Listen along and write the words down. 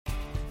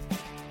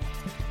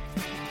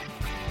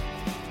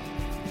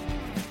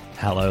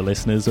Hello,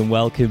 listeners, and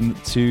welcome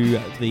to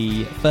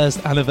the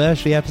first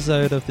anniversary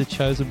episode of the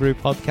Chosen Brew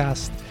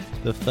podcast.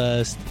 The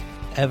first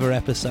ever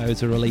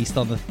episodes are released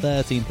on the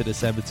 13th of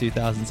December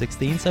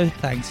 2016, so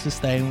thanks for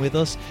staying with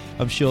us.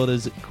 I'm sure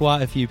there's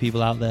quite a few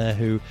people out there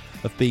who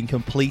have been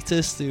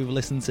completists, who've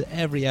listened to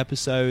every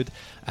episode,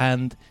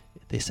 and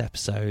this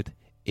episode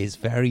is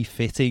very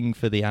fitting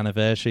for the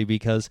anniversary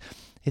because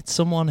it's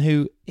someone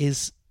who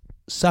is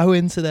so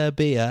into their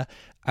beer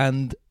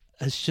and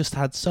has just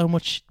had so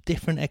much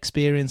different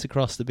experience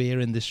across the beer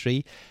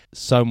industry.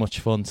 So much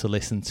fun to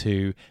listen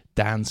to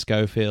Dan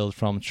Schofield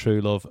from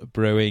True Love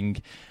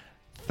Brewing.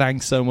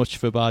 Thanks so much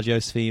for Bar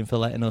Josephine for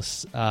letting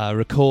us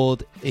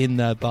record in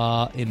their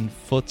bar in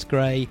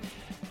Footscray.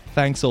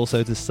 Thanks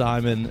also to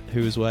Simon,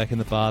 who was working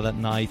the bar that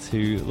night,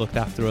 who looked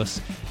after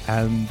us.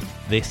 And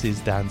this is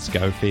Dan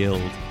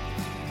Schofield.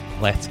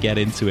 Let's get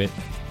into it.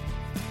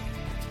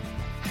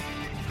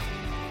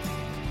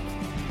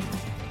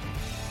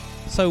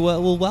 So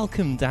we'll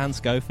welcome Dan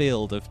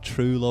Schofield of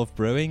True Love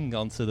Brewing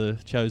onto the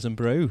Chosen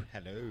Brew.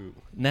 Hello.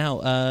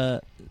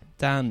 Now,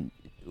 Dan,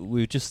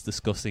 we were just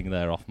discussing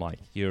there off mic.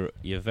 You're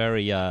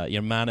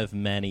a man of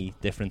many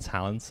different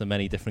talents and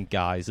many different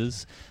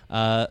guises.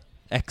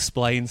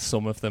 Explain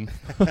some of them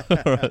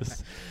for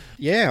us.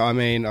 Yeah, I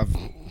mean, I've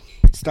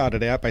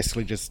started out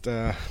basically just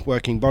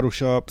working bottle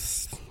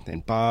shops, then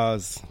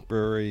bars,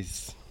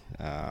 breweries,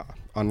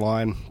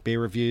 online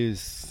beer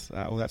reviews,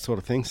 all that sort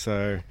of thing.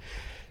 So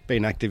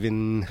been active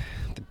in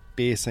the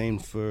beer scene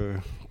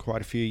for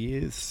quite a few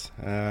years.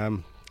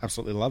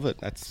 Absolutely love it.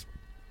 That's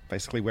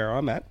basically where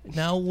I'm at.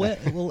 Now, where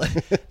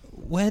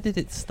did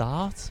it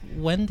start?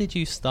 When did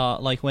you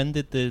start? Like, when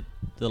did the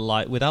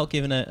light, without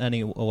giving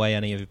away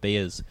any of your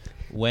beers,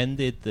 when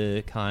did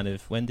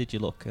you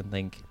look and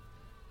think,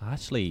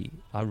 actually,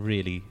 I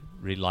really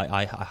like,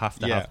 I have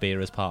to have beer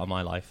as part of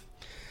my life?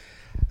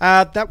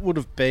 That would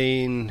have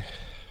been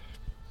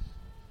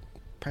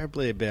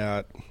probably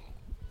about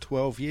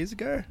 12 years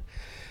ago,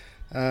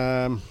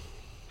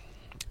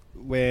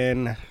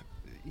 when,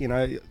 you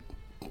know,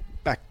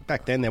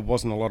 back then there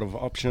wasn't a lot of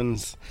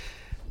options.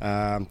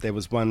 There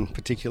was one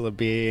particular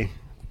beer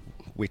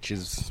which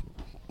is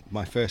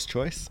my first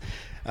choice,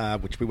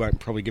 which we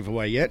won't probably give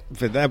away yet,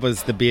 but that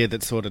was the beer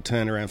that sort of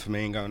turned around for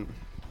me and going,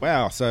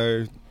 wow,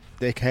 so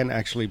there can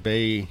actually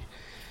be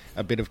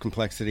a bit of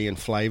complexity and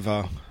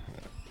flavour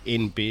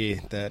in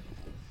beer that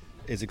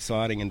is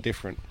exciting and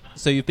different.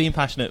 So you've been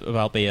passionate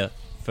about beer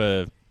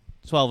for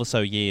 12 or so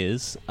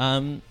years.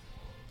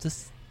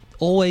 Just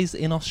always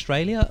in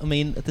Australia? I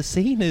mean, the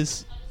scene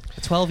is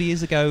 12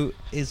 years ago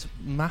is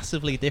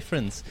massively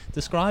different.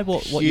 Describe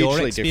what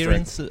your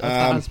experience of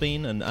that has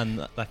been and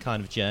that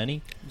kind of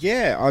journey.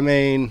 Yeah, I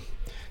mean,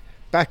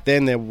 back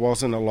then there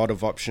wasn't a lot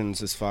of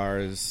options as far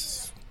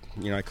as,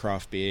 you know,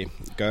 craft beer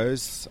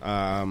goes.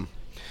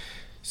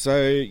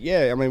 So,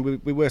 yeah, I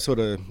mean, we were sort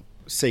of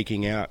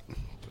seeking out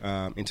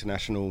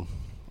international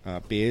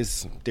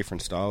beers,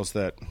 different styles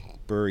that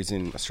breweries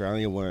in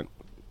Australia weren't,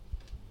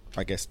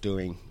 I guess,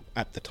 doing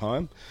at the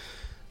time.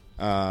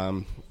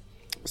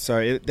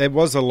 So there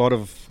was a lot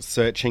of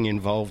searching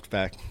involved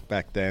back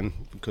then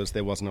because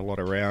there wasn't a lot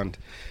around.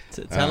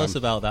 Tell us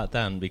about that,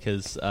 Dan,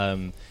 because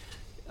I'm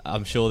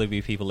sure there'd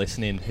be people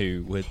listening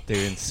who were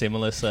doing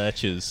similar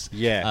searches.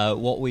 Yeah.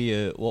 What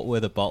were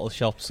the bottle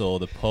shops or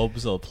the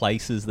pubs or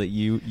places that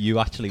you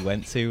actually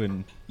went to?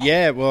 And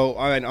yeah, well,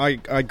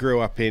 I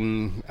grew up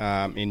in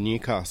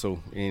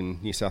Newcastle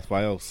in New South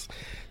Wales,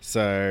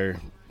 so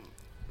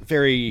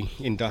very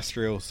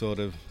industrial sort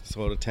of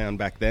town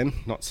back then.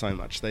 Not so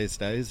much these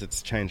days.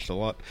 It's changed a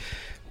lot.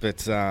 But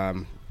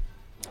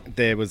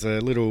there was a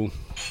little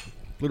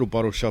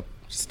bottle shop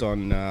just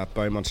on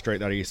Beaumont Street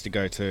that I used to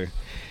go to,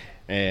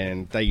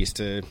 and they used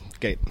to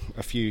get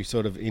a few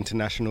sort of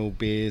international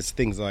beers,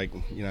 things like,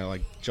 you know,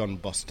 like John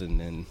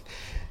Boston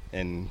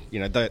and you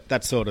know,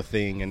 that sort of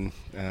thing. And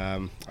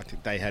I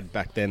think they had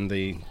back then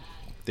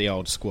the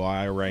old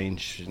Squire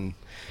range and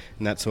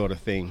that sort of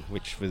thing,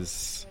 which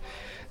was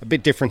a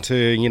bit different to,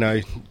 you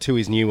know, to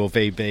his new or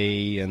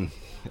VB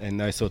and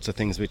those sorts of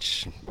things,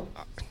 which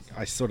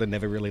I sort of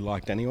never really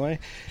liked anyway.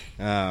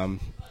 So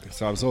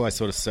I was always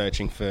sort of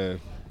searching for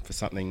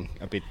something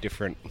a bit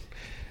different.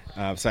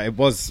 So it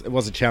was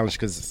a challenge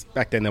because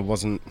back then there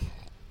wasn't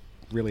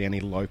really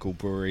any local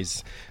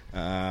breweries.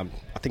 I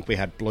think we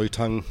had Blue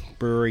Tongue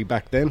Brewery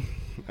back then.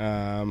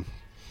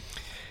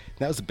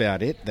 That was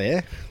about it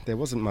there. There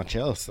wasn't much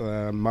else.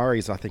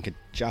 Murray's, I think, had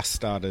just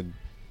started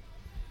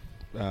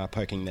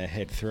poking their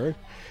head through,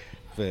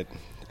 but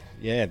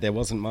yeah, there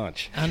wasn't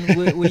much. And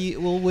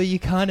were you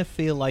kind of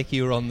feel like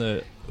you were on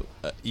the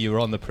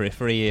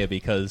periphery here,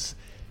 because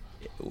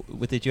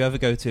did you ever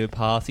go to a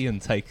party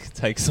and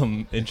take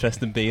some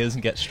interesting beers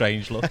and get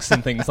strange looks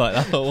and things like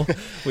that? Or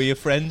were your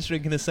friends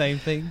drinking the same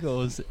thing? Or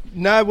was it...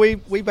 No, we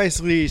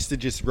basically used to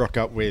just rock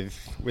up with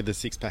a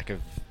 6-pack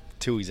of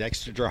Tooheys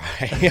Extra Dry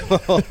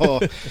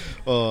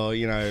or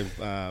you know,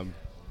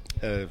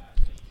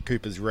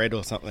 Cooper's Red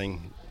or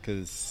something,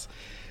 because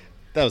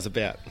that was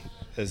about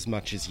as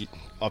much as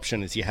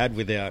option as you had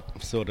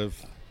without sort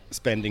of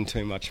spending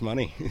too much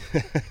money.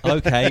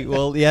 Okay,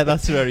 well, yeah,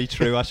 that's very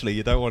true. Actually,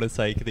 you don't want to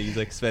take these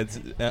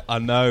expenses. I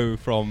know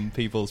from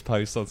people's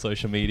posts on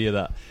social media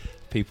that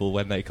people,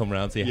 when they come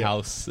round to your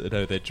house,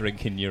 they're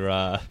drinking your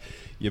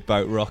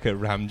boat rocket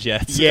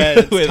ramjet. Yeah,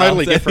 it's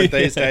totally different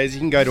these days. You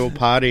can go to a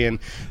party and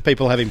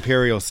people have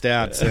imperial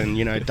stouts and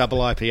double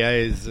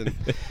IPAs and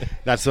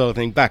that sort of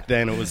thing. Back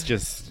then, it was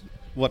just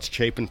what's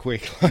cheap and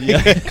quick.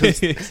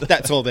 Because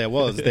that's all there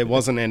was. There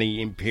wasn't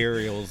any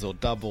imperials or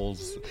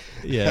doubles.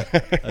 Yeah,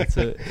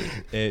 it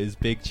is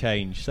big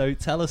change. So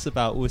tell us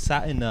about, we're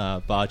sat in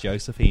Bar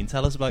Josephine.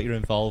 Tell us about your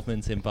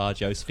involvement in Bar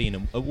Josephine,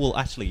 and we'll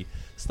actually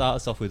start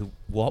us off with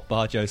what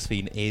Bar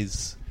Josephine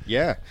is.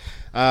 Yeah,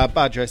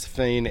 Bar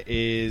Josephine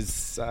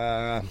is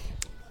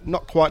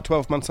not quite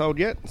 12 months old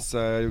yet,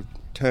 so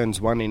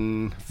turns 1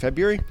 in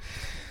February.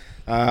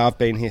 I've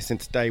been here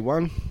since day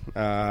one.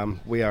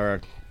 We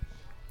are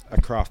a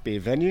craft beer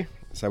venue,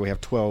 so we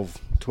have 12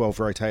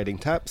 rotating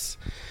taps.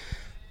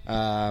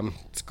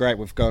 It's great.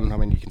 We've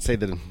gone, you can see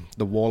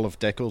the wall of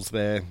decals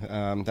there.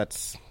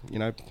 That's,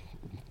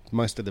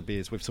 most of the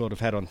beers we've sort of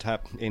had on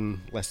tap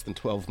in less than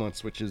 12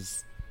 months, which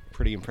is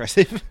pretty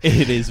impressive.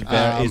 It is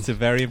it's a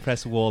very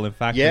impressive wall. In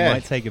fact, we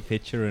might take a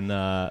picture and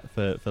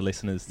for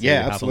listeners to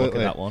have absolutely. a look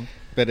at that one.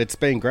 But it's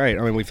been great.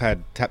 We've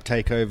had tap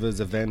takeovers,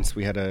 events.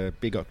 We had a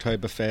big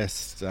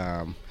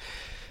Oktoberfest.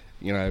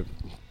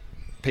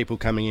 People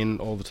coming in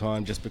all the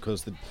time just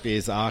because the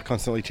beers are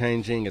constantly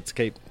changing. It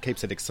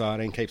keeps it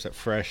exciting, keeps it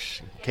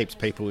fresh, keeps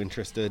people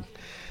interested.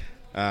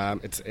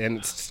 It's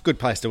a good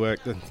place to work.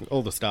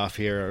 All the staff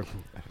here are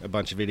a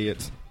bunch of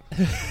idiots.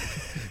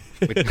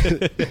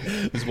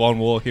 There's one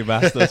walking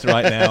past us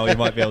right now. You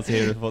might be able to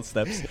hear his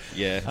footsteps.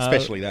 Yeah,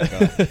 especially that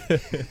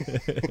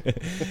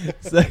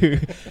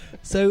guy.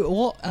 So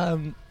what?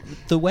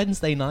 The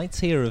Wednesday nights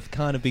here have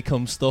kind of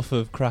become stuff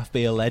of craft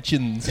beer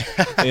legends.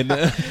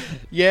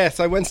 Yeah,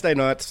 so Wednesday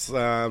nights,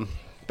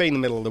 being the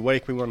middle of the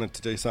week, we wanted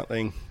to do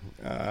something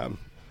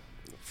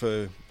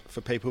for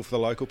people, for the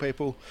local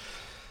people.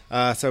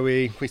 So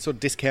we sort of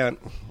discount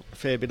a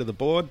fair bit of the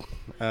board,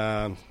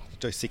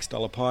 do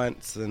 $6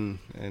 pints and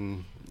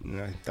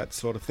that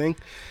sort of thing,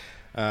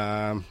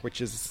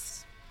 which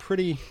is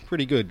pretty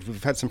good.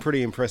 We've had some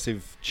pretty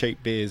impressive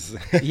cheap beers.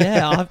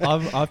 Yeah,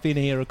 I've been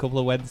here a couple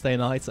of Wednesday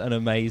nights and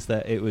amazed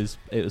that it was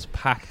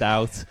packed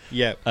out.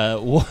 Yeah,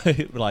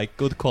 like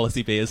good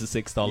quality beers at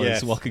 $6.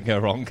 Yes. What can go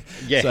wrong?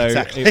 Yeah, so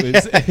exactly.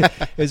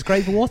 it was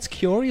great. But what's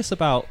curious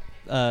about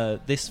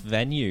this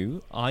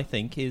venue, I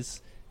think,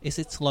 is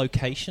its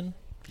location.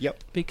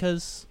 Yep.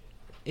 Because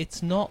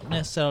it's not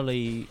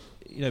necessarily,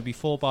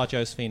 before Bar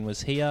Josephine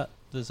was here,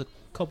 there's a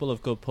couple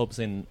of good pubs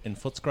in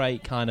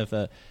Footscray, kind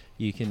of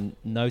you can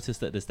notice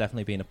that there's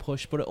definitely been a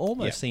push, but it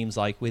almost seems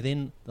like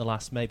within the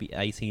last maybe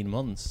 18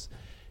 months,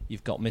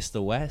 you've got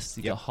Mr. West,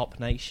 you've got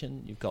Hop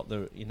Nation, you've got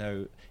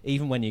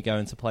even when you go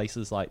into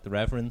places like the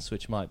Reverence,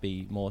 which might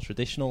be more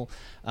traditional,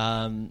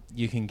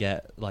 you can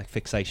get like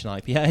Fixation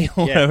IPA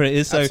or whatever it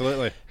is. So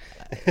absolutely.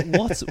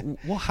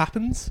 What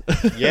happens?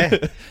 Yeah.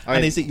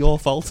 And is it your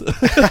fault?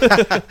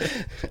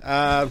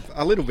 A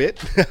little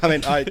bit.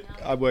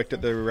 I worked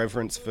at the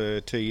Reverence for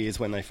 2 years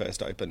when they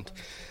first opened.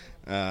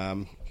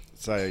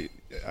 So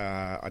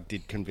I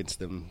did convince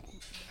them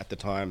at the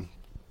time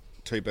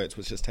Two Birds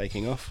was just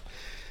taking off.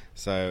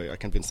 So I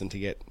convinced them to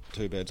get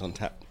Two Birds on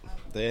tap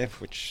there,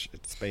 which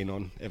it's been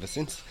on ever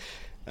since,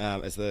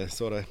 as the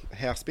sort of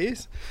house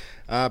beers.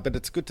 But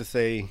it's good to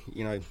see,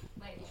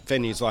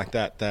 venues like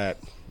that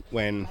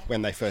when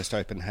they first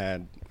opened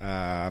had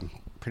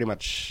pretty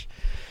much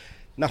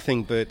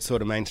nothing but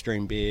sort of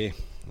mainstream beer,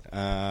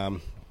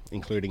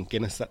 including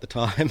Guinness at the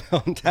time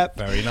on tap.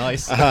 Very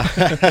nice.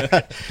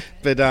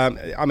 But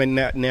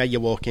now you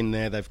walk in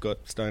there, they've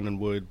got Stone and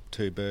Wood,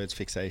 Two Birds,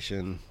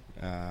 Fixation,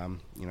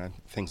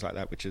 things like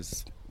that, which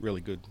is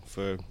really good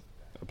for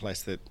a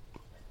place that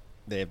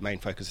their main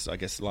focus is, I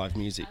guess, live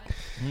music.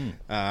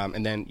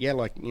 And then,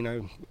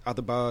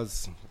 other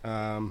bars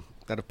that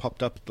have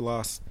popped up the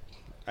last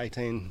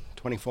 18,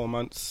 24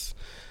 months.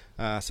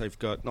 So you've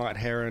got Night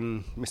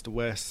Heron, Mr.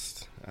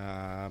 West,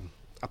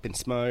 Up in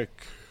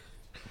Smoke,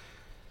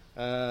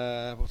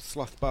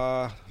 Sloth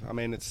Bar.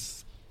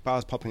 It's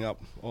bars popping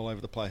up all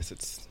over the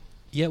place.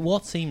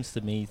 What seems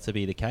to me to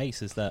be the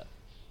case is that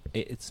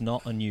it's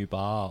not a new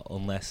bar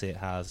unless it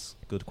has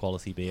good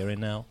quality beer in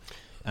now.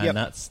 And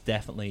that's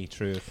definitely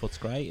true of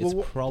Footscray. It's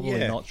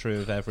probably not true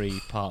of every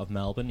part of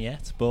Melbourne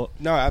yet, but...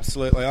 No,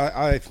 absolutely.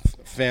 I've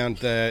found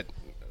that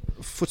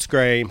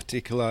Footscray in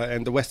particular,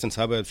 and the western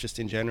suburbs just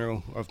in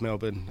general of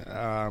Melbourne,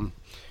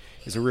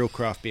 is a real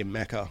craft beer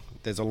mecca.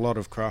 There's a lot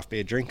of craft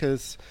beer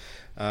drinkers.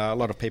 A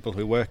lot of people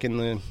who work in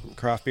the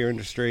craft beer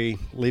industry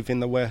live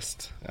in the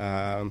West.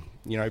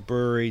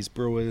 Breweries,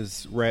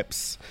 brewers,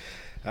 reps.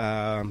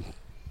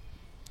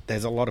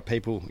 There's a lot of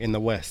people in the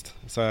West.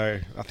 So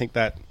I think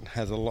that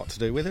has a lot to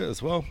do with it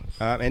as well.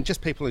 And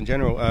just people in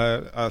general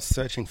are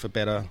searching for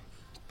better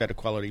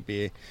quality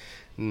beer.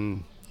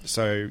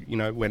 So,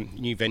 when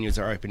new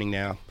venues are opening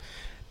now,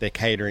 they're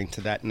catering to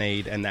that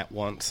need and that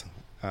want.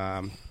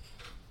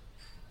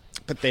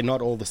 but they're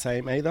not all the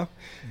same either.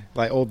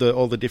 Like all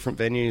the different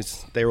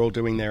venues, they're all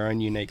doing their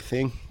own unique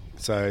thing.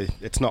 So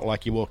it's not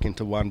like you walk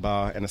into one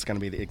bar and it's going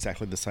to be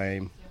exactly the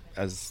same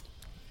as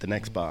the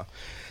next bar.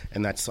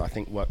 And that's, I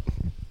think, what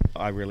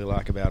I really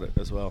like about it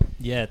as well.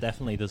 Yeah,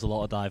 definitely. There's a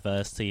lot of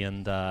diversity,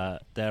 and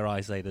dare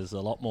I say, there's a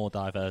lot more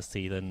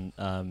diversity than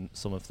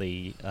some of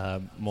the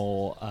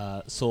more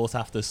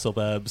sought-after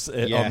suburbs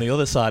on the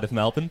other side of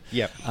Melbourne.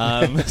 Yep.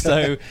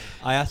 So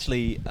I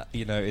actually,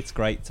 it's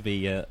great to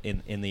be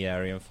in the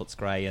area in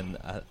Footscray, and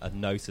I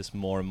notice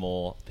more and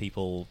more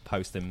people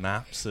posting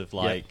maps of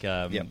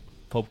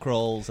pub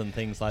crawls and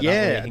things like that.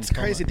 Yeah, it's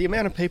crazy. The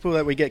amount of people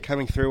that we get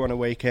coming through on a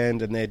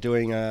weekend and they're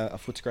doing a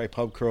Footscray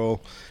pub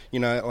crawl,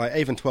 like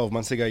even 12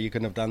 months ago you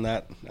couldn't have done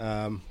that.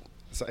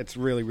 So it's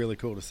really, really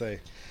cool to see.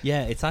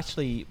 Yeah, it's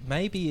actually,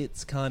 maybe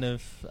it's kind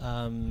of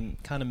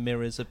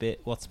mirrors a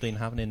bit what's been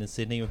happening in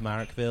Sydney with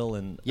Marrickville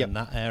and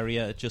that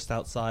area just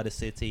outside of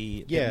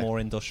city, a bit more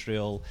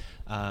industrial.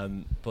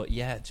 But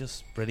yeah,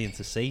 just brilliant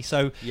to see.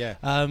 So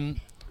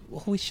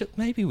we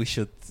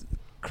should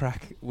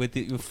crack with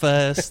your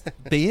first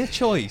beer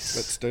choice.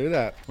 Let's do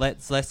that.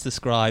 Let's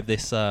describe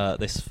this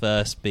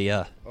first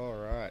beer. All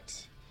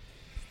right.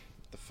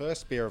 The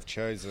first beer I've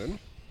chosen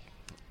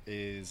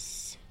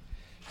is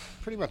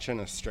pretty much an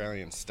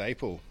Australian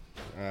staple.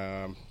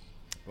 Well,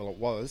 it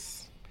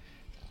was.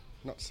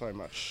 Not so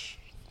much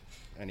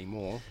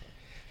anymore.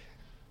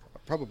 I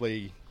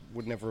probably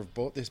would never have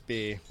bought this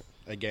beer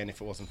again if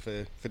it wasn't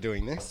for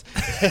doing this.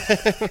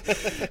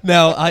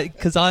 Now,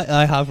 because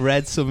I have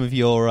read some of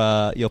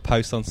your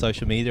posts on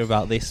social media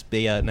about this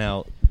beer.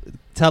 Now,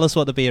 tell us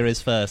what the beer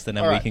is first, and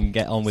then we can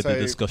get on with the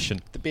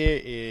discussion. The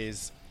beer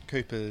is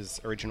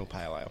Cooper's Original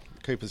Pale Ale.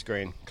 Cooper's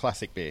Green,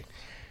 classic beer.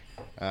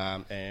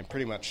 And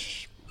pretty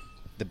much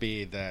the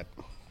beer that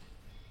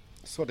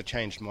sort of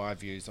changed my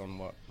views on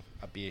what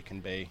a beer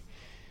can be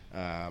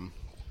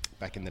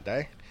back in the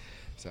day.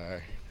 So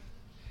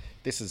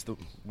this is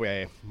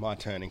where my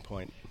turning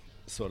point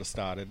sort of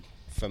started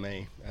for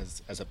me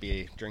as a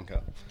beer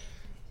drinker.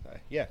 So,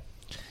 yeah.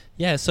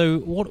 Yeah, so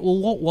what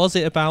was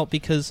it about?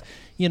 Because,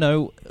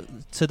 to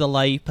the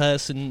lay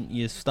person,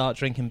 you start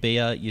drinking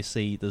beer, you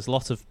see there's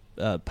lots of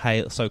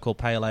so-called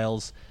pale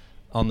ales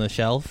on the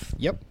shelf.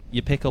 Yep.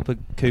 You pick up a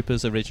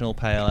Cooper's Original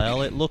Pale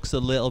Ale. It looks a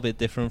little bit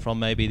different from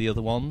maybe the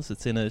other ones.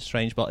 It's in a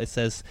strange bottle. It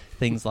says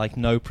things like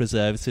no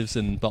preservatives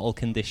and bottle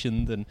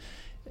conditioned. And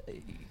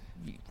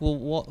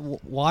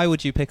why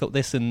would you pick up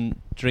this and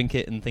drink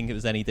it and think it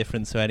was any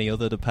different to any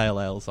other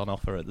pale ales on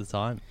offer at the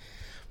time?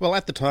 Well,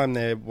 at the time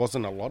there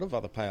wasn't a lot of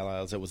other pale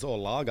ales. It was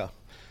all lager.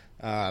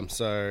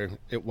 So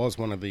it was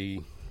one of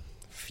the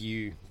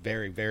few,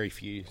 very, very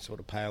few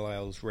sort of pale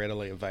ales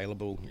readily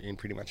available in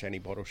pretty much any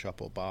bottle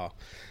shop or bar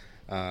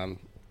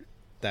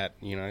that,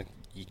 you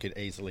could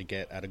easily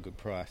get at a good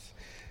price.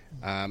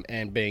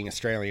 And being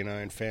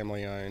Australian-owned,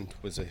 family-owned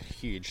was a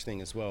huge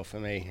thing as well for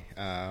me.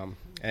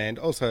 And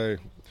also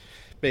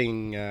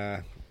being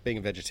a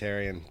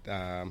vegetarian,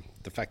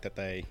 the fact that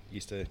they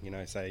used to,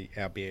 say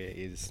our beer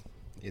is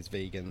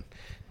vegan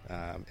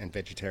and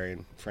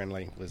vegetarian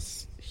friendly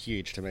was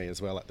huge to me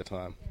as well at the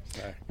time.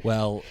 So.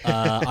 Well,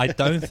 I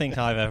don't think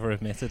I've ever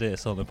admitted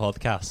this on the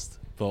podcast,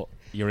 but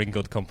you're in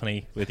good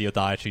company with your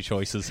dietary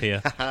choices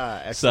here.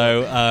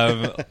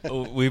 So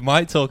we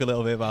might talk a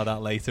little bit about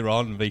that later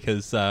on,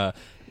 because the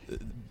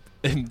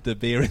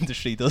beer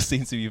industry does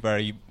seem to be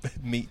very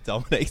meat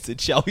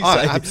dominated, shall we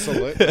say?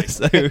 Absolutely.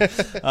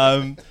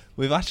 So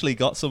we've actually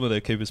got some of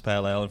the Cooper's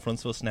Pale Ale in front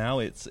of us now.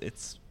 It's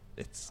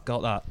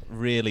got that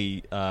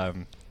really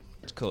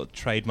it's called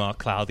trademark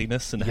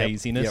cloudiness and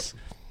haziness.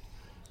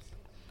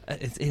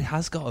 It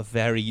has got a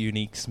very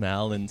unique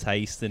smell and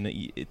taste, and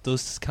it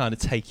does kind of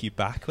take you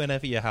back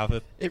whenever you have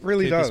a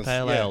Cooper's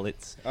Pale Ale.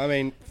 I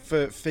mean,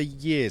 for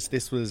years,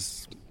 this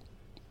was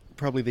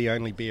probably the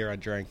only beer I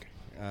drank,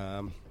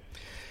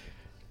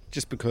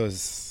 just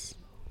because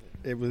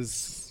it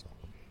was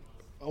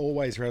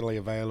always readily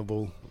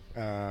available,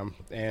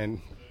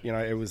 and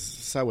it was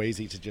so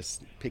easy to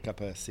just pick up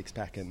a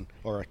six-pack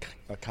or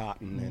a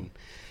carton,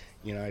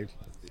 and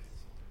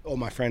all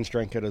my friends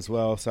drank it as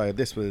well. So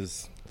this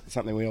was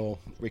something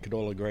we could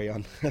all agree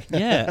on.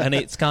 Yeah, and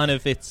it's kind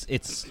of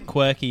it's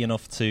quirky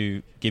enough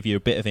to give you a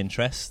bit of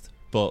interest,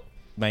 but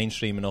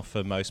mainstream enough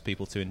for most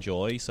people to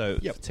enjoy. So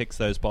it ticks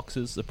those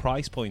boxes. The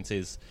price point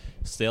is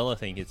still, I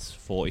think it's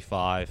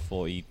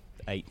 $45,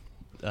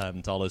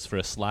 $48 dollars for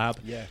a slab.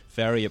 Yeah,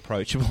 very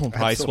approachable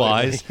price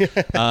wise.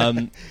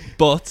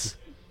 But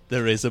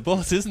there is a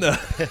but, isn't there?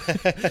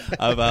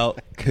 About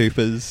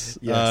Cooper's.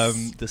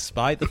 Yes.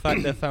 Despite the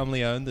fact they're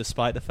family owned,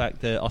 despite the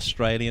fact they're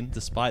Australian,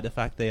 despite the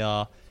fact they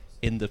are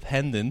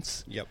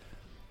independent. Yep.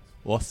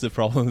 What's the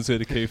problems with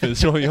the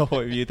Coopers from your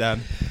point of view,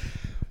 Dan?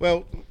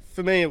 Well,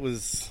 for me, it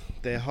was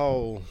their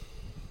whole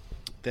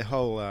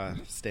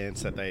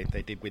stance that they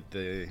did with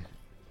the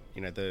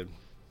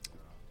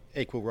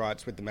equal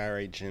rights with the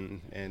marriage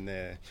and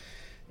their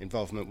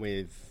involvement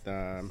with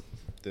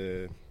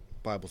the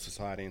Bible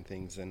Society and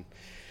things. And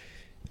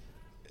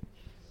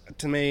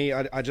to me,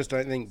 I just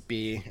don't think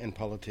beer and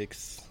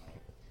politics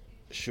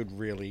should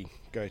really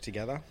go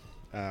together,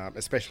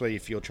 especially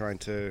if you're trying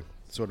to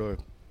sort of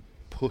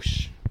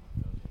push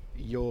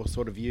your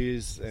sort of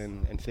views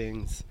and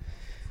things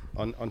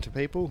onto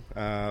people.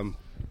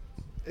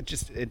 It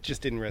just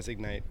didn't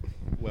resonate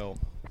well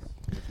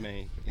with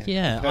me.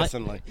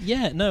 Personally.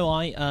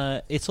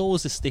 It's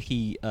always a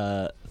sticky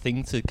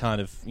thing to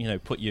kind of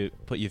put your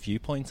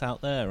viewpoint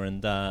out there,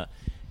 and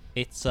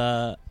it's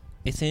an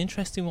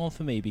interesting one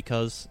for me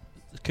because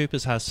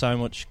Cooper's has so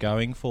much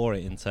going for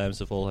it in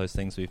terms of all those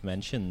things we've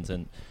mentioned,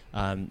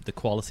 and the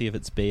quality of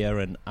its beer,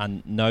 and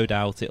no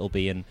doubt it'll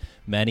be in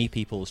many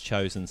people's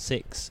chosen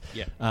six.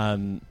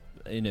 During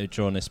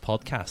this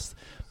podcast.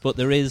 But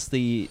there is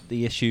the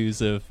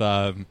issues of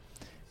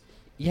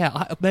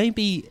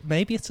maybe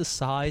it's a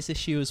size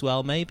issue as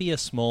well. Maybe a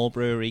small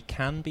brewery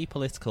can be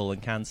political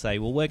and can say,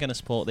 well, we're going to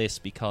support this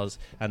because,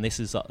 and this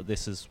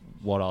is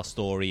what our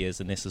story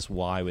is, and this is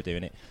why we're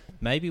doing it.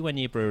 Maybe when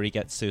your brewery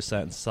gets to a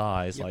certain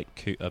size,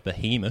 like a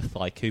behemoth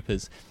like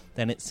Cooper's,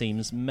 then it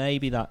seems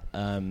maybe that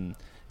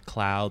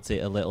clouds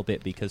it a little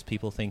bit, because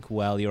people think,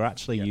 well, you're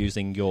actually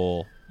using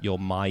your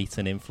might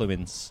and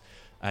influence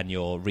and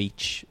your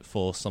reach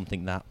for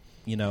something that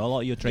a lot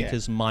of your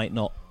drinkers might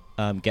not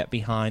get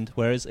behind.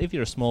 Whereas if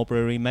you're a small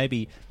brewery,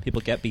 maybe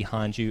people get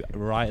behind you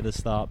right at the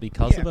start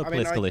because of a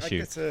political issue. I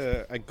guess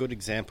a good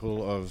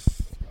example of,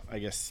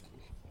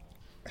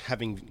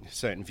 having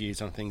certain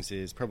views on things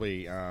is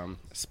probably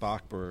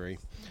Spark Brewery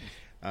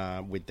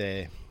with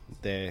their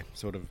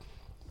sort of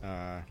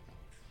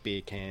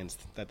beer cans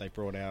that they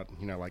brought out,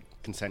 like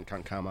consent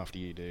can't come after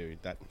you do,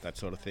 that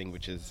sort of thing,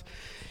 which is,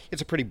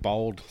 it's a pretty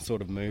bold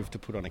sort of move to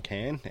put on a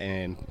can.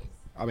 And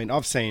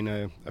I've seen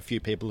a few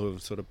people who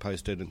have sort of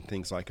posted and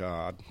things like,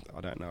 I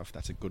don't know if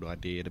that's a good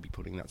idea to be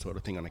putting that sort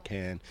of thing on a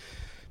can,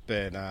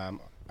 but I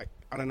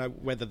don't know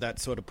whether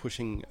that's sort of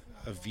pushing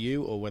a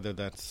view or whether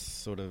that's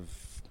sort of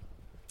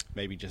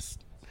maybe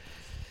just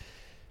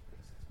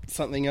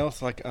something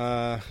else, like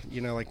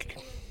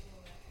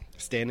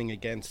standing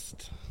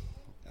against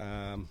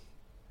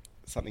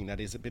something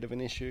that is a bit of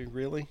an issue,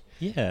 really.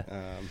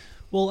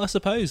 Well, I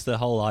suppose the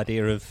whole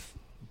idea of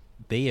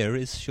beer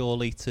is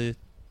surely to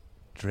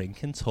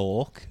drink and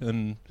talk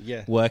and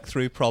work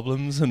through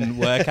problems and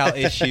work out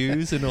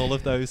issues and all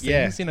of those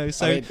things,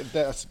 So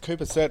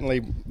Cooper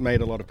certainly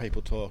made a lot of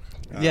people talk,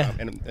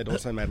 and it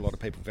also made a lot of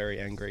people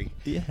very angry.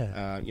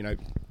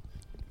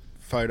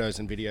 Photos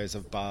and videos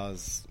of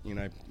bars,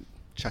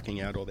 chucking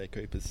out all their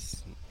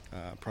Cooper's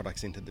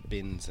products into the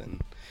bins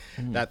and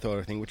that sort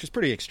of thing, which is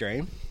pretty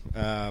extreme.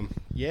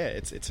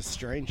 It's a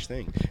strange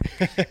thing.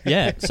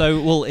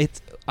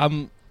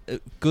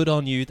 Good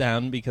on you,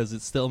 Dan, because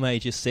it still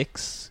made you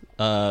six,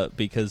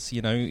 because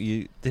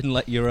you didn't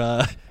let your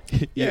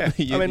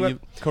your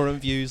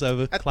current views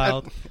over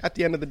cloud. At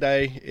the end of the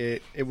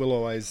day, it will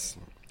always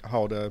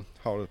hold a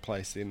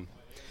place in,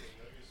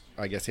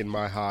 I guess, in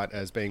my heart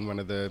as being one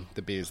of the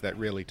beers that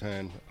really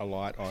turn a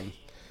light on,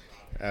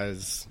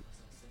 as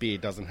beer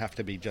doesn't have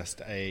to be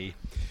just a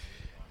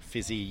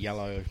fizzy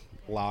yellow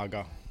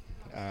lager.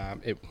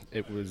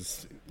 It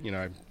was,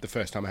 the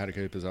first time I had a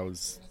Cooper's, I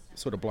was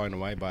sort of blown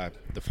away by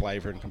the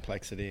flavour and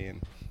complexity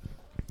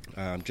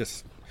and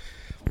just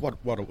what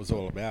it was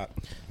all about.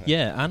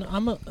 And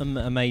I'm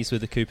amazed with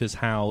the Cooper's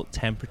how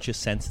temperature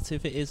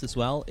sensitive it is as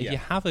well. If you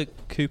have a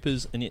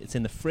Cooper's and it's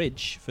in the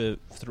fridge for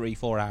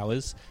 3-4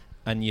 hours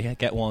and you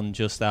get one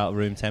just out of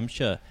room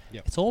temperature,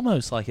 it's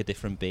almost like a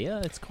different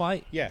beer. It's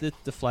quite the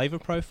flavour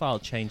profile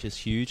changes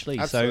hugely.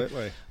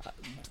 Absolutely. So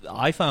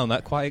I found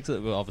that quite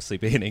obviously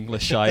being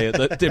English, I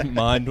didn't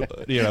mind.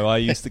 I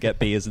used to get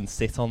beers and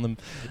sit on them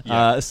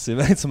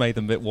to make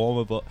them a bit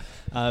warmer. But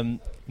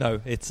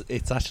no,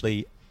 it's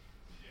actually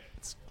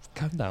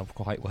come down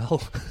quite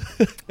well.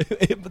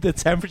 The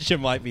temperature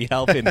might be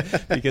helping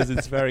because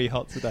it's very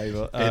hot today.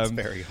 But it's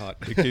very hot.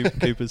 The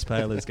Cooper's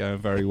Pale is going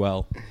very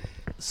well.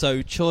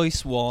 So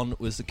choice one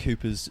was the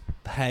Cooper's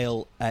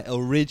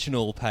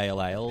original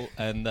Pale Ale,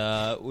 and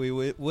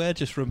we're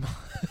just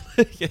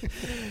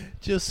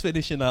just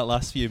finishing that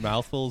last few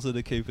mouthfuls of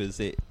the Cooper's.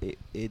 It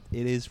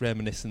is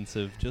reminiscent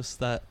of just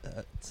that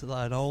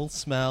an old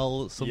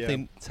smell,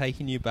 something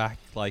taking you back,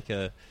 like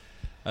an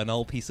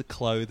old piece of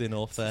clothing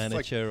or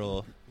furniture, like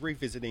or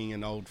revisiting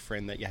an old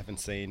friend that you haven't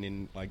seen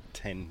in like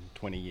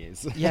 10-20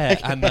 years.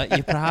 And that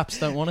you perhaps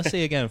don't want to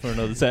see again for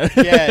another 10.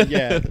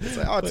 It's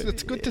like,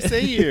 it's good to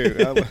see you.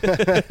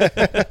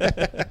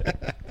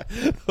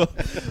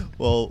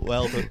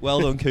 Well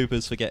done,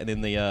 Coopers, for getting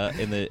in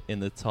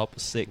the top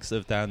 6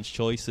 of Dan's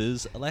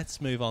choices. Let's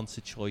move on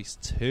to choice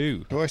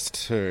 2. Choice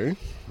 2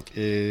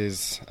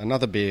 is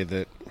another beer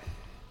that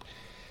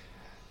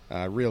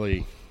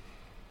really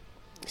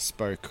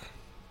spoke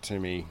to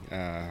me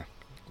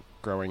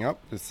growing up.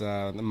 It's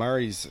the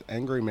Murray's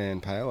Angry Man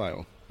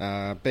Pale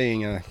Ale.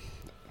 Being a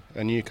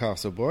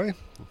Newcastle boy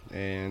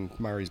and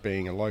Murray's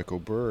being a local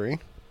brewery,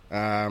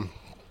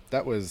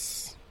 that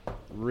was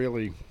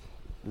really,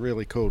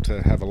 really cool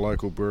to have a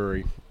local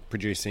brewery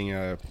producing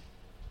a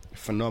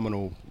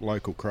phenomenal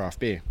local craft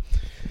beer.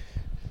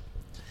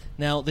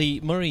 Now, the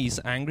Murray's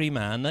Angry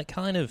Man, that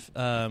kind of,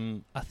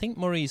 I think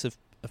Murray's have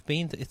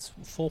been, it's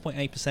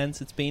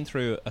 4.8%. It's been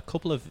through a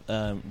couple of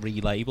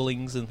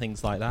relabelings and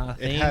things like that.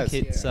 I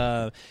think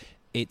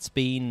it's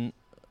been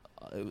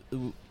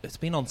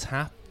on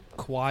tap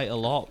quite a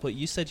lot, but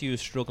you said you were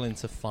struggling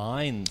to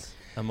find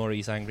a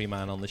Murray's Angry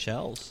Man on the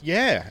shelves.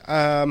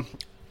 Yeah.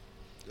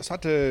 So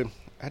I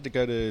had to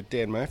go to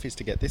Dan Murphy's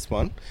to get this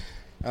one.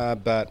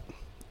 But,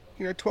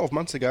 12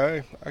 months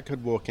ago, I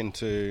could walk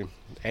into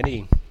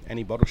any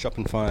bottle shop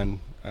and find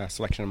a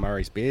selection of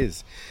Murray's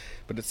beers.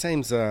 But it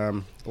seems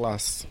the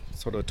last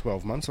sort of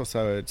 12 months or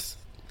so,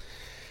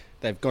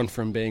 they've gone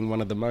from being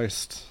one of the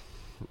most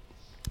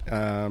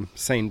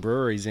seen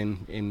breweries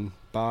in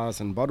bars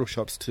and bottle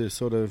shops to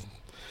sort of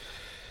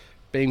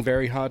being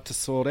very hard to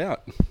sort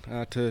out,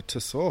 to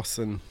source,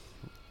 and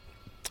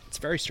it's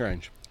very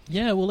strange.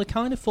 Yeah, well, it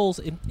kind of falls.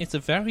 It's a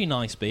very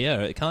nice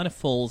beer. It kind of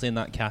falls in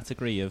that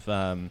category of,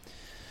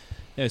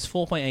 it's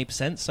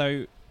 4.8%.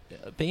 So,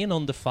 being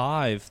under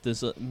 5,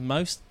 there's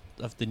most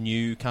of the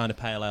new kind of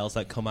pale ales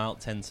that come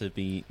out tend to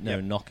be,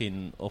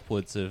 knocking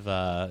upwards of,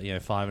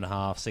 5.5%,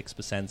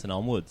 6% and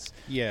onwards.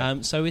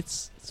 Yeah. So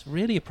it's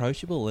really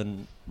approachable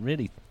and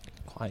really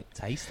quite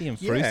tasty and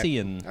fruity.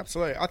 Yeah, and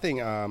absolutely. I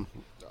think a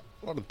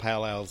lot of the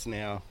pale ales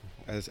now,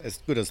 as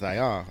good as they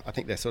are, I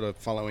think they're sort of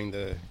following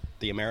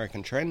the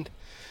American trend.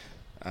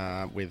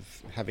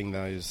 With having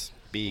those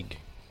big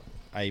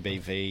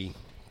ABV,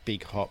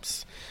 big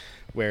hops,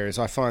 whereas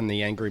I find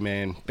the Angry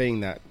Man being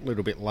that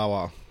little bit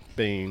lower,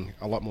 being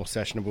a lot more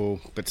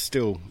sessionable, but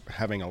still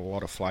having a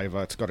lot of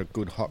flavour. It's got a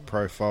good hop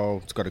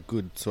profile. It's got a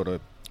good sort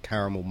of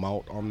caramel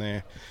malt on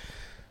there.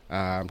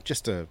 It's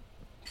just a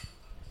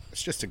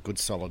good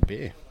solid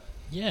beer.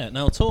 Yeah.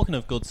 Now, talking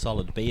of good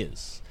solid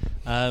beers,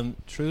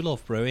 True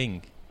Love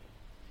Brewing.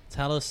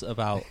 Tell us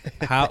about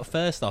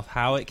first off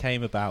how it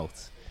came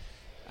about.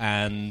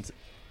 And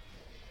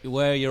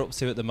where you're up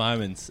to at the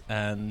moment,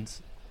 and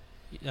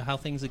how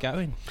things are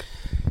going.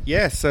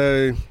 Yeah,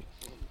 so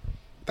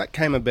that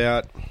came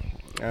about.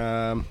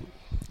 I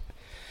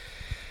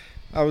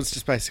was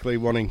just basically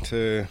wanting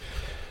to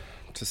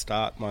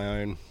start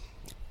my own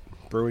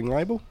brewing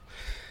label.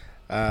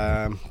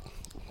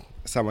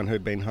 Someone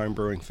who'd been home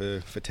brewing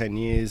for 10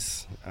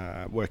 years,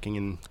 working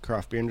in the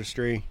craft beer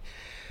industry.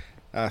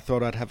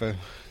 Thought I'd have a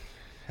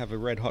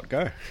red hot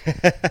go.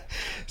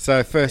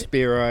 So first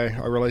beer I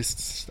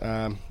released,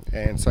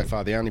 and so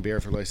far the only beer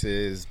I've released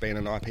has been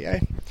an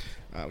IPA,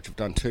 which I've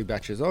done 2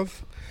 batches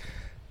of.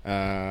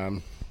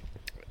 And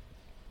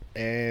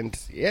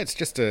yeah, it's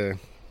just a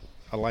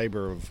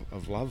labour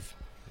of love,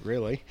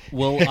 really.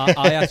 Well,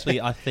 I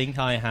think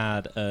I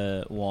had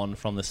one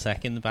from the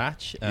second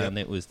batch, and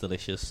it was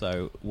delicious,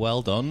 so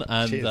well done.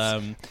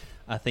 And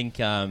I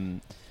think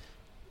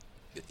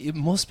it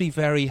must be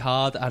very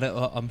hard.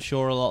 I'm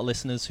sure a lot of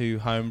listeners who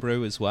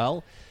homebrew as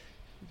well,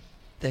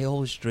 they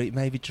always dream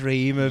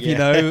of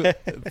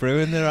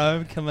brewing their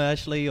own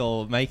commercially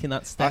or making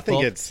that step up.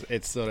 I think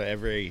it's sort of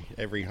every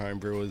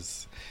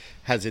homebrewer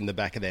has in the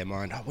back of their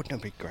mind, wouldn't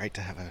it be great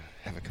to have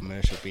a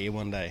commercial beer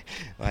one day?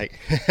 Like,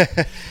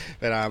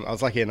 but I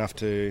was lucky enough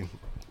to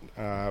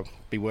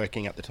be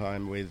working at the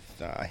time with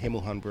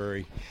Himmelhund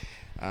Brewery,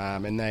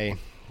 and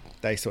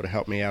they sort of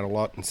helped me out a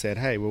lot and said,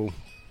 hey, well,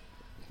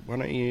 why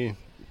don't you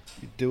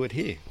do it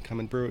here? Come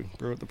and brew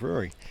at the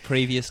brewery.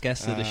 Previous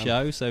guests of the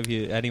show, so if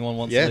anyone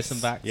wants to listen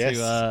back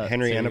to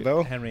Henry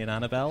and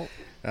Annabelle.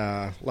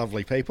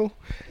 Lovely people.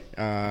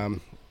 I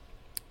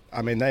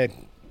mean,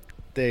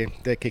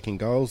 they're kicking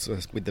goals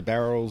with the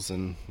barrels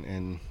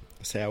and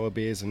sour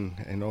beers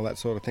and all that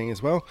sort of thing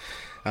as well.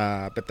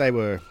 But they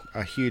were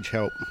a huge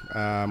help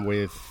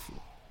with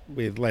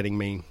letting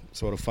me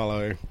sort of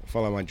follow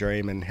my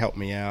dream and help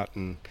me out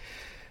and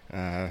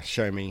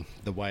show me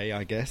the way,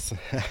 I guess,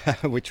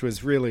 which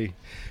was really,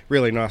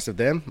 really nice of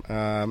them,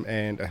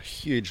 and a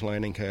huge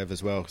learning curve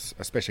as well,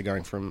 especially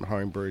going from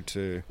homebrew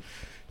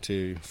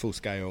to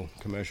full-scale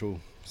commercial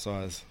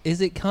size.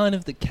 Is it kind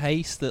of the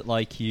case that,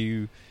 like,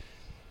 you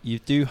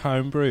do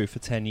homebrew for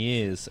 10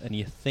 years and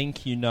you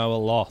think you know a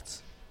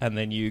lot, and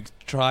then you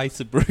try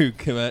to brew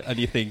and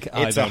you think,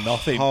 I know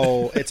nothing?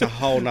 It's a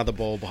whole nother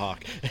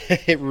ballpark.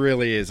 It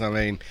really is. I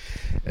mean,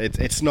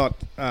 it's not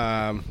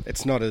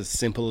as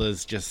simple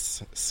as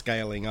just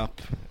scaling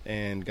up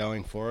and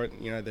going for it.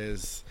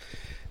 There's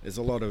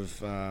a lot of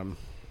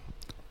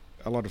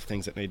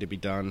things that need to be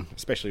done,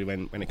 especially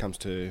when it comes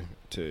to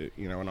an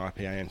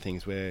IPA and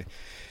things where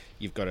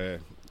you've got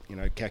to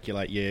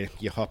calculate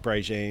your hop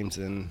regimes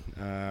and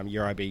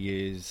your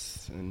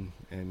IBUs and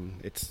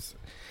it's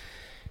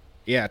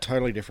a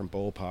totally different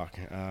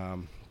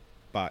ballpark.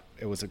 But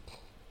it was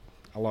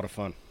a lot of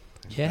fun.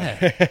 Yeah,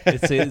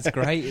 it's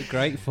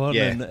great fun,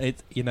 yeah. And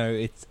it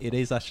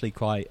is actually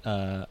quite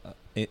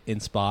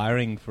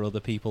inspiring for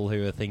other people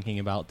who are thinking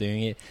about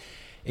doing it.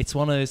 It's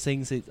one of those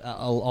things.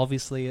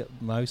 Obviously,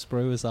 most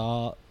brewers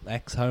are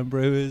ex-home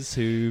brewers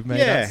who made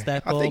that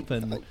step up. I think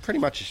pretty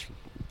much,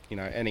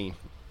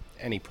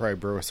 any pro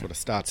brewer sort of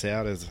starts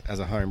out as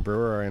a home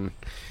brewer, and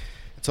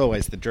it's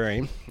always the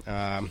dream.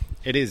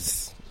 It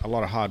is a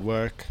lot of hard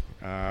work.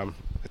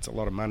 It's a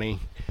lot of money,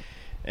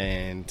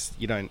 and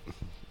you don't.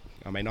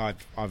 I mean,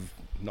 I've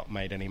not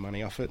made any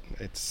money off it.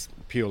 It's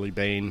purely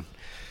been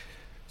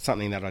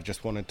something that I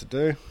just wanted to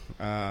do,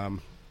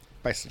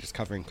 basically just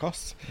covering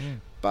costs.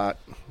 But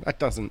that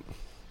doesn't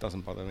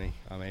bother me.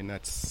 I mean,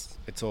 it's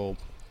all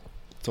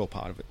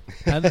part of it.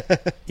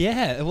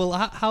 Yeah. Well,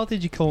 how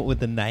did you come up with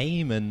the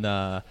name and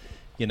the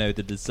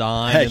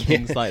design and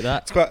things like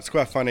that? It's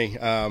quite funny.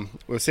 We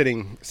were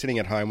sitting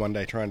at home one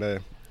day trying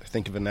to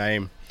think of a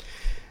name,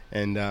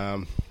 and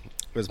it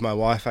was my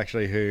wife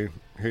actually who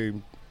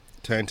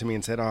turned to me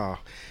and said, "Oh,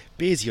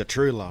 beer's your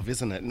true love,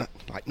 isn't it?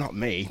 Not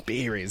me,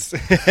 beer is."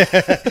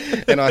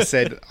 And I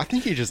said, "I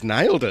think you just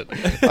nailed it.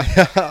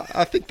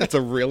 I think that's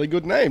a really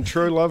good name,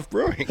 True Love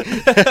Brewing."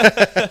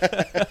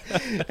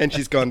 And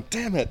she's gone,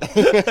 "Damn it."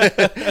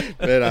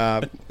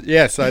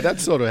 But so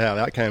that's sort of how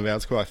that came about.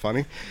 It's quite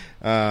funny.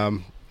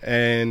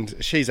 And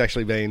she's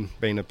actually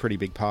been a pretty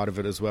big part of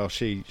it as well.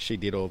 She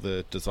did all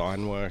the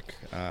design work,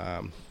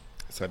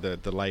 so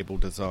the label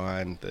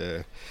design,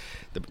 the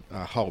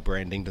whole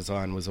branding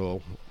design was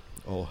all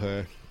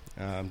her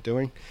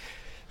doing.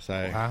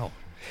 So wow.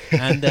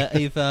 And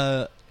if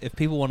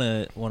people want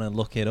to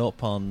look it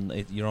up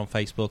you're on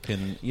Facebook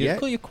and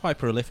you're quite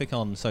prolific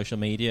on social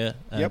media.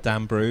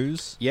 Dan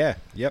Brews. Yeah.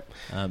 Yep.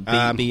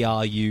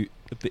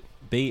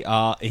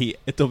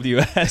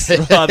 BREWS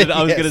rather than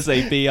I was going to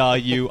say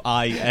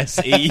BRUISE,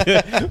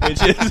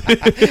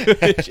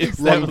 which is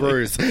Ron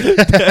Brews.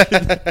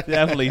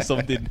 Definitely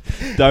something.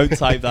 Don't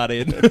type that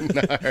in.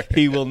 No.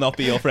 He will not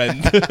be your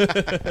friend.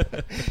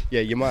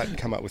 Yeah, you might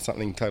come up with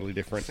something totally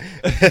different. So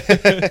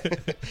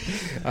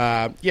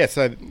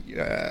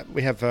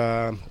we have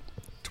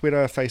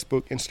Twitter,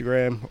 Facebook,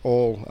 Instagram,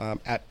 all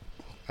at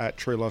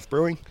True Love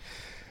Brewing,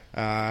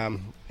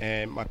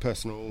 and my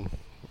personal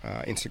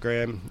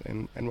Instagram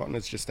and whatnot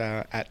is just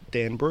at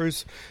Dan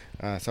Brews.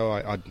 So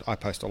I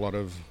post a lot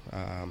of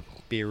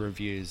beer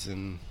reviews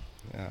and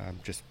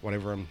just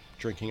whatever I'm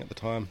drinking at the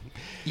time.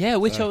 Yeah,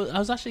 which I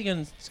was actually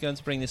going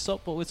to bring this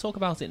up, but we'll talk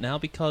about it now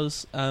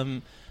because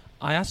I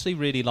actually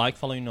really like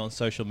following you on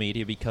social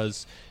media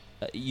because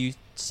you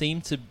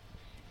seem to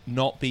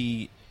not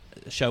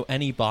show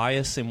any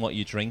bias in what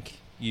you drink.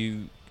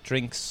 You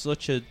drink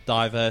such a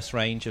diverse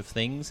range of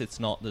things.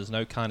 There's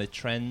no kind of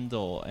trend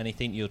or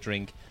anything. You'll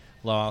drink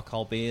low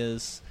alcohol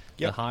beers,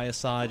 the higher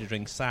side, you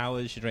drink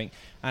sours, you drink,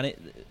 and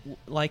it,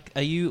 like,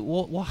 are you,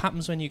 what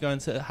happens when you go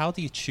into, how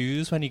do you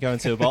choose when you go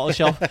into a bottle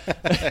shop?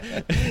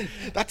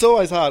 That's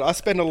always hard. I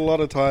spend a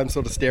lot of time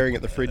sort of staring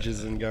at the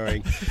fridges and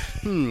going,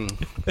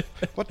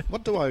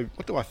 what do I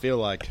feel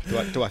like?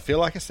 Do I feel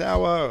like a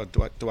sour, or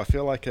do I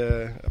feel like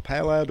a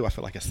pale ale? Do I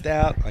feel like a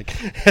stout? Like,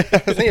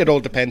 I think it all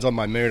depends on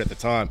my mood at the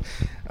time.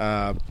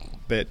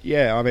 But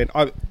yeah, I mean,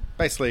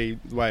 basically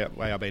the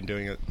way I've been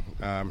doing it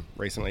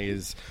recently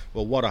is,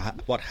 well, what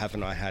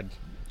haven't I had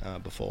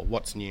before?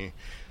 What's new,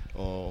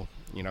 or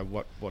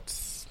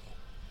what's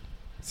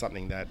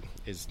something that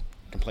is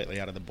completely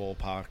out of the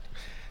ballpark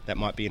that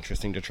might be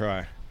interesting to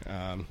try.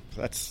 So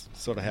that's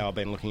sort of how I've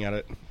been looking at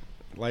it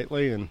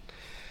lately, and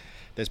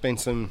there's been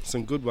some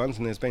good ones,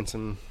 and there's been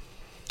some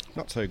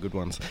not so good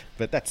ones.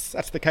 But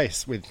that's the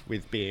case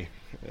with beer.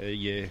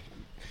 You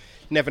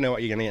never know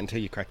what you're going to get until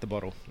you crack the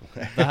bottle.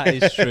 That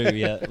is true.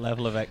 Yeah,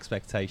 level of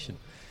expectation.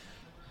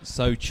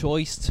 So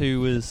choice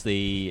 2 was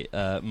the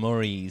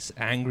Murray's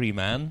Angry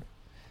Man,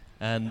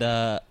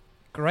 and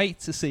great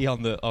to see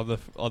on the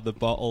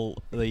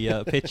bottle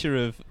the picture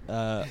of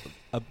a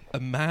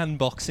man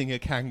boxing a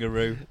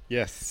kangaroo.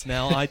 Yes.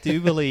 Now I do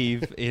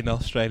believe in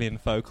Australian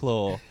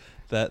folklore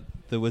that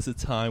there was a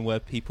time where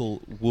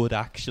people would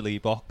actually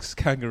box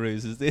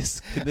kangaroos.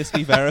 Can this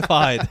be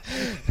verified?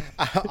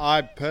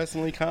 I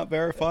personally can't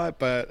verify it,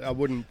 but I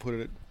wouldn't put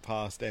it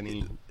past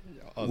any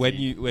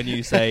Aussie. When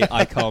you say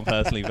I can't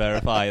personally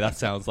verify, that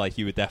sounds like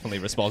you were definitely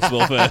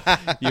responsible for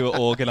you were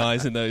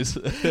organising those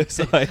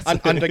sites.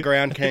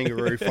 Underground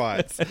kangaroo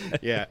fights.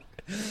 Yeah.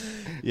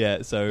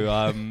 Yeah,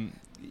 so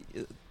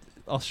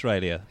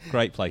Australia,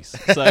 great place.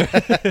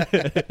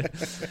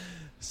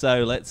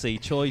 So let's see,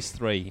 choice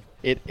 3.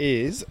 It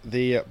is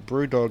the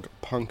Brewdog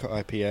Punk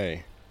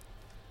IPA.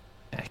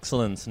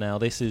 Excellent. Now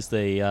this is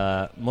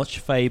the much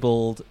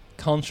fabled,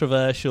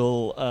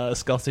 controversial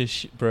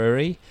Scottish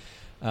brewery,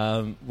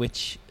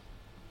 which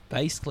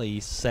basically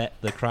set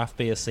the craft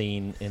beer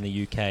scene in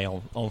the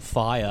UK on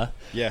fire.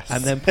 Yes.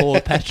 And then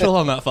poured petrol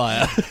on that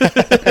fire.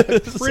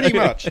 Pretty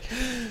much.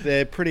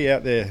 They're pretty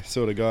out there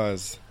sort of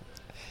guys.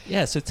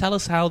 Yeah, so tell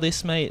us how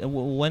this made.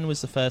 When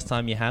was the first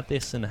time you had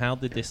this, and how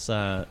did this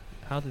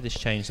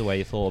change the way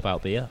you thought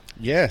about beer?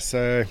 Yeah,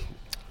 so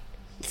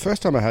the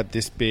first time I had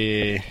this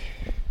beer,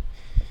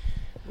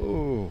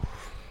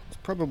 it's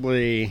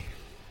probably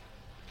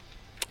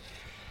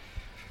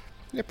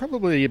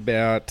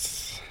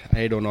about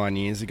 8 or 9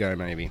 years ago,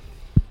 maybe.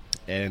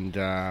 And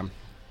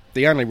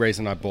the only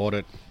reason I bought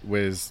it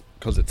was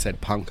because it said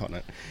punk on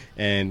it.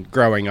 And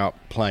growing up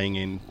playing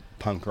in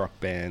punk rock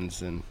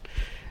bands and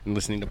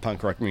listening to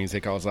punk rock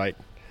music, I was like,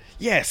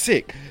 yeah,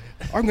 sick.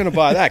 I'm going to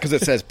buy that because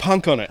it says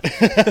punk on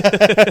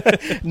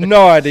it.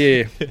 No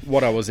idea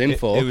what I was in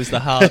for. It was the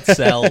hard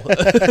sell.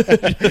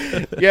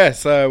 Yeah,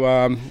 so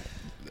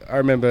I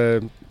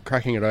remember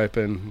cracking it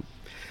open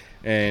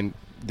and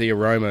the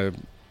aroma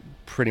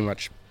pretty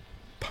much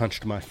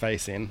punched my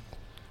face in,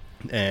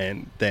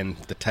 and then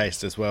the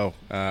taste as well.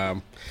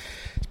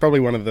 It's probably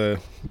one of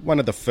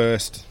the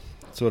first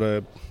sort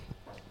of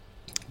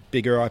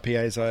bigger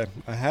IPAs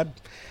I had,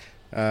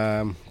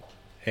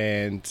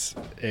 and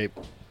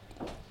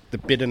the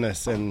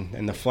bitterness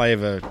and the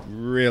flavour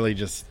really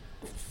just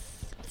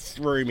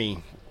threw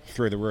me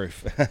through the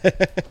roof.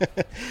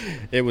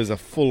 It was a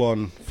full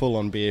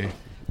on beer.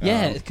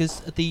 Yeah,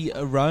 because the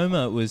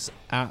aroma was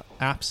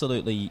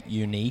absolutely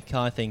unique,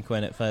 I think,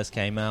 when it first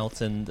came out,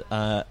 and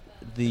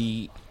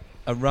the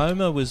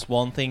aroma was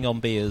one thing on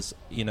beers.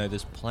 You know,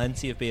 there's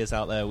plenty of beers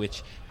out there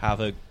which have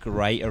a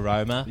great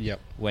aroma. Yep.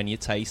 When you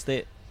taste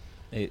it,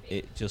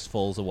 it just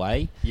falls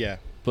away. Yeah.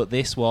 But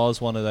this was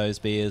one of those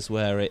beers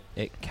where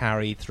it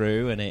carried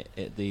through, and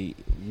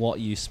what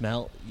you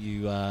smelt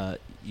you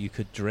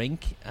could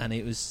drink, and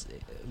it was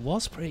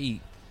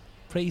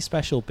pretty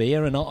special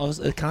beer, and it was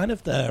kind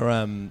of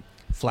their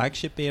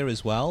flagship beer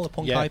as well, the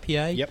Punk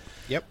IPA.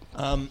 Yep.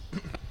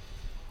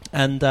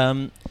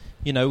 And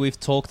you know, we've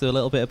talked a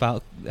little bit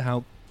about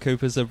how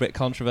Cooper's a bit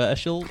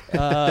controversial.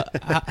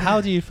 How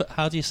do you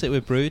sit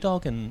with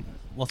Brewdog, and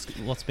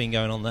what's been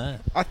going on there?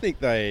 I think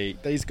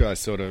these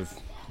guys sort of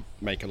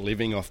make a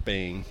living off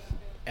being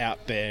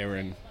out there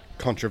and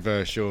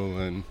controversial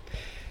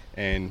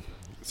and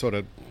sort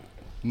of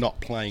not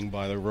playing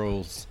by the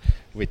rules,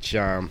 which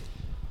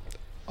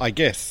I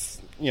guess,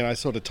 you know,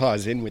 sort of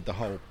ties in with the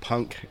whole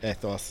punk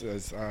ethos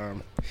as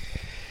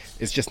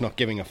it's just not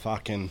giving a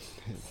fuck and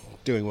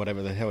doing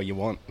whatever the hell you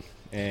want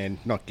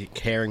and not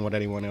caring what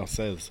anyone else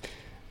says.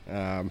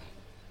 I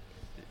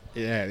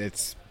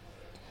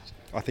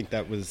think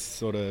that was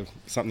sort of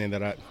something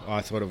that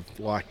I sort of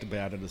liked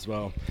about it as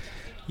well.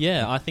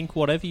 Yeah, I think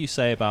whatever you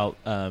say about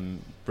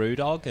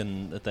Brewdog,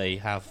 and that they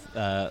have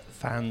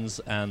fans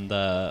and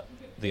the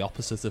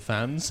opposite of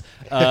fans,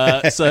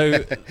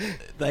 so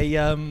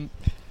they're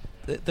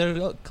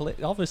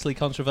obviously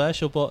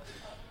controversial, but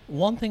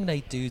one thing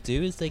they do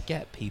is they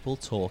get people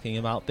talking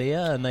about beer,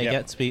 and they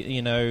get to be,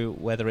 you know,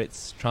 whether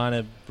it's trying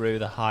to brew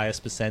the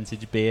highest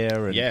percentage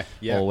beer, and,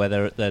 or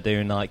whether they're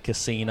doing like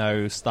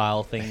casino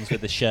style things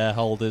with the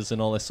shareholders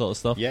and all this sort of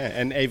stuff. Yeah,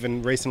 and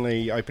even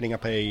recently looking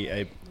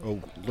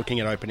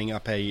at opening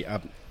up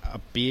a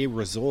beer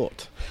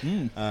resort.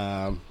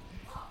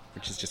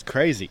 Which is just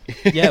crazy.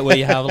 Yeah, where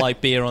you have like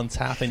beer on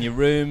tap in your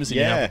rooms, and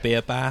you have a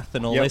beer bath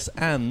and all this,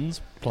 and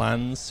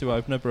plans to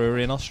open a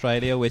brewery in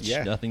Australia, which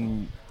I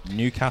think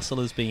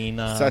Newcastle has been...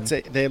 So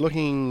they're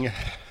looking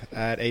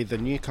at either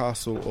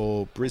Newcastle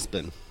or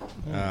Brisbane,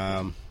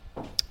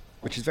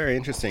 which is very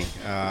interesting.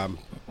 A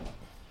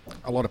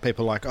lot of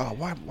people are like,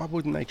 why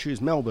wouldn't they choose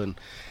Melbourne?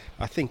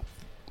 I think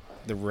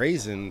the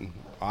reason,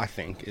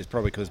 is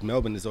probably because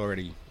Melbourne is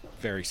already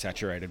very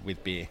saturated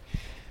with beer.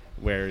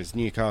 Whereas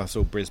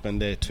Newcastle, Brisbane,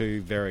 they're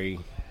two very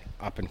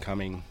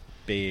up-and-coming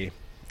beer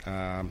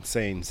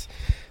scenes.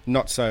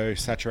 Not so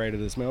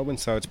saturated as Melbourne,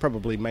 so it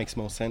probably makes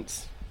more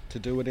sense to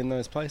do it in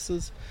those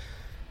places.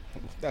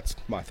 That's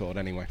my thought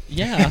anyway.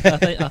 Yeah,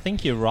 I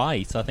think you're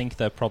right. I think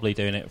they're probably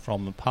doing it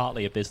from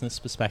partly a business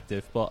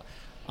perspective, but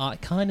I'm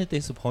kind of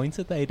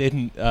disappointed they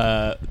didn't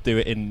do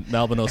it in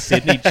Melbourne or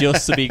Sydney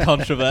just to be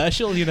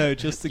controversial, you know,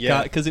 just to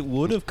because it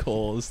would have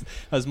caused,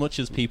 as much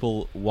as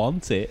people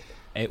want it,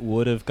 it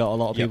would have got a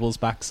lot of people's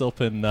backs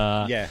up and,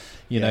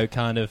 you know,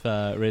 kind of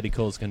really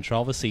caused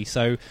controversy.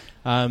 So,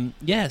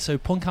 so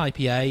Punk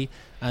IPA,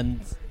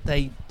 and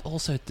they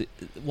also do,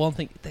 one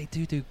thing, they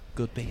do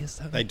good beers,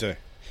 don't they? They do.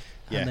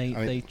 Yeah.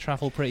 And they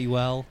travel pretty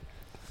well.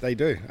 They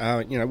do.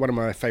 You know, one of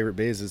my favourite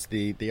beers is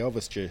the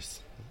Elvis Juice.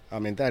 I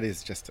mean, that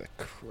is just a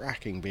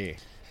cracking beer.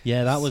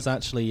 Yeah, that was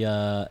actually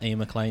Ian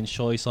McLean's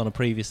choice on a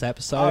previous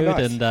episode. Oh,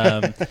 nice.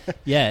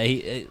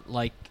 And,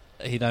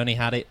 he'd only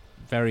had it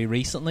very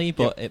recently,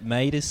 but it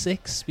made his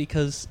six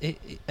because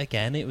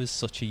it was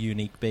such a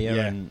unique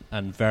beer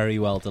and very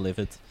well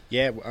delivered.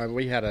 Yeah,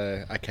 we had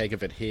a keg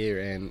of it here,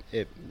 and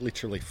it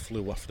literally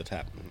flew off the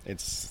tap.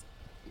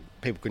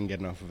 People couldn't get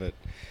enough of it.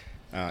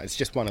 It's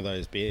just one of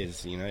those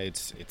beers, you know.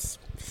 It's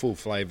full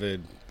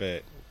flavored,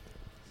 but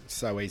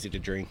so easy to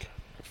drink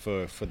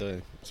for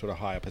the sort of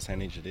higher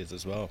percentage it is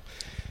as well.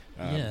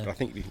 But I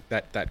think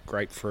that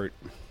grapefruit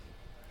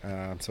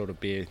sort of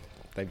beer,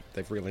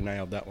 they've really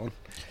nailed that one.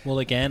 Well,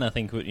 again, I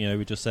think, you know,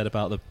 we just said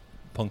about the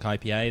Punk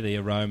IPA, the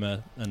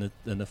aroma and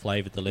the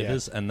flavour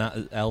delivers, and that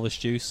Elvis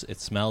Juice, it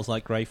smells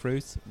like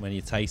grapefruit. When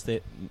you taste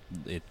it,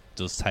 it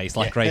does taste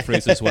like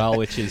grapefruit as well,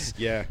 which is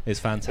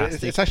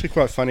fantastic. It's actually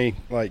quite funny,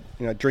 like,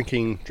 you know,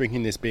 drinking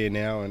this beer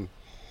now,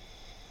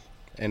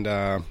 and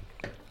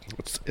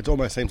it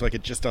almost seems like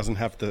it just doesn't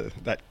have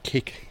that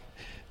kick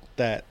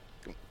that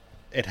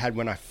it had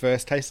when I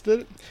first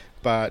tasted it,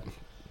 but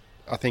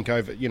I think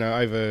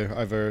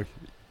over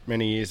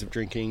many years of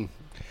drinking,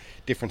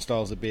 different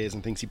styles of beers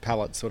and things. Your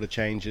palate sort of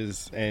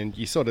changes, and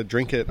you sort of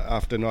drink it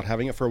after not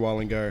having it for a while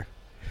and go,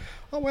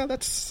 oh well,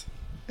 it's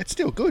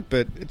still good,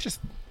 but it's just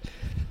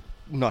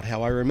not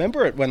how I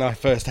remember it when I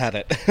first had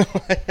it.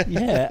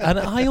 Yeah, and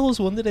I always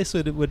wondered this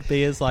would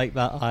be as like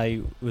that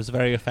I was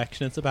very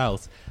affectionate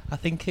about. I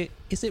think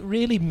is it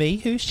really me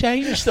who's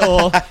changed,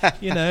 or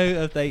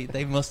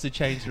they must have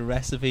changed the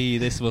recipe,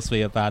 this must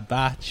be a bad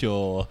batch,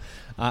 or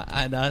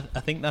and I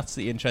think that's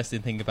the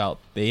interesting thing about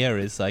beer,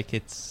 is like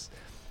it's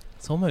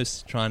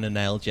almost trying to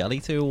nail jelly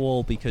to a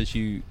wall, because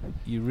you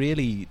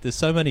really, there's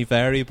so many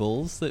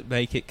variables that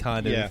make it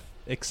kind of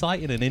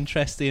exciting and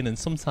interesting, and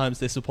sometimes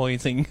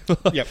disappointing.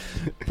 Yep.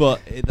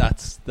 But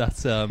that's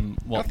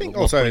what I think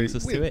what also brings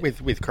us to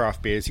it. with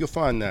craft beers, you'll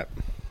find that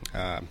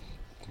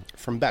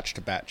from batch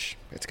to batch,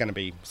 it's going to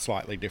be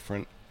slightly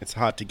different. It's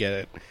hard to get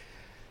it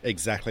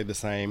exactly the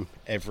same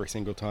every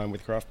single time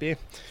with craft beer,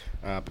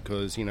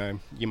 because you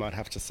might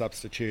have to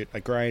substitute a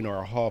grain or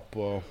a hop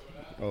or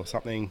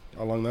something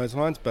along those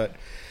lines. But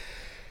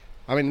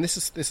I mean, this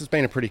has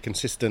been a pretty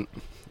consistent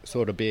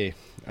sort of beer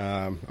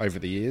over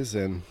the years,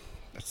 and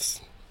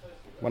that's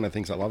one of the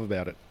things I love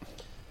about it.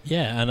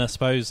 Yeah, and I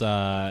suppose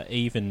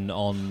even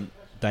on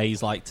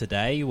days like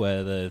today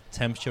where the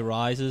temperature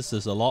rises,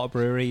 there's a lot of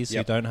breweries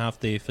who don't have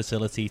the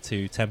facility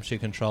to temperature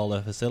control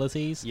their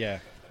facilities. Yeah.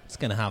 It's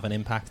going to have an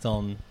impact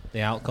on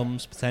the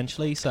outcomes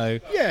potentially. So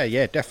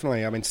yeah,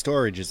 definitely. I mean,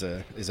 storage is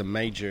a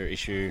major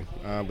issue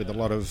with a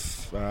lot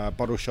of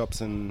bottle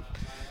shops and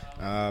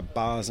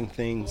bars and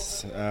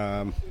things.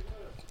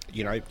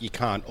 You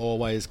can't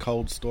always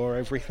cold store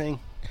everything,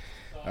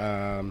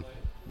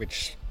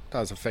 which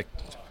does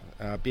affect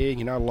beer.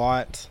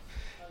 Light,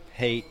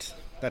 heat,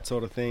 that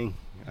sort of thing.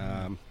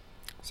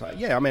 So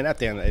yeah, I mean, at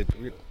the end,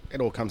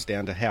 it all comes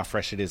down to how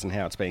fresh it is and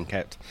how it's being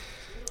kept.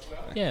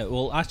 Yeah,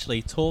 well,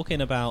 actually,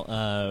 talking about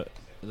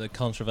the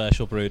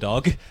controversial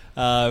Brewdog,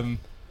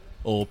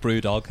 or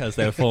Brewdog as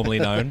they were formerly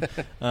known,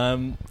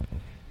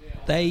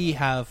 they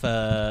have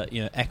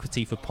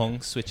Equity for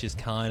Punks, which is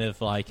kind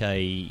of like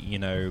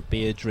a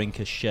beer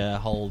drinker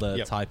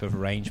shareholder type of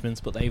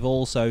arrangement, but they've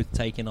also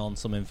taken on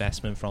some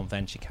investment from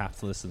venture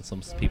capitalists, and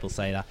some people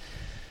say that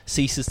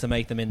ceases to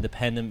make them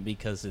independent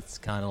because it's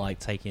kind of like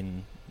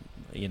taking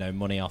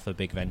money off a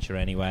big venture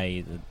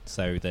anyway,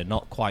 so they're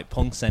not quite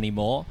punks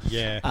anymore.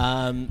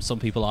 Some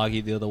people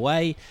argue the other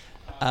way,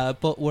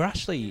 but we're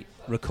actually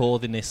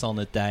recording this on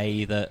a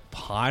day that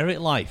Pirate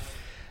Life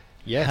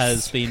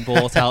has been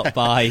bought out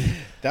by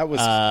that was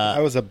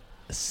a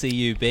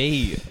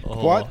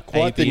CUB,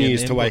 quite the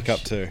news to wake up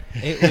to.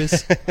 It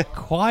was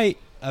quite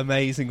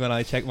amazing when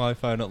I checked my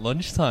phone at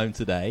lunchtime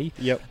today.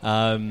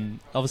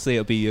 Obviously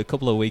it'll be a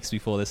couple of weeks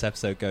before this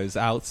episode goes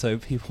out, so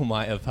people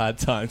might have had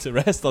time to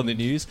rest on the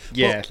news.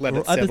 Let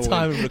it at the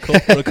time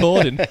of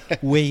recording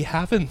we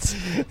haven't.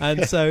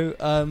 And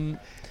so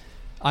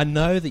I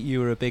know that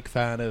you were a big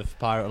fan of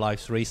Pirate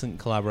Life's recent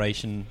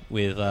collaboration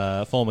with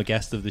a former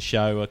guest of the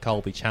show,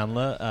 Colby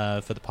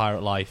Chandler, for the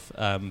Pirate Life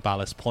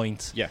Ballast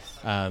Point.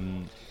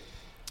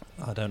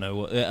 I don't know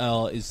what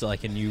it's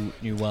like a new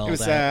world.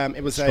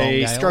 It was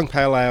a strong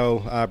pale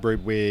ale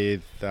brewed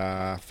with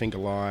finger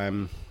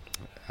lime,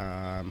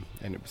 and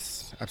it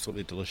was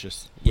absolutely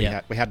delicious. We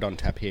had it on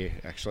tap here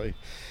actually,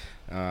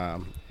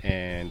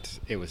 and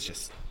it was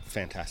just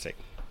fantastic.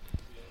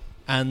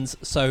 And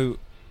so,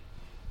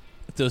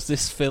 does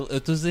this fill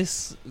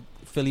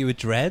you with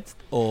dread,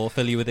 or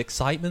fill you with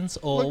excitement,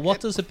 or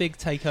what does a big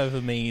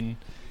takeover mean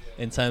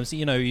in terms of,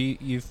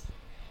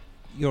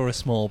 you're a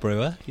small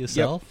brewer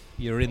yourself.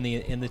 You're in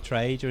the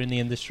trade. You're in the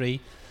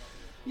industry.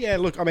 Yeah,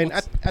 look, I mean,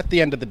 at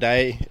the end of the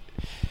day,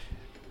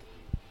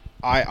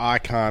 I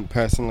can't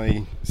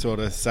personally sort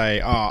of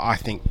say, I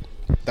think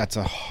that's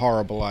a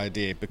horrible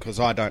idea, because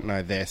I don't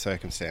know their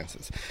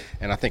circumstances.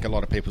 And I think a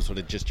lot of people sort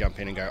of just jump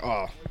in and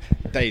go,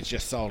 they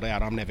just sold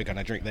out, I'm never going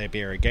to drink their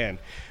beer again,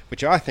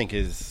 which I think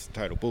is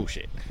total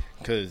bullshit.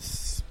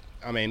 Because,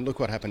 I mean, look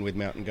what happened with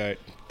Mountain Goat.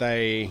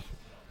 They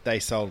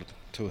sold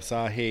to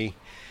Asahi,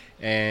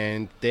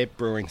 and they're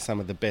brewing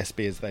some of the best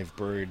beers they've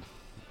brewed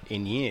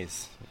in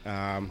years.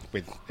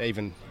 With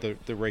even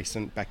the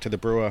recent Back to the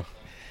Brewer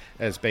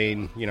has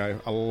been,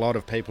 a lot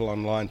of people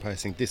online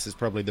posting, this is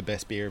probably the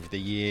best beer of the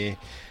year.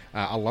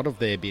 A lot of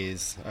their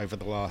beers over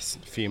the last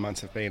few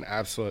months have been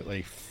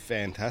absolutely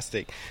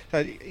fantastic. So,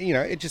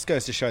 it just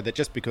goes to show that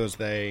just because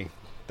they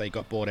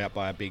got bought out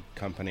by a big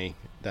company,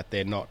 that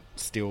they're not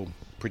still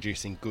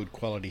producing good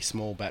quality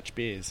small batch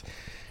beers.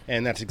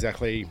 And that's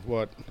exactly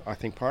what I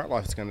think Pirate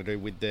Life is going to do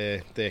with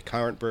their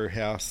current brew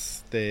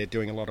house. They're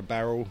doing a lot of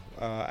barrel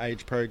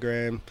age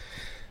program.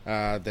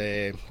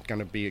 They're going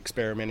to be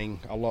experimenting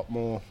a lot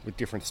more with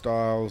different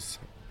styles.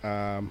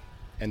 And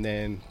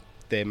then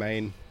their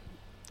main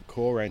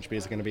core range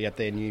beers are going to be at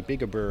their new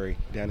bigger brewery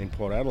down in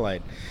Port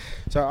Adelaide.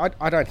 So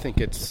I don't think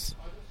it's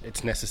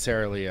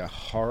necessarily a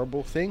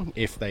horrible thing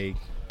if they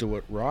do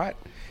it right,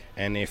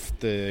 and if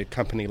the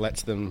company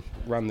lets them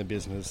run the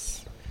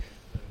business,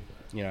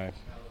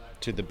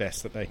 to the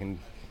best that they can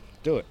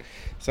do it.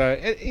 So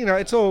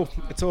it's all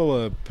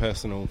a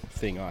personal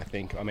thing, I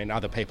think. I mean,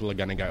 other people are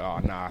going to go, oh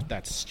nah,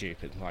 that's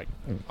stupid. Like,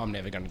 I'm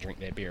never going to drink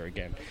their beer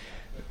again.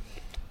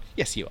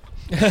 Yes, you are.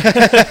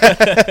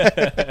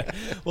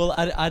 Well,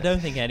 I don't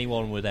think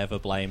anyone would ever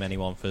blame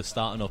anyone for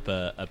starting up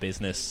a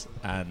business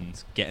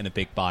and getting a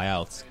big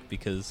buyout,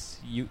 because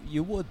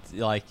you would,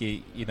 like,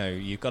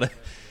 you've got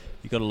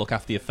to look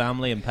after your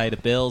family and pay the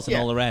bills and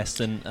all the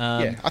rest. And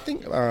I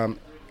think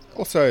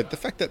also the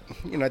fact that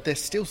they're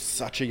still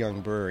such a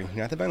young brewery.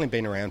 They've only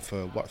been around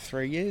for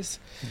 3 years.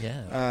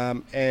 Yeah.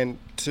 And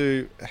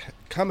to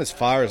come as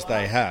far as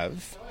they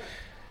have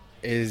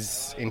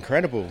is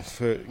incredible.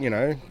 For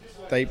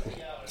they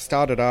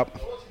started up,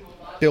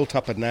 built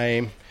up a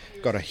name,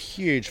 got a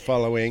huge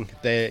following.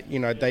 They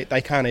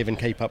can't even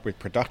keep up with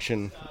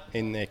production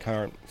in their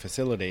current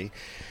facility.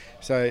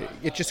 So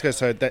it just goes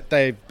so that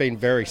they've been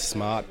very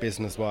smart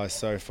business-wise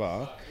so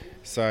far.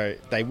 So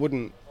they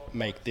wouldn't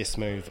make this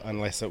move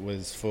unless it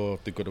was for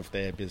the good of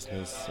their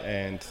business,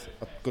 and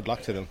good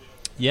luck to them.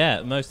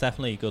 Yeah, most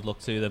definitely good luck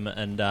to them.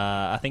 And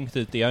I think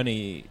that the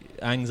only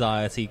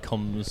anxiety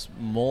comes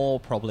more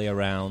probably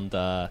around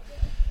the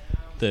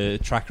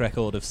track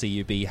record of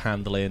CUB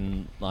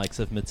handling likes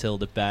of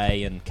Matilda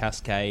Bay and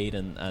Cascade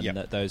and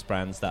those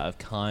brands that have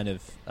kind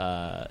of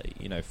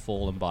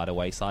fallen by the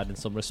wayside in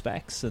some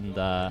respects, and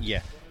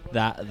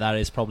that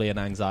is probably an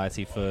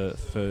anxiety for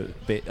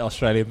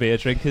Australian beer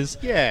drinkers.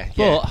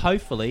 But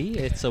hopefully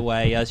it's a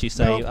way, as you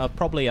say,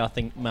 probably I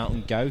think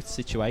Mountain Goat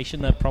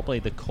situation, probably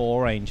the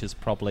core range is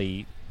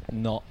probably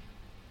not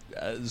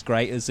as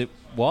great as it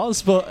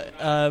was, but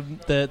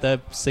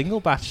the single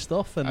batch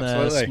stuff and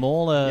the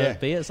smaller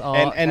beers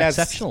are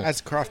exceptional.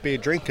 As craft beer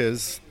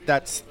drinkers,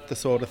 that's the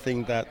sort of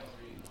thing that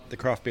the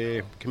craft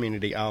beer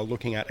community are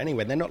looking at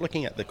anyway. They're not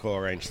looking at the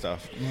core range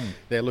stuff.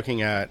 They're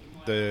looking at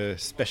the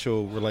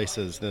special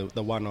releases, the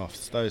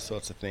one-offs, those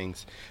sorts of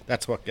things.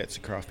 That's what gets the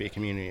craft beer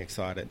community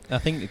excited. I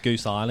think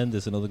Goose Island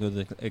is another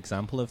good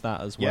example of that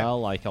as well.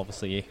 Like,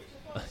 obviously,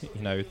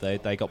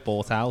 they got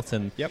bought out,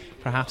 and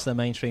perhaps their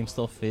mainstream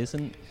stuff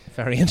isn't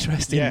very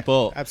interesting,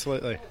 but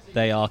absolutely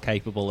they are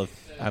capable of,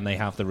 and they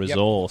have the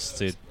resource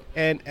to.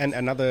 And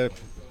another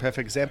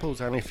perfect example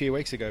was only a few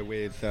weeks ago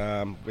with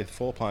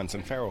Four Pines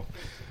and Feral.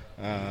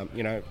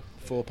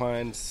 Four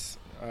Pines,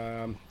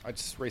 I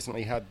just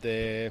recently had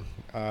their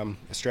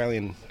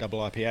Australian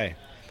double IPA.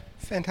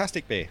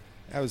 Fantastic beer.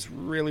 That was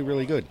really,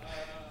 really good.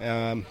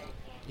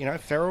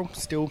 Feral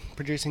still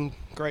producing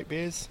great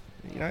beers.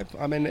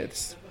 I mean,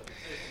 it's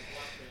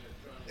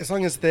as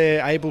long as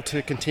they're able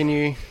to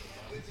continue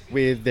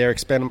with their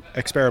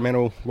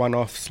experimental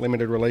one-offs,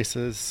 limited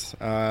releases,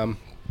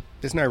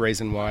 there's no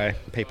reason why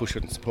people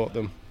shouldn't support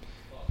them.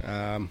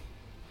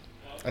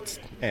 It's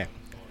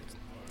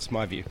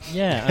my view.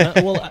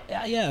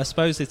 I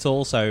suppose it's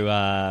also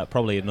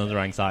probably another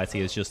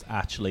anxiety is just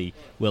actually,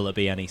 will there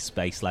be any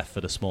space left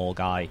for the small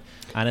guy?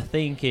 And I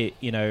think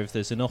if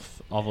there's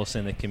enough of us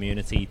in the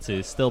community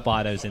to still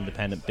buy those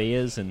independent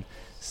beers, and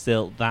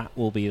still that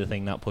will be the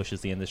thing that pushes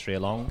the industry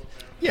along.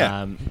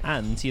 I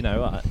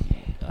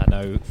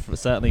know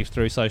certainly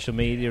through social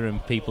media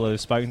and people who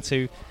have spoken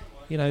to,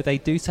 they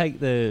do take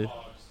the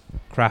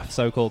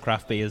so-called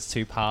craft beers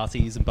to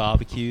parties and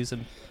barbecues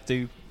and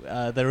do.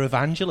 They're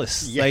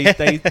evangelists. Yeah.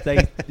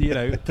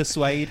 They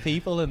persuade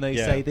people, and they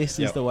say this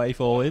is the way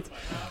forward.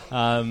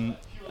 And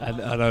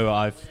I know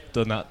I've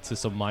done that to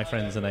some of my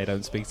friends, and they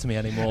don't speak to me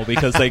anymore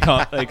because they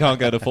can't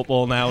go to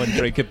football now and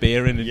drink a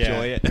beer and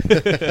enjoy it.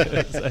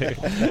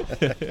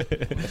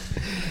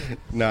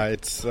 No,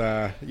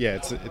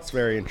 it's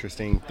very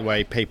interesting the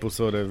way people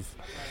sort of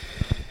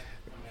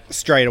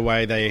straight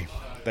away they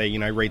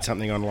read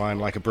something online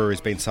like a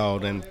brewery's been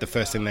sold, and the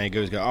first thing they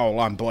do is go, oh,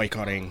 well, I'm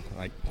boycotting,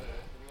 like,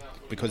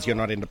 because you're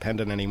not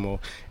independent anymore.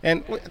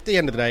 And at the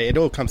end of the day, it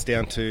all comes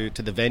down to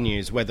the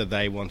venues, whether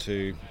they want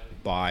to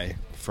buy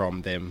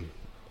from them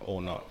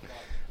or not.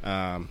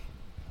 And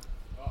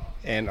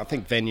I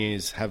think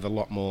venues have a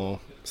lot more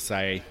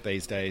say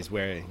these days,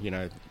 where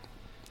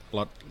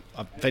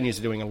venues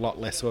are doing a lot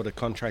less sort of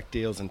contract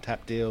deals and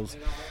tap deals.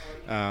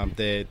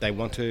 They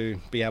want to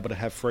be able to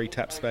have free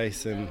tap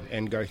space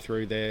and go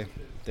through their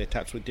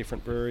taps with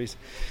different breweries.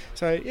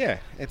 So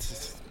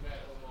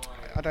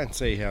I don't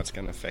see how it's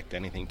going to affect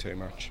anything too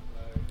much.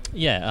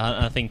 Yeah,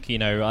 I think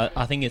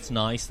I think it's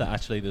nice that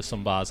actually there's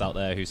some bars out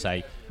there who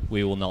say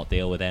we will not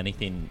deal with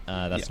anything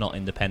that's not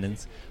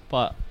independent.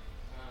 But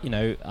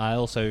I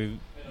also,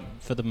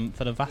 for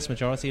the vast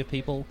majority of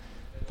people,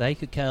 they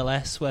could care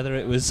less whether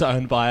it was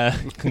owned by a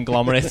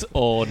conglomerate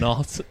or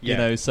not.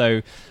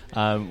 So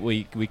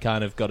we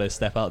kind of got to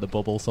step out of the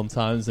bubble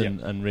sometimes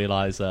and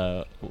realise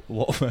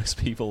what most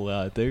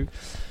people do.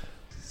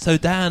 So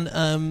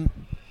Dan,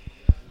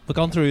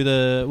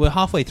 we're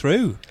halfway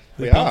through.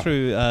 We've gone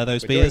through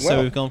those beers.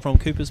 So we've gone from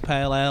Cooper's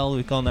Pale Ale,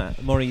 we've gone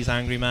at Murray's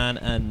Angry Man,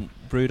 and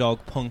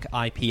Brewdog Punk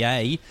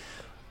IPA.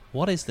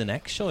 What is the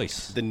next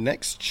choice? The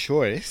next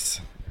choice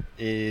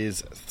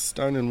is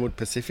Stone and Wood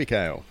Pacific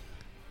Ale.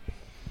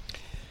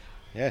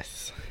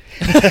 Yes.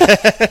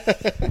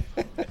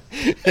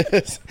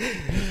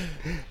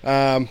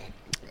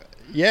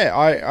 Yeah,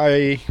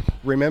 I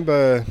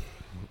remember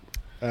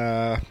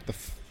the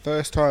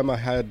first time I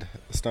had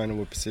Stone and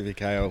Wood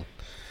Pacific Ale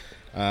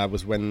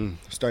was when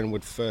Stone and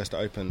Wood first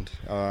opened.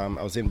 I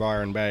was in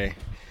Byron Bay,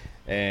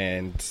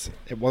 and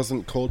it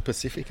wasn't called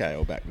Pacific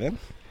Ale back then.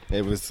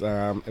 It was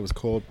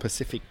called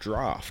Pacific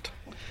Draft.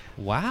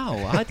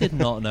 Wow, I did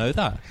not know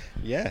that.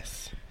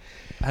 Yes.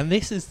 And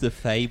this is the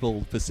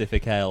fabled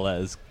Pacific Ale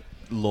as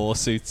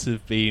lawsuits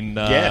have been,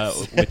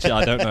 Yes. which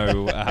I don't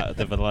know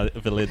the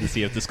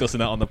validity of discussing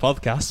that on the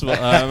podcast,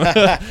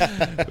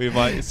 but we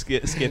might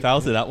skip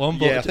out of that one.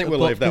 But, yeah, I think we'll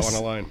leave that one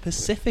alone.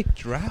 Pacific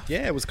Draft?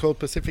 Yeah, it was called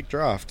Pacific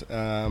Draft.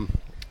 And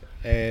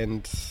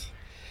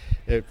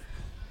it,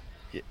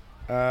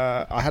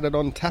 I had it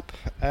on tap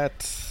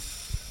at...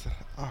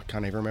 I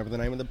can't even remember the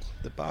name of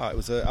the bar. It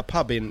was a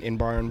pub in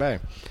Byron Bay.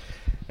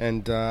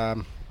 And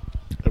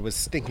it was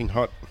stinking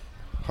hot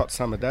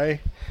summer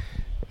day.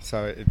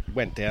 So it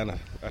went down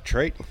a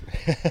treat.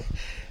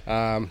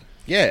 And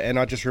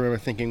I just remember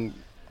thinking,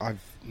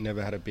 I've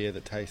never had a beer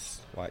that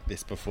tastes like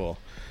this before.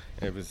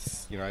 It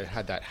was, it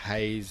had that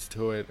haze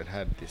to it. It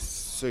had this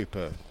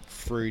super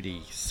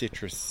fruity,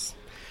 citrus,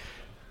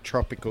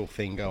 tropical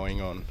thing going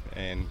on,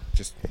 and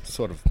just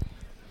sort of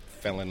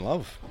fell in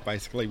love,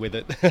 basically, with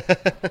it.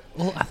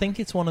 Well, I think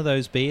it's one of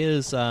those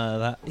beers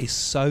that is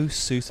so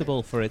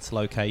suitable for its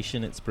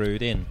location it's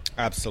brewed in.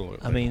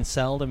 Absolutely. I mean,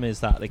 seldom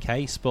is that the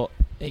case, but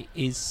when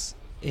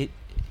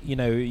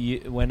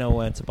I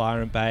went to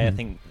Byron Bay, I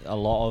think a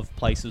lot of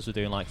places were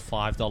doing like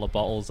 $5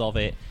 bottles of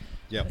it.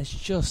 Yep. It's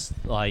just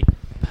like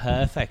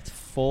perfect,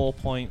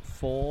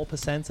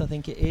 4.4% I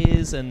think it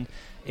is, and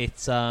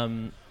it's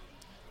and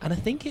I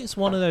think it's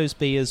one of those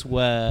beers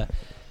where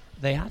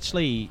they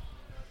actually,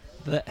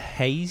 the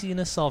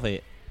haziness of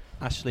it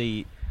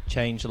actually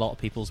changed a lot of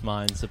people's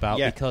minds about,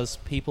 because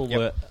people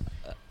were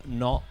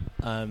not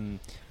when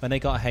they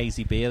got a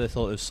hazy beer, they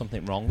thought there was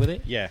something wrong with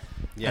it. Yeah.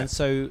 And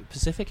so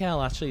Pacific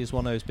Ale actually is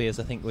one of those beers,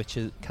 I think, which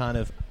has kind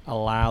of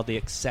allowed the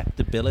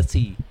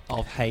acceptability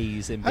of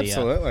haze in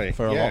beer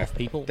for a lot of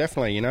people.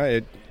 Definitely,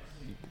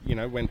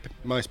 when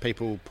most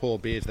people pour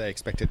beers, they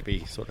expect it to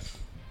be sort of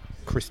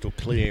crystal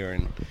clear,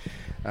 and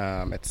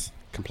it's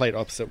complete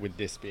opposite with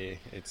this beer.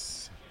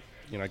 It's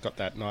got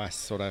that nice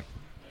sort of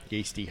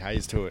yeasty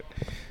haze to it,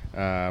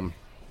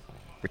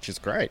 which is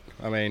great.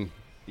 I mean,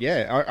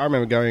 I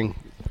remember going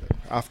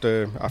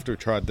after we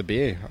tried the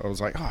beer. I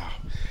was like,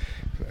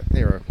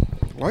 they're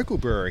a local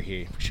brewery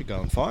here. We should go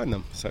and find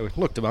them. So we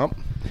looked them up,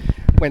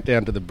 went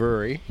down to the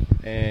brewery,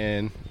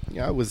 and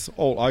it was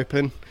all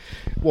open.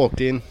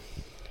 Walked in,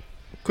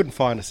 couldn't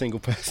find a single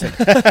person.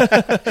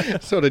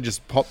 Sort of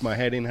just popped my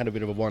head in, had a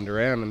bit of a wander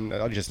around, and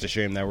I just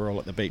assumed they were all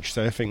at the beach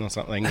surfing or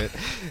something. But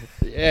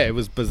it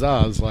was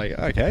bizarre. I was like,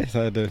 okay,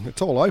 so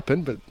it's all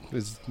open, but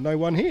there's no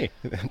one here.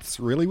 It's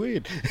really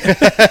weird.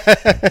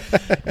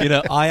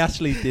 I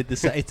actually did the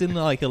same. It's in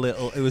like a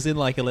little. It was in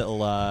like a little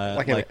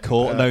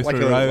court, road,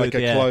 like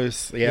a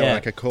close,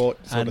 like a court.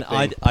 Sort and of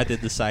thing. I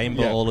did the same,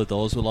 but all the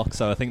doors were locked,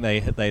 so I think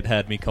they'd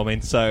heard me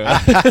coming. So,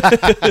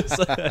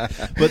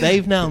 but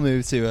they've now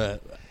moved to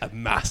a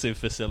massive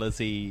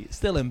facility,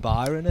 still in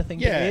Byron, I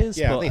think it is.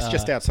 Yeah, I think it's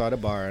just outside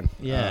of Byron.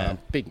 Yeah,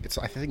 big.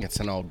 I think it's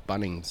an old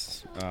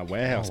Bunnings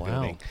warehouse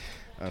building.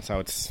 So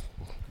it's,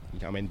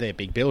 they're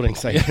big buildings,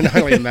 so you can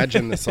only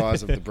imagine the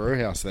size of the brew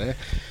house there.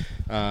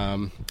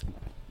 But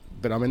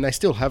they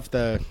still have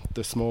the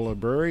smaller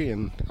brewery,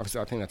 and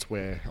obviously I think that's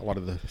where a lot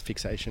of the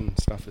fixation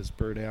stuff is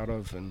brewed out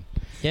of, and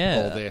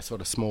all their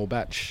sort of small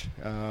batch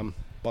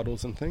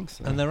bottles and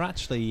things. And they're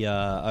actually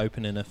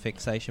opening a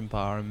fixation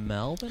bar in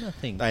Melbourne, I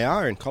think. They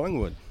are, in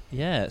Collingwood.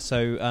 Yeah,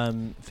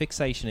 so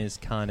fixation is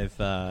kind of,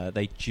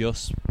 they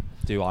just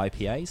do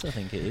IPAs, I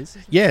think it is.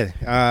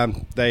 Yeah,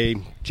 they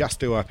just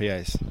do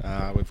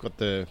IPAs. We've got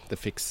the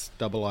Fix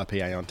double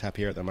IPA on tap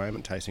here at the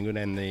moment, tasting good,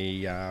 and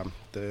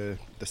the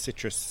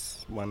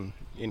citrus one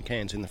in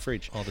cans in the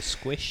fridge. Oh, the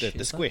Squish.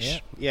 The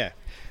Squish, yeah.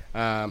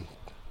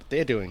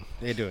 They're doing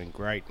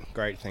great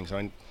things.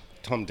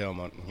 Tom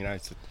Delmont,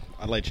 it's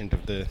a legend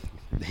of the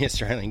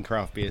Australian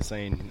craft beer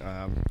scene.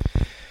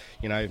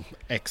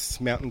 Ex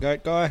Mountain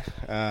Goat guy,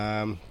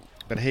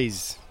 but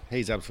he's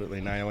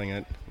absolutely nailing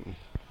it.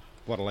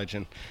 What a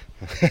legend!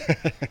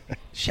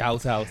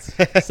 Shout out.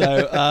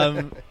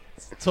 So,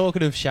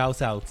 talking of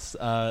shout outs,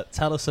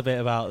 tell us a bit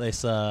about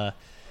this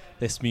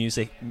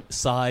music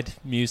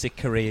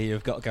career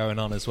you've got going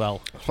on as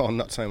well. Oh,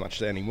 not so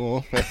much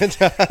anymore. I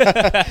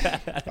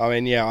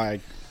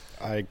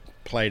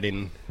played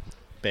in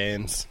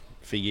bands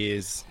for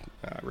years,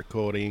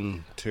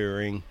 recording,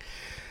 touring.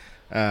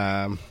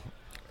 For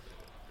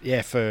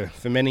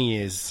many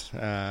years.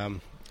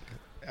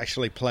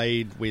 Actually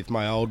played with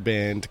my old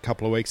band a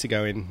couple of weeks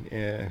ago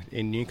in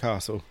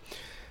Newcastle.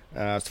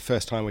 It's the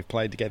first time we've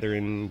played together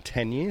in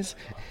 10 years.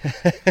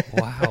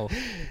 Wow.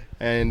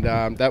 And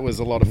that was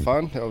a lot of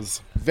fun. It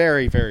was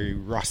very, very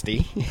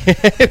rusty.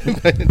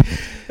 But,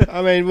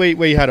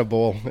 we had a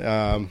ball.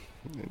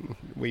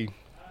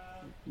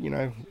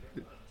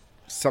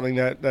 Something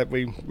that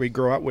we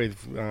grew up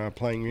with,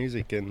 playing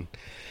music, and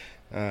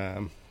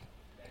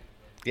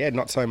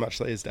not so much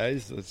these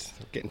days. It's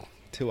getting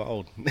too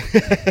old.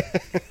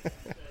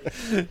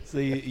 So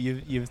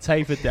you've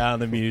tapered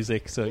down the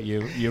music, so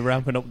you're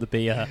ramping up the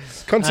beer.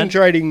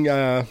 Concentrating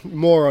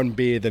more on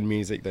beer than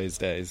music these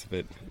days,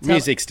 but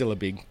music's still a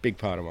big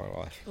part of my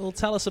life. Well,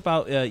 tell us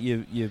about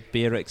your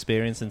beer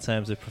experience in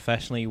terms of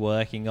professionally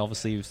working.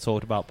 Obviously, you've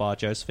talked about Bar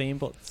Josephine,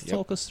 but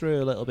talk us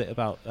through a little bit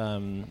about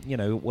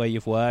where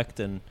you've worked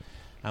and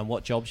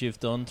what jobs you've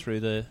done through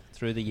the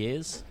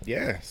years.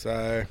 Yeah,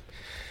 so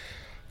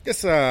I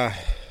guess I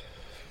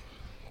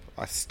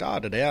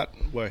started out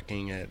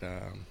working at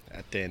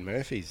Dan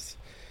Murphy's.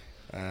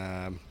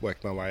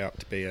 Worked my way up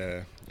to be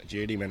a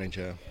duty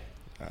manager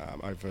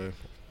over a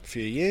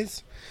few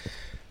years.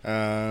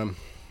 That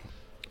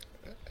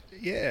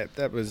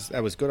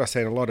was good. I've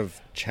seen a lot of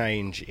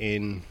change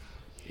in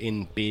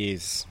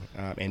beers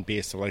and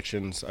beer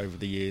selections over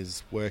the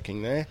years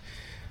working there,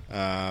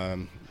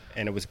 and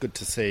it was good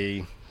to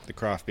see the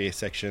craft beer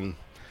section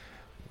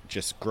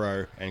just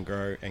grow and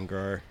grow and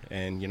grow,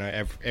 and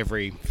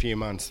every few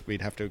months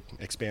we'd have to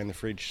expand the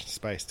fridge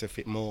space to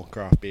fit more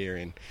craft beer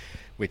in,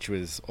 which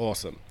was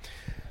awesome.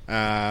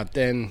 I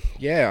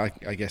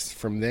guess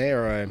from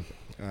there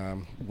I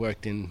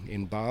worked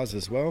in bars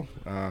as well.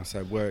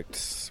 So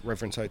worked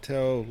Reference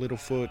Hotel,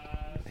 Littlefoot,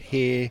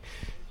 here,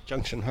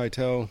 Junction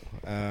Hotel.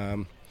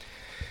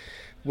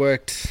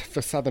 Worked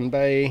for Southern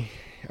Bay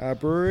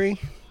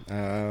Brewery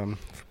for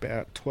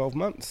about 12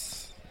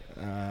 months.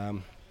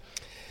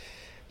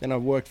 Then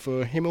I've worked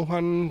for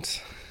Himmelhund,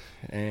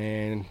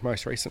 and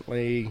most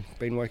recently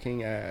been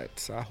working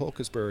at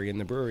Hawker's Brewery in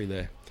the brewery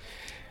there.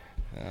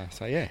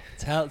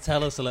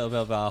 Tell us a little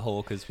bit about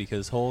Hawker's,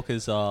 because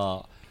Hawker's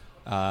are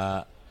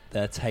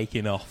they're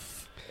taking off.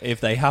 If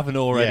they haven't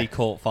already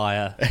caught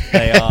fire,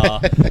 they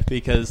are,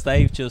 because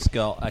they've just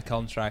got a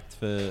contract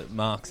for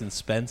Marks and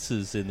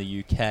Spencer's in the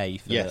UK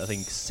for I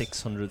think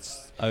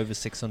over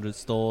 600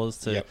 stores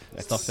to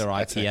stock their IPA.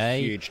 That's a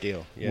huge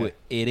deal. Yeah.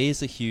 It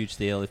is a huge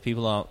deal. If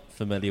people aren't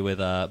familiar with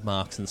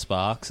Marks and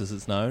Sparks, as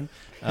it's known,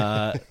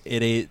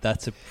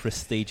 that's a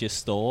prestigious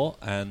store,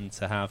 and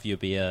to have your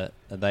beer,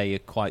 they are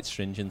quite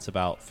stringent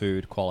about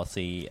food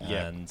quality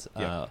and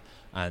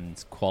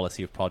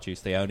quality of produce.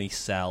 They only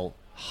sell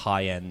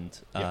high-end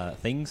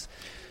things.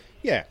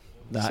 Yeah.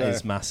 That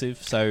is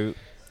massive. So,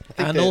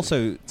 and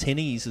also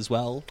tinnies as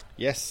well.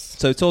 Yes.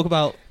 So talk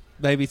about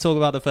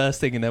the first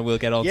thing, and then we'll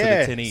get on to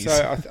the tinnies.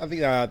 So I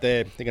think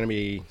they're going to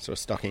be sort of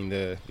stocking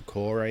the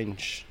core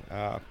range,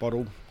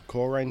 bottle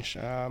core range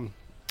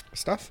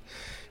stuff,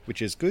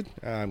 which is good.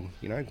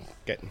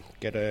 Get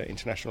an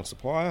international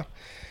supplier.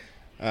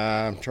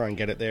 Try and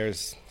get it there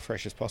as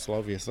fresh as possible,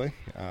 obviously.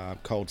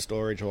 Cold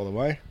storage all the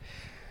way.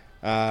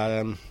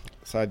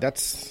 So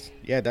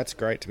that's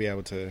great to be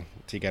able to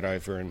get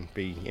over and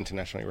be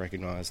internationally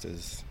recognised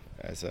as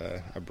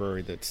a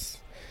brewery that's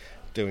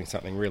doing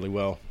something really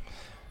well.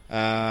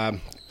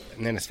 And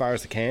then as far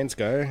as the cans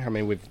go, I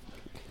mean, we've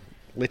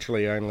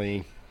literally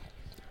only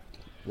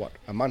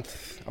a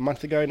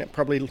month ago,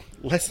 probably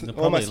less than a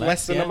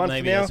month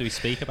maybe now. As we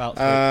speak, about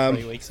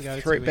 3 weeks ago.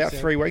 About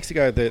 3 weeks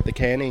ago, the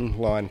canning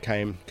line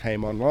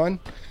came online.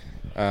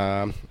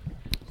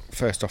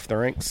 First off the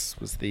ranks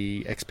was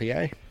the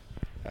XPA,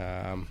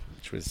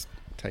 which was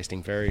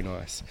tasting very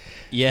nice.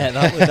 Yeah,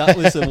 that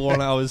was the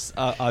one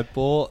I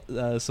bought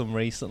some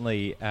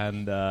recently,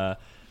 and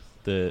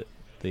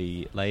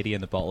the lady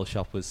in the bottle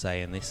shop was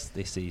saying this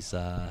is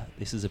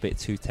a bit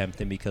too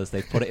tempting because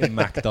they put it in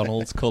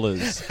McDonald's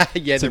colours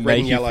to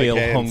make you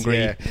feel hungry.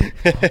 Yeah.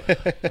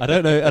 I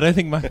don't know. I don't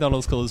think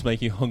McDonald's colours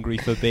make you hungry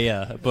for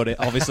beer, but it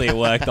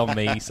worked on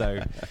me.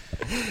 So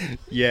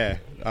yeah,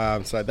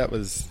 so that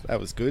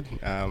was good.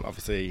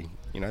 Obviously,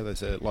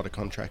 there's a lot of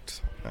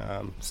contract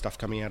stuff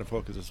coming out of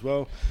Hawker's as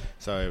well,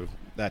 so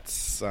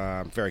that's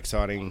very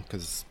exciting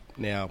because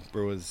now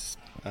brewers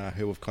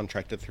who have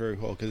contracted through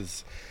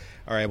Hawker's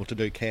are able to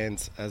do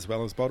cans as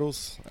well as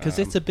bottles. Because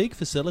it's a big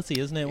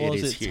facility, isn't it? What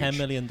was it? Huge. $10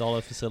 million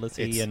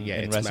facility in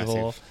it's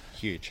Reservoir. Massive.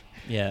 Huge.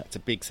 Yeah. It's a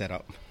big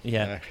setup.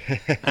 Yeah.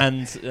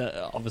 And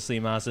obviously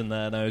Maz in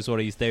there knows what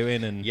he's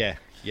doing. And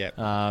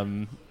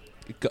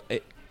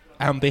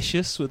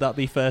ambitious, would that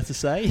be fair to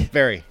say?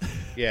 Very.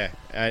 Yeah.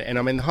 And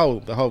I mean, the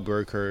whole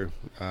brew crew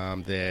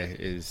there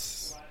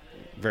is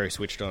very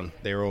switched on.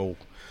 They're all...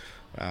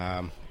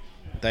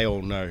 they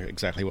all know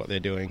exactly what they're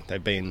doing.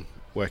 They've been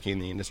working in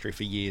the industry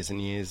for years and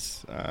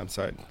years,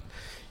 so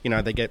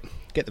they get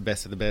the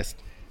best of the best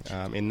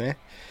in there.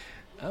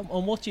 And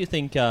what do you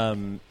think?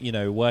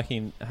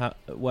 Working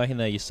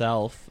there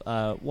yourself,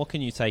 what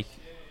can you take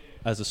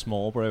as a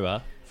small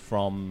brewer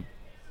from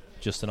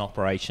just an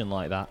operation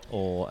like that,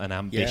 or an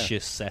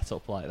ambitious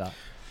setup like that?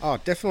 Oh,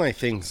 definitely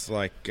things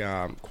like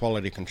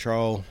quality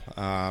control,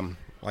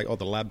 like all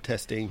the lab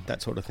testing,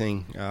 that sort of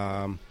thing.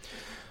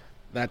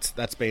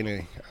 That's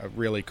been a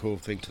really cool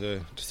thing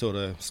to sort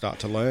of start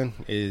to learn,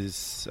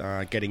 is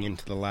getting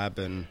into the lab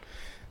and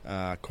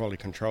quality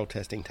control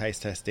testing,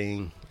 taste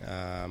testing,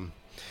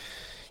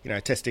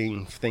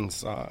 testing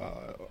things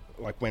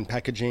like when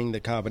packaging,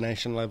 the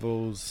carbonation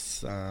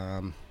levels,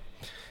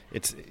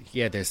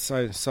 there's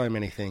so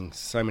many things,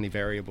 so many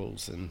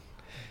variables, and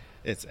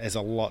there's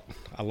a lot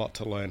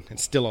to learn.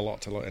 It's still a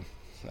lot to learn.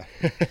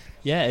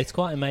 Yeah, it's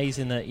quite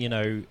amazing that,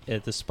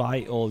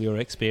 despite all your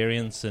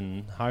experience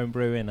in home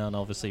brewing and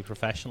obviously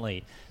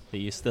professionally, that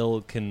you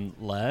still can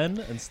learn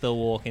and still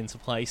walk into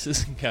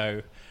places and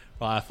go,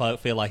 right, I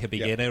feel like a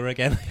beginner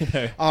again.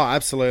 Oh,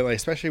 absolutely.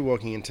 Especially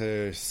walking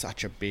into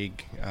such a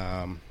big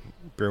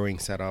brewing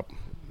setup,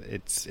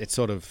 it's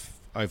sort of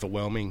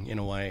overwhelming in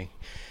a way.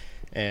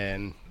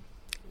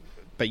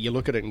 But you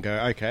look at it and go,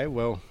 okay,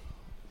 well,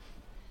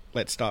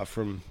 let's start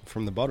from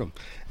the bottom.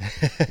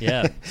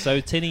 Yeah.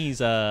 So tinnies,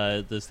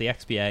 there's the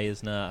XBA,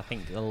 isn't there? I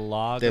think a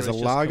lager. There's a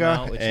lager,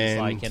 out, which is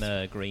like in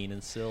a green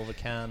and silver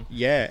can.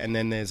 Yeah, and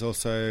then there's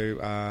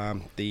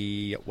also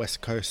the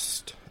West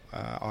Coast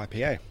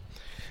IPA.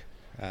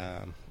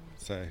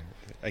 So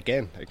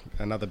again,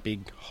 another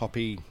big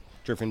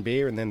hoppy-driven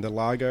beer, and then the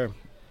lager,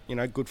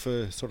 good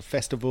for sort of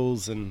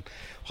festivals and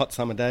hot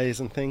summer days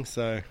and things.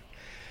 So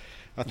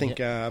I think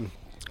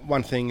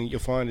one thing you'll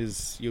find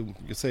is you'll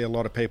see a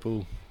lot of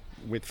people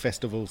with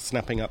festivals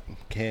snapping up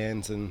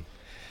cans and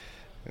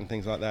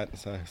things like that.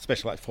 So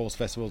especially like falls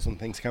festivals and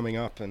things coming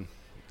up. And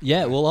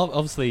yeah, well,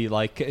 obviously,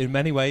 like in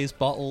many ways,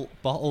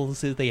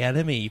 bottles is the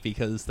enemy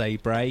because they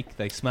break,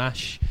 they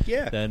smash.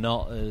 Yeah, they're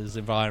not as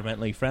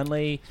environmentally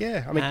friendly.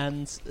 Yeah,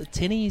 and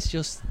tinnies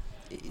just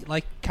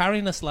like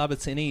carrying a slab of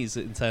tinnies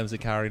in terms of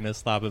carrying a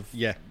slab of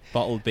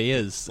bottled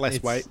beers.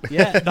 Less weight.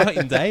 Yeah, night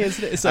and day,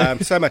 isn't it?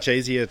 So much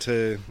easier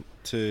to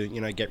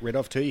get rid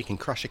of too. You can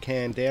crush a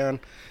can down.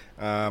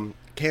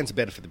 Cans are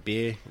better for the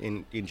beer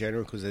in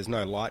general because there's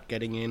no light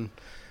getting in,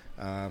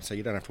 so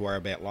you don't have to worry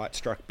about light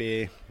struck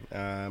beer.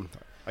 I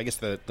guess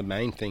the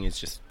main thing is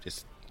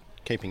just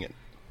keeping it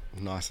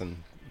nice and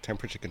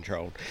temperature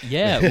controlled.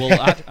 Yeah,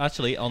 well,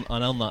 actually, on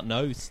that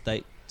note,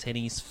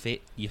 tinnies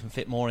you can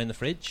fit more in the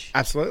fridge.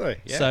 Absolutely,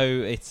 yeah. So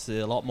it's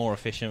a lot more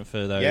efficient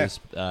for those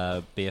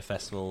beer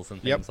festivals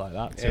and things like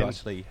that. So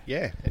actually,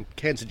 and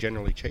cans are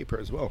generally cheaper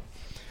as well.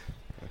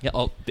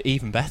 Yeah,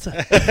 even better.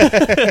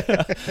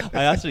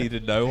 I actually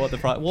didn't know what the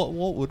price. What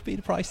would be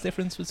the price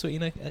difference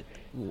between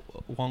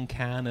one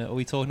can? Are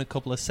we talking a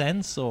couple of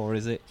cents, or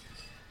is it?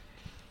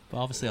 But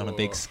obviously, on a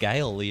big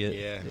scale,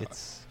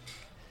 it's.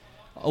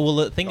 Oh well,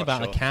 the thing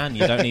about a can,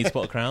 you don't need to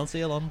put a crown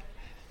seal on.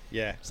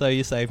 Yeah. So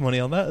you save money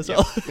on that as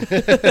well.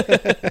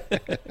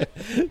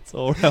 It's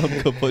all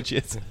around good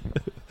budget.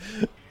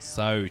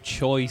 So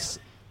choice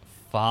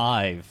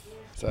 5.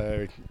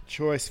 So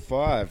choice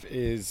 5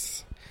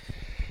 is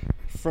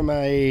from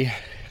a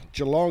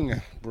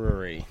Geelong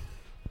brewery,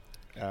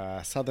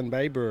 Southern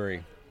Bay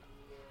Brewery,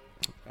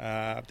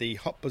 the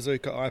Hot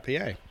Bazooka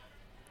IPA.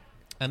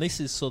 And this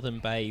is Southern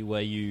Bay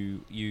where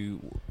you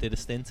did a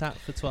stint at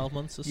for 12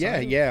 months or so?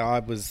 Yeah, I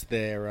was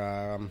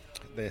their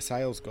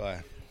sales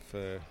guy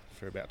for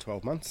about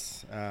 12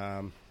 months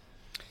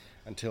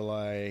until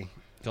I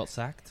got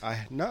sacked. I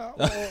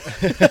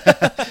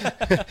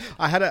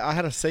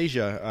had a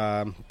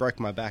seizure, broke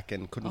my back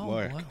and couldn't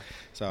work. Wow.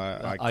 So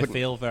I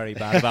feel very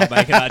bad about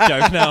making that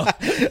joke now.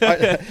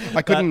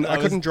 I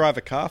couldn't drive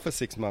a car for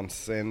 6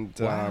 months, and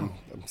I'm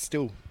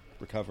still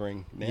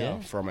recovering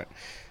now from it.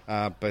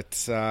 They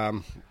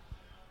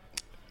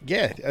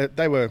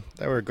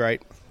were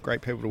great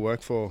people to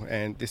work for,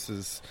 and this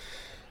is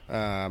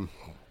Hot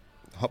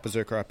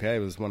Bazooka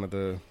IPA was one of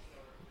the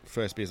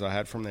first beers I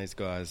had from these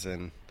guys,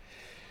 and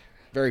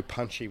very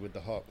punchy with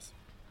the hops.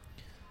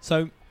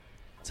 So,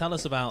 tell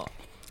us about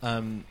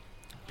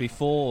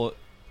before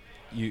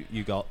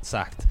you got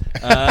sacked.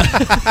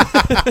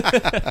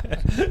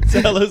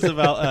 Tell us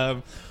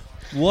about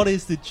what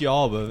is the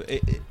job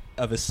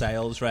of a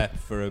sales rep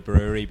for a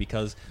brewery,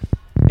 because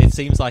it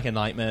seems like a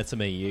nightmare to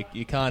me.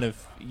 You kind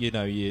of,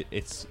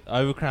 it's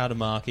overcrowded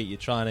market. You're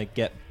trying to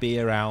get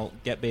beer out,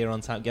 get beer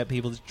on tap, get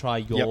people to try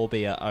your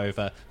beer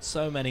over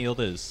so many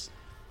others.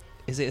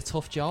 Is it a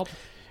tough job?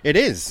 It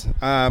is,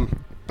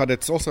 but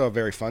it's also a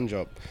very fun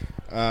job.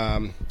 I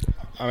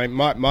mean,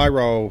 my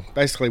role,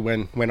 basically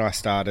when I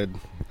started,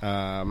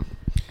 they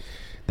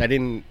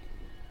didn't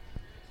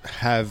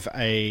have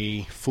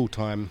a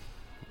full-time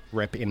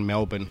rep in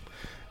Melbourne.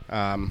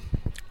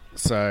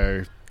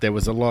 So there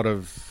was a lot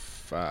of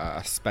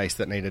space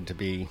that needed to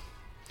be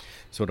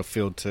sort of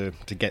filled to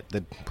get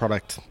the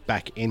product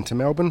back into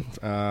Melbourne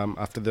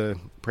after the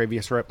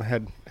previous rep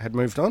had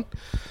moved on.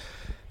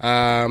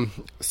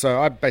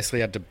 So I basically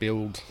had to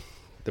build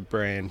the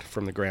brand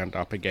from the ground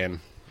up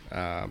again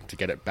to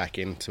get it back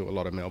into a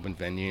lot of Melbourne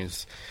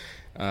venues.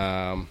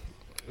 And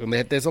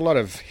there's a lot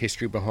of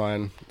history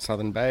behind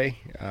Southern Bay.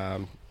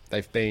 The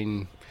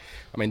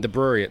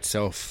brewery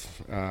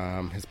itself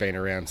has been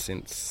around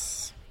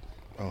since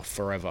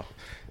forever.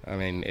 I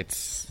mean,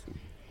 it's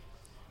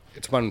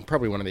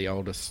probably one of the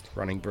oldest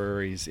running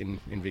breweries in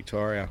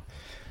Victoria.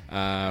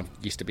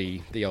 Used to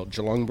be the old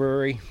Geelong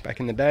Brewery back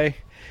in the day.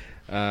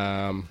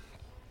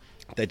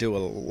 They do a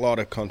lot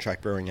of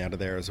contract brewing out of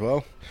there as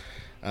well.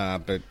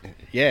 But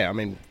yeah, I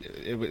mean,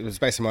 it was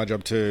basically my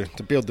job to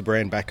build the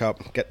brand back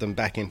up, get them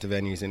back into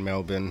venues in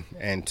Melbourne,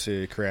 and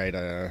to create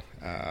an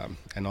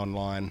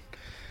online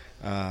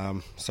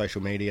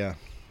social media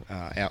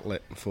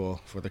outlet for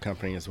the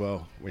company as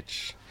well,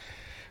 which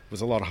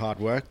was a lot of hard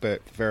work,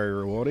 but very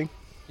rewarding.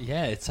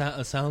 Yeah, it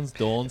sounds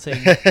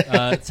daunting.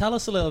 Tell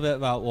us a little bit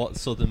about what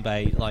Southern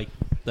Bay, like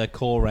their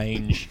core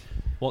range,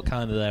 what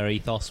kind of their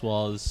ethos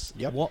was.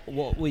 Yep.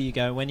 What were you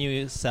going when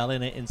you were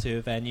selling it into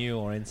a venue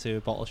or into a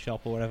bottle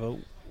shop or whatever?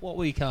 What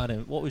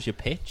was your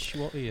pitch?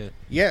 What were you?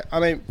 Yeah, I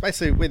mean,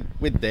 basically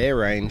with their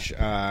range,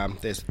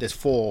 there's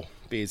 4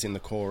 beers in the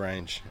core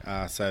range.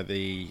 So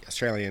the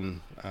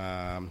Australian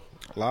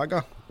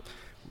lager,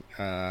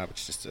 which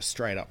is just a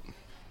straight up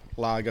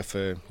lager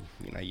for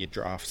your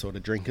draft sort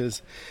of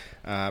drinkers,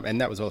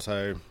 and that was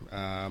also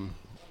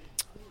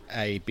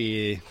a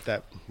beer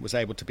that was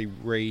able to be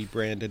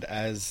rebranded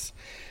as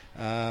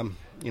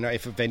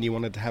if a venue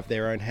wanted to have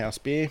their own house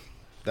beer,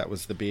 that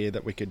was the beer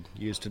that we could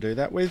use to do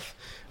that with.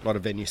 A lot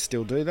of venues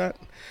still do that.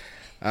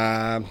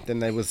 Then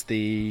there was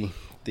the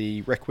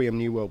Requiem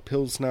New World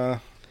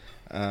Pilsner,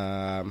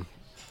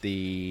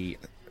 the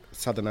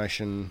Southern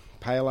Ocean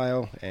Pale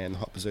Ale, and the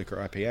Hot Bazooka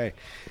IPA.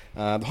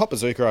 The Hot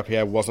Bazooka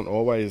IPA wasn't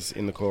always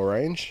in the core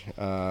range.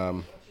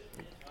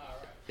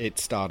 It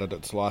started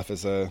its life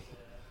as a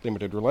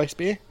limited release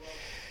beer.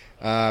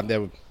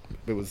 It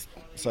was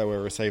so well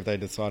received they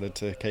decided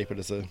to keep it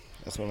as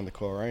one of the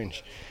core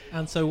range.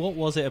 And so, what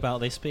was it about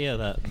this beer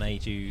that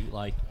made you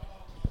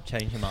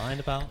change your mind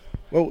about?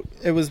 Well,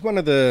 it was one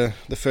of the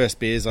first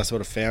beers I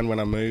sort of found when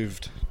I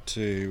moved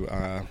to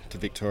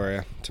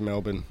Victoria, to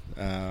Melbourne.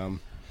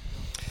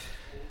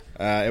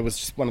 It was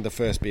just one of the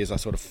first beers I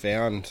sort of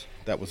found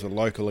that was a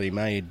locally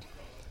made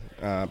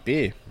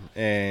beer,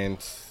 and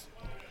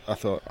I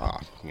thought,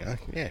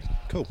 yeah,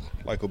 cool,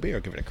 local beer,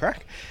 I'll give it a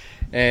crack.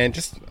 And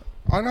just,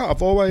 I don't know,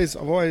 I've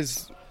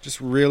always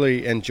just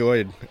really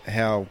enjoyed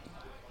how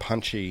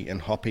punchy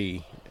and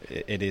hoppy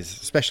it is,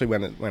 especially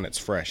when it's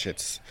fresh.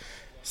 It's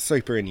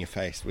super in your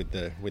face with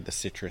the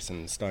citrus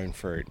and stone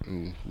fruit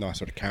and nice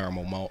sort of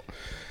caramel malt.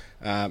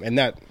 And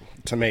that,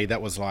 to me,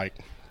 that was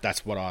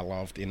that's what I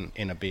loved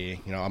in a beer.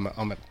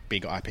 I'm a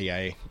big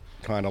IPA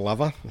kind of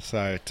lover,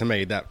 so to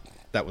me that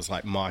was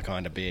my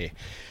kind of beer.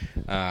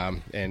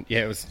 And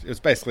yeah, it was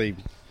basically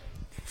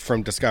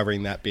from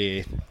discovering that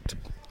beer to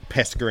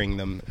pestering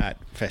them at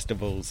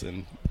festivals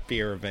and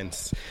beer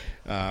events,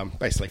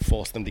 basically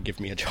forced them to give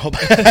me a job.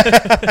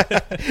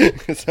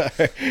 So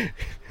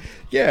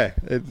yeah,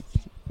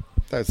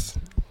 that's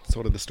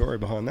sort of the story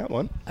behind that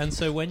one. And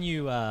so when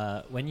you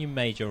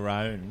made your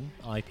own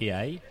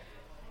IPA,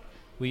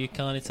 were you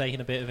kind of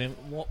taking a bit of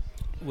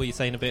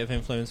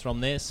influence from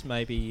this,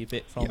 maybe a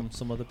bit from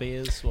some other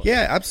beers?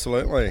 Yeah,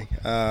 absolutely.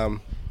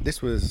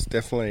 This was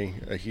definitely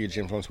a huge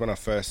influence. When I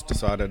first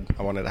decided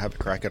I wanted to have a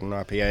crack at an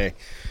IPA,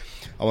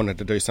 I wanted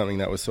to do something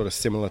that was sort of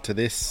similar to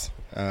this.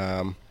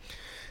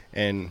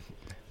 And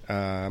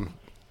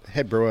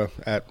head brewer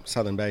at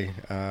Southern Bay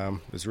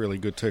was really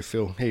good too,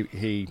 Phil.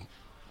 He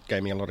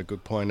gave me a lot of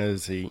good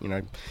pointers. He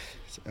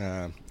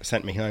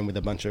sent me home with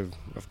a bunch of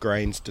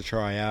grains to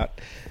try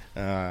out.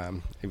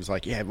 He was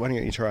like, yeah, why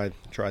don't you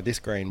try this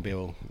grain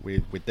bill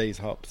with these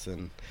hops,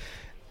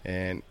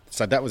 and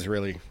so that was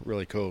really,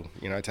 really cool,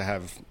 to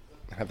have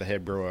the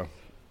head brewer,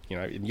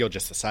 you're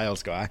just a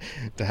sales guy,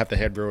 to have the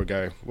head brewer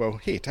go, well,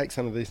 here, take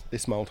some of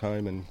this malt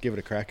home and give it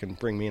a crack and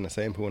bring me in a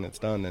sample when it's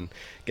done and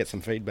get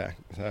some feedback.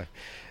 So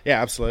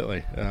yeah,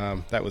 absolutely.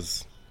 That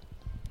was,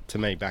 to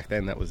me back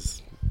then, that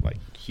was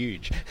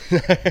huge.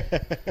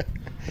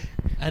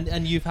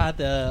 And you've had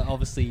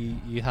obviously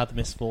you had the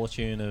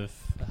misfortune of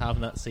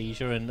having that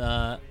seizure, and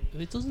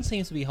it doesn't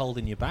seem to be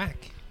holding you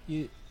back.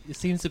 It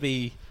seems to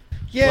be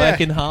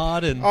working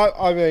hard, and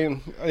I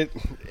mean,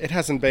 it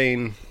hasn't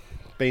been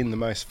the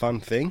most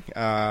fun thing.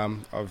 I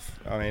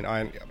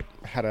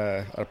had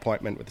an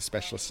appointment with a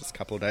specialist just a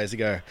couple of days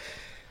ago,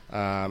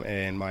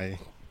 and my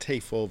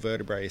T4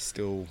 vertebrae is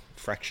still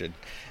fractured.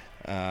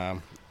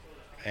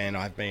 And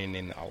I've been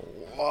in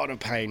a lot of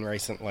pain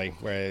recently,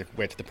 where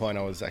to the point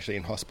I was actually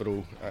in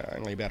hospital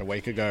only about a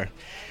week ago.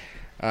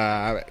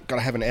 Got to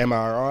have an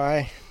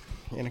MRI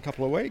in a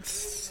couple of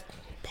weeks,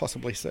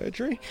 possibly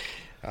surgery.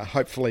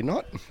 Hopefully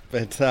not.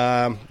 But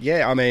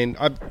yeah, I mean,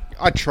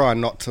 I try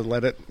not to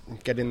let it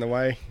get in the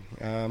way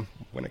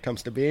when it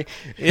comes to beer.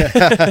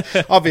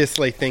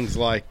 Obviously, things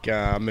like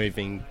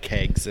moving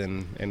kegs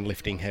and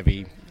lifting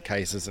heavy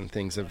cases and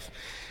things have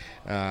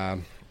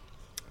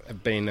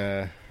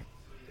been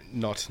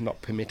not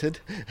permitted.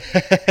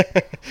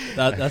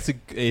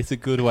 It's a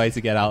good way to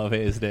get out of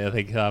it, isn't it? I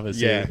think have a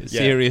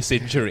serious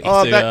injury.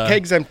 Oh, that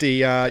keg's empty.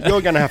 You're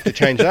going to have to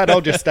change that.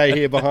 I'll just stay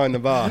here behind the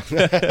bar.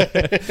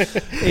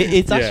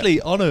 It's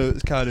actually on a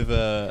kind of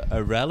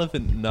a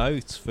relevant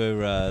note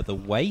for the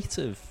weight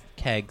of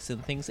kegs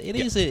and things. It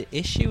is an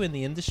issue in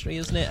the industry,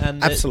 isn't it?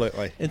 And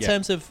absolutely. In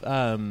terms of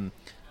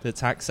the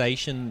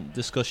taxation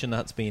discussion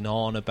that's been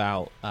on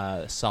about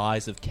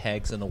size of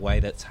kegs and the way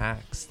they're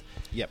taxed.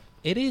 Yep.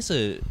 It is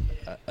a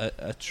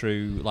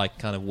true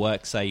kind of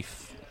work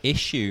safe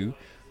issue,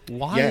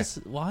 Why is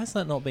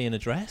that not being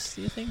addressed,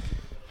 do you think?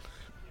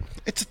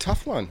 It's a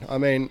tough one. I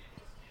mean,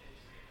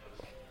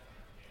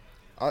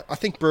 I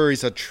think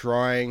breweries are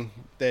trying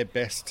their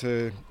best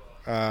to,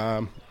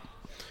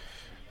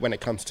 when it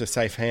comes to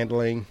safe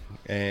handling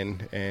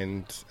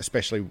and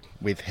especially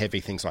with heavy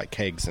things like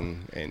kegs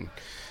and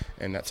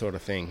that sort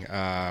of thing,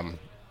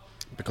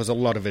 because a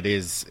lot of it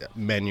is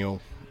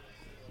manual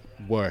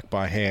work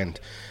by hand.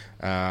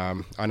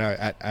 I know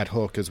at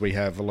Hawkers we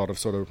have a lot of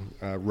sort of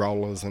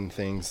rollers and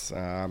things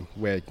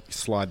where you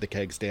slide the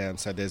kegs down,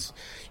 so there's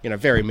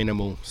very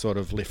minimal sort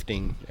of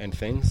lifting and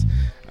things.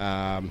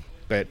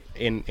 But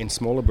in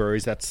smaller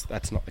breweries,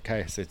 that's not the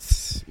case.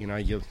 It's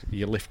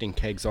you're lifting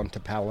kegs onto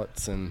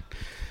pallets and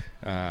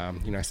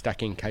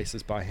stacking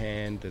cases by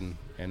hand and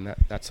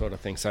that sort of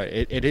thing. So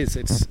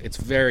it's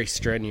very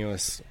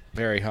strenuous,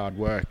 very hard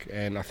work,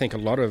 and I think a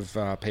lot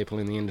of people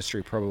in the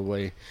industry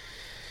probably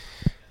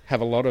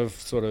have a lot of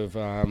sort of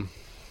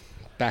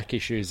back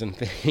issues and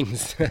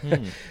things.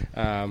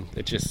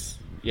 It's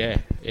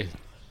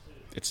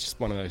just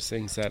one of those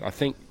things that I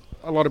think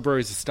a lot of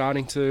brewers are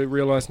starting to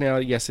realise now.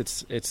 Yes,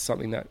 it's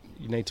something that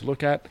you need to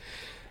look at,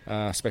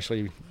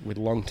 especially with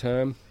long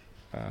term.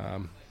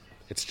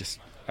 It's just,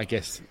 I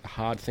guess, a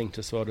hard thing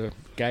to sort of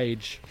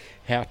gauge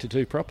how to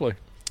do properly.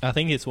 I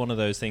think it's one of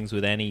those things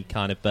with any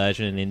kind of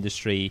burgeoning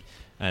industry,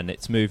 and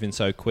it's moving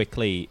so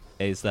quickly,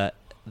 is that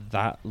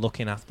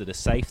looking after the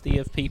safety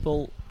of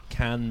people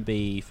can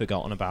be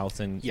forgotten about,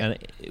 and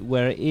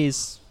where it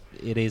is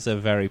a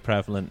very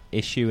prevalent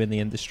issue in the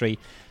industry,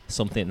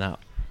 something that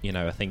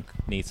I think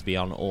needs to be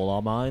on all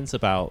our minds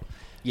about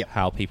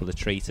how people are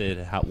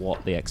treated,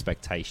 what the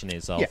expectation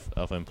is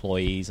of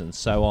employees and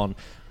so on.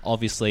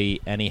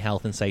 Obviously, any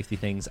health and safety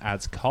things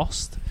adds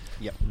cost.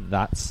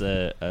 That's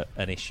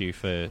an issue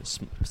for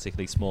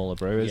particularly smaller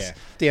brewers. At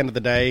the end of the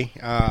day,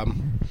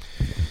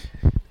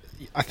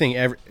 I think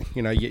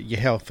your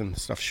health and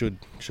stuff should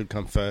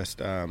come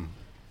first,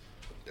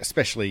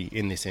 especially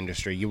in this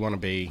industry. You want to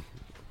be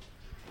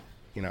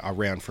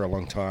around for a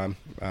long time.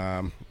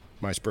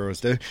 Most brewers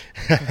do.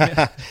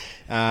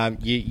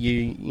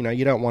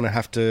 You don't want to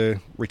have to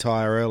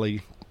retire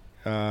early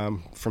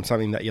from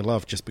something that you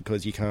love just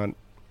because you can't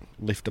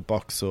lift a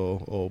box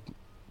or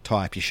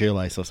tie up your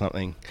shoelace or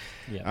something.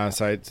 I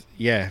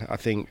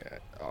think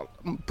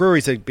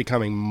breweries are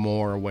becoming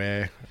more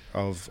aware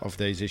of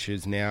these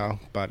issues now,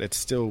 but it's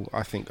still,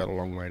 I think, got a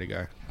long way to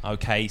go.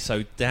 Okay,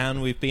 so Dan,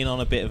 we've been on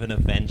a bit of an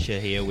adventure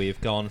here. We've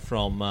gone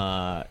from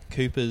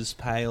Cooper's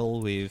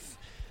Pale, we've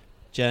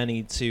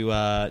journeyed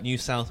to New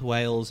South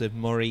Wales with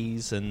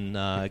Murray's, and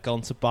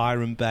gone to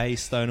Byron Bay,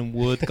 Stone and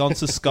Wood, gone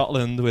to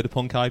Scotland with a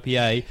Punk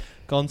IPA,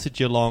 gone to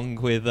Geelong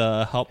with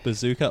Hop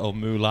Bazooka or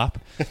Moolap,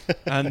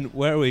 and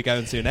where are we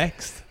going to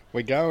next?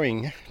 We're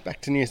going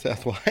back to New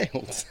South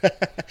Wales.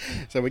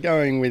 So we're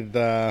going with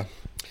an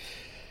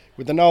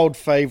old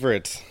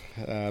favourite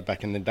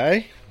back in the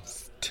day,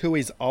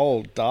 Tooheys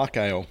Old Dark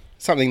Ale.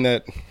 Something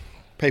that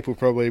people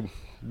probably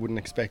wouldn't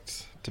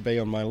expect to be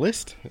on my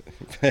list,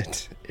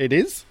 but it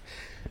is,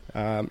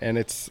 and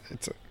it's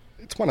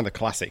one of the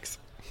classics.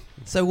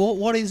 So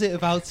what is it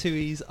about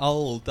Tooheys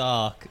Old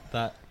Dark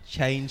that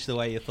changed the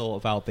way you thought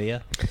about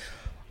beer?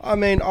 I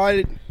mean,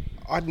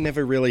 I'd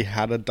never really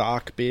had a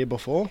dark beer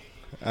before.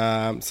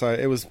 So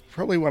it was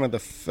probably one of the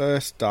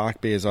first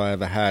dark beers I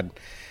ever had,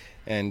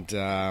 and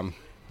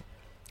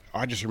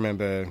I just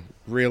remember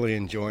really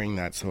enjoying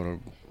that sort of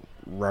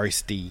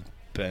roasty,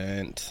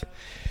 burnt,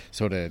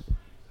 sort of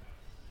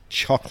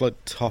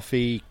chocolate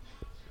toffee,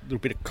 a little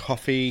bit of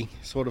coffee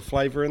sort of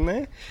flavour in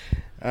there,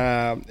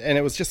 and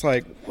it was just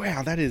like,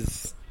 wow, that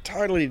is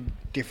totally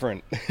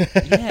different.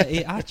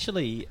 It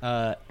actually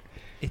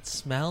it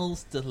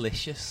smells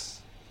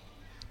delicious.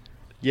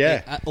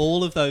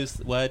 All of those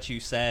words you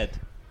said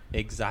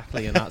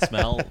exactly in that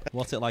smell.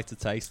 What's it like to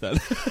taste then?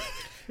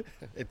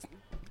 It's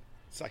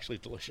actually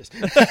delicious.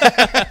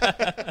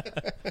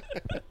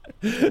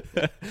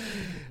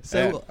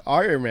 So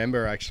I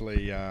remember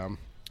actually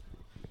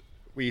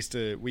we used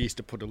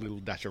to put a little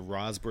dash of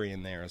raspberry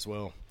in there as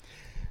well.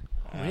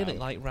 Really,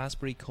 like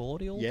raspberry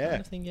cordial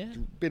kind of thing, a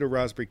bit of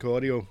raspberry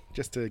cordial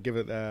just to give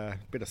it a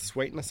bit of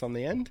sweetness on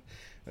the end.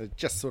 It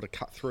just sort of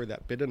cut through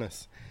that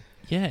bitterness.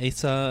 Yeah,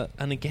 it's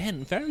and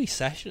again, very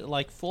session,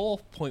 like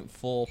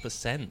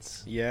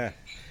 4.4%. Yeah,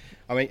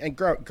 I mean, and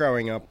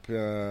growing up,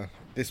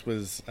 this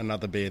was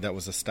another beer that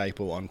was a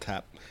staple on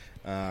tap.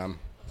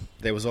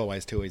 There was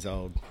always Tooheys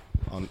Old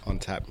on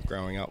tap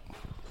growing up.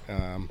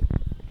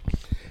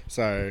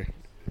 So,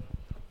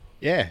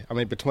 yeah, I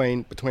mean,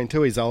 between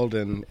Tooheys Old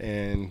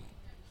and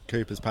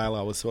Cooper's Pale,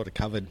 I was sort of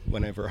covered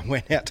whenever I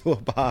went out to a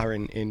bar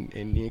in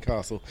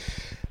Newcastle.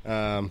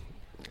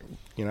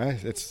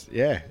 It's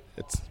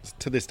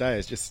to this day,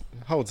 it just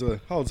holds a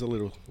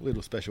little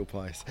special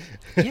place.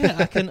 Yeah,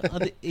 I can.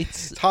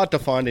 It's hard to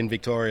find in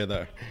Victoria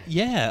though.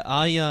 Yeah,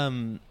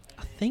 I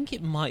think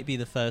it might be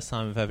the first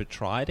time I've ever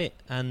tried it,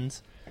 and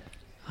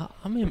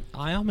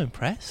I am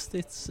impressed.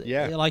 It's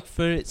like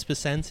for its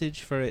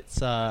percentage, for its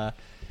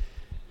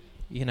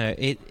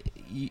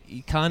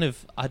you kind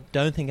of, I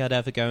don't think I'd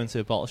ever go into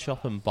a bottle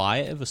shop and buy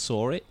it if I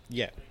saw it.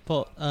 Yeah.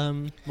 But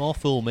more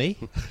fool me.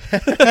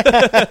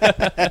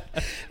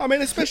 I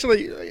mean,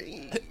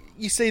 especially,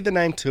 you see the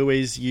name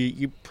Tui's,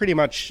 you pretty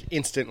much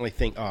instantly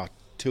think, oh,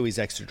 Tui's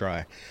extra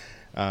dry.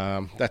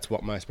 That's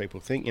what most people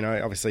think. You know,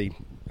 obviously,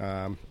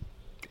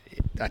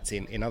 that's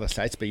in other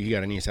states, but you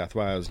go to New South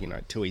Wales, you know,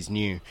 Tui's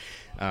new,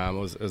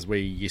 as we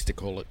used to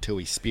call it,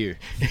 Tui spew,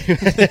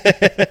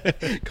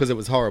 because it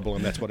was horrible,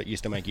 and that's what it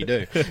used to make you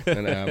do.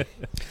 And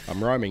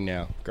I'm rhyming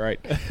now, great.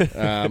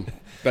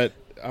 But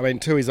I mean,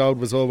 Tui's Old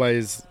was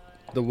always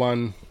the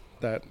one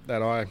that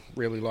I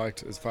really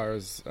liked as far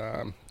as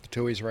the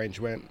Tui's range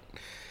went.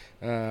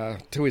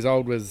 Tui's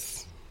Old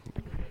was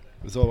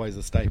always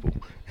a staple.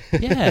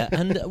 Yeah,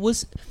 and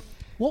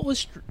what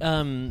was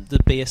the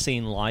beer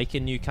scene like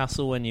in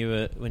Newcastle when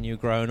you were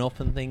growing up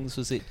and things?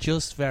 Was it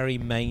just very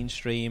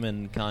mainstream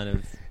and kind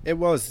of? It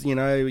was, you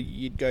know,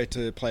 you'd go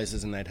to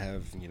places and they'd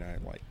have, you know,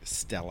 like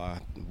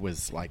Stella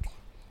was like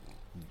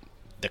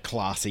the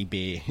classy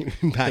beer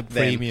back the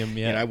then. Premium,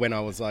 yeah. You know, when I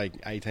was like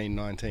 18,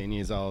 19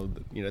 years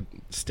old, you know,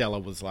 Stella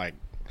was like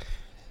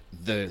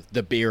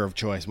the beer of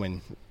choice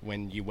when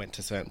you went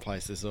to certain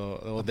places,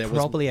 or there was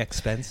probably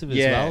expensive as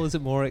well. Was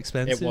it more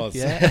expensive? It was.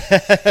 Yeah.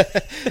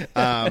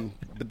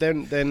 But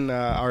then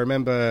I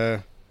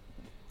remember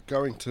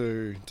going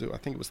to I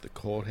think it was the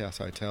Courthouse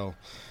Hotel.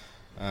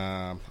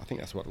 I think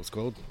that's what it was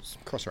called. It's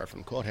crossroad from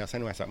the courthouse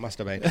anyway, so it must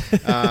have been.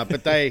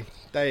 But they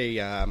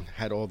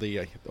had all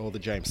the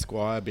James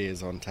Squire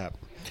beers on tap,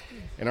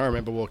 and I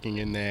remember walking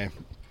in there,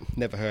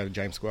 never heard of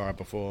James Squire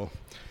before.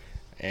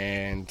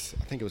 And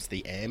I think it was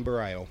the Amber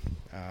Ale.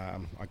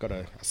 I got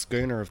a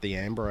schooner of the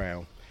Amber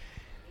Ale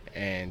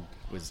and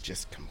was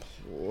just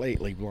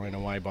completely blown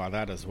away by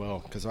that as well,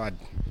 because I'd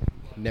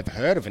never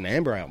heard of an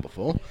Amber Ale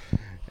before.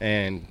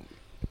 And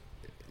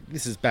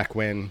this is back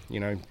when, you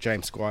know,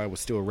 James Squire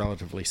was still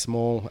relatively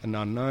small and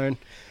unknown.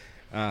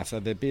 So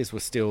the beers were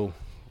still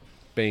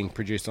being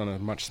produced on a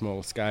much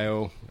smaller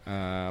scale.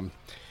 And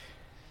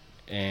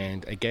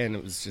again,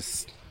 it was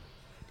just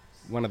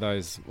one of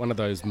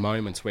those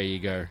moments where you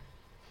go,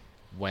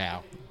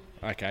 wow,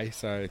 okay,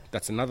 so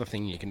that's another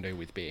thing you can do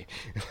with beer.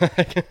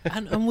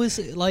 and was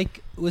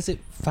it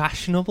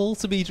fashionable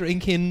to be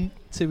drinking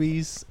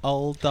Tui's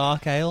Old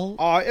Dark Ale?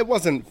 Oh, it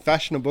wasn't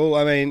fashionable.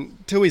 I mean,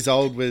 Tui's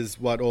Old was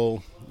what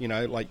all, you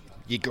know, like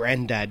your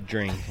granddad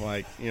drink.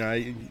 Like, you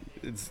know,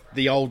 it's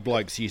the old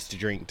blokes used to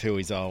drink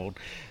Tui's Old.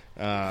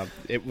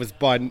 It was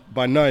by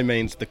no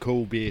means the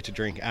cool beer to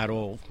drink at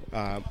all.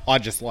 I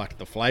just liked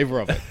the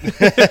flavour of it.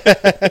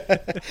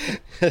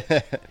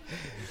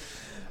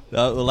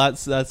 Well,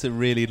 that's a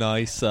really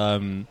nice,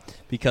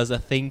 because I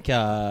think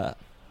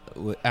Annabelle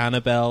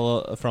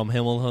from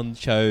Himmelhund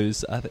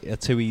chose a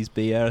Tui's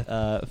beer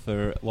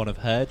for one of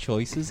her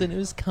choices, and it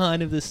was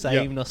kind of the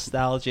same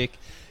nostalgic,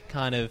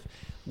 kind of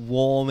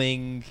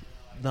warming,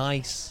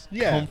 nice,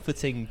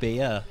 comforting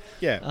beer.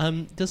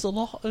 Yeah. There's a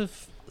lot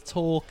of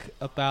talk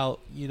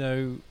about, you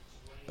know,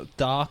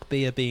 dark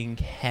beer being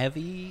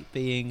heavy,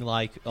 being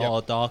like,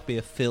 oh, dark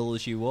beer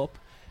fills you up.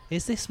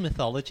 Is this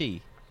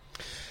mythology?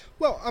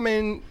 Well, I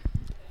mean,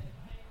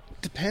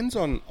 depends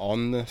on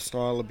the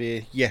style of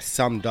beer. Yes,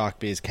 some dark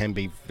beers can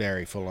be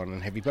very full-on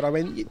and heavy, but I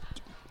mean,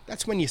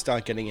 that's when you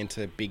start getting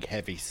into big,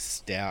 heavy,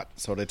 stout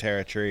sort of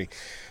territory.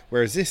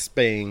 Whereas this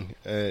being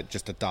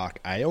just a dark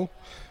ale,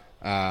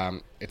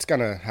 it's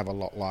going to have a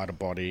lot lighter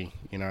body,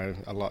 you know,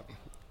 a lot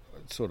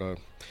sort of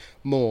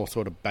more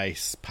sort of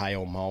base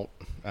pale malt,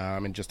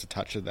 and just a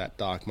touch of that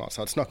dark malt.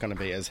 So it's not going to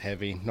be as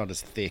heavy, not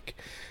as thick,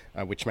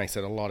 which makes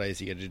it a lot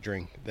easier to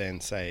drink than,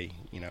 say,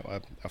 you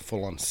know, a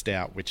full-on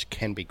stout, which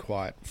can be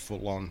quite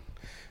full-on.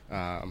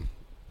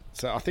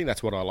 So I think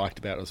that's what I liked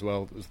about it as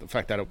well, was the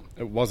fact that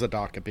it was a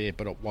darker beer,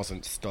 but it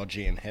wasn't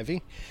stodgy and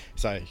heavy.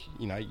 So,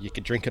 you know, you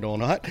could drink it all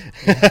night.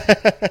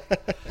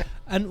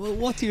 And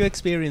what do you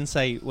experience,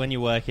 say, when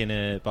you work in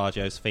a Bar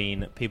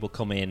Josephine, people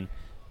come in,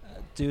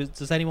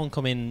 does anyone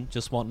come in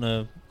just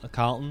wanting a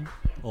Carlton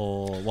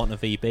or wanting a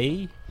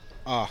VB?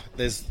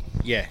 There's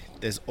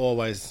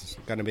always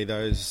going to be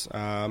those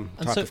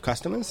type of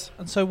customers.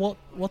 And so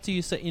what do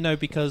you say, you know,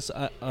 because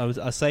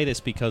I say this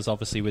because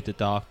obviously with the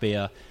dark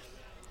beer,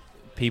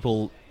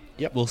 people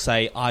will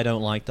say, I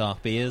don't like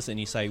dark beers, and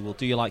you say, well,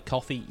 do you like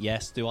coffee?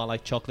 Yes. Do I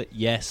like chocolate?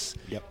 Yes.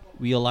 Yep.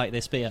 Will you like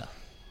this beer?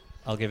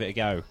 I'll give it a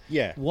go.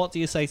 Yeah. What do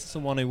you say to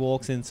someone who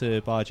walks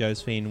into Bar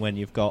Josephine when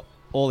you've got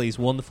all these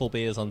wonderful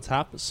beers on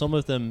tap, some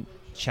of them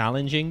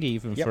challenging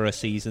even for a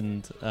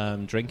seasoned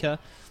drinker?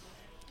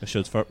 I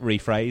should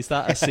rephrase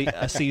that,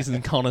 a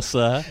seasoned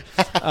connoisseur.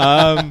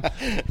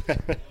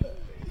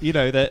 You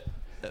know, that.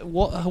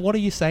 What are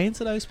you saying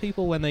to those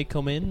people when they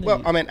come in?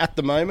 Well, I mean, at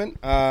the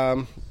moment,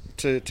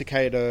 to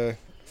cater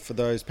for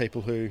those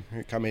people who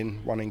come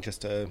in wanting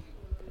just a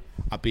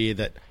beer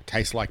that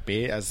tastes like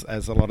beer, as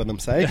a lot of them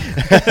say.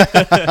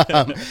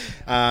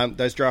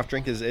 Those draft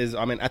drinkers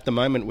I mean, at the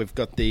moment we've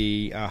got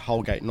the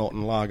Holgate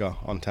Norton Lager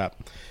on tap.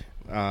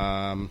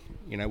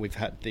 We've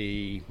had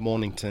the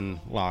Mornington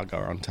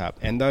Lager on tap,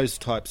 and those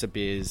types of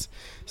beers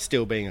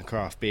still being a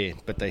craft beer,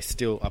 but they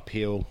still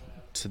appeal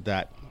to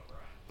that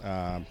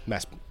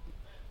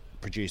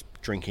mass-produced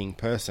drinking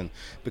person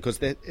because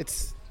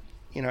it's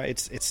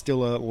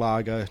still a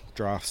lager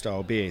draft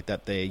style beer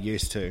that they're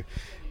used to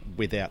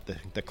without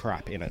the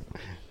crap in it,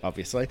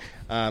 obviously.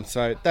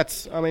 So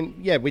that's,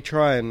 we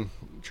try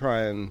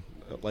and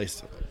at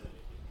least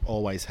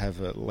always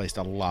have at least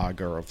a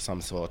lager of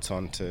some sorts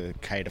on to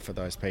cater for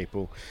those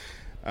people.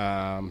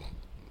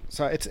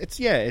 So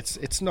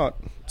it's not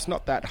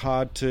that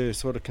hard to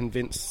sort of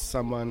convince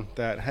someone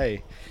that,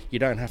 hey, you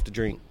don't have to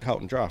drink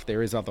Carlton Draft.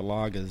 There is other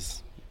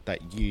lagers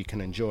that you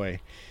can enjoy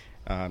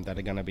that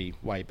are going to be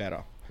way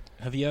better.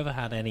 Have you ever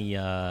had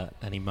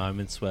any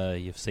moments where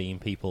you've seen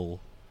people,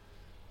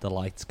 the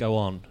lights go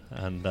on,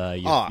 and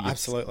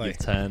absolutely, you've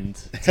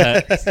turned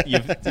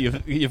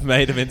you've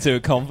made them into a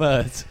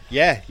convert?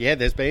 Yeah.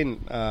 There's been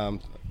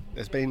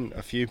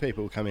a few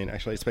people come in.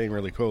 Actually, it's been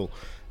really cool.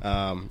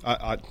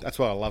 That's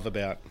what I love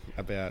about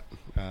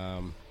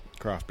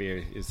craft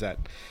beer is that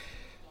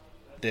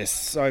there's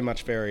so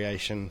much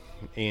variation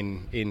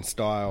in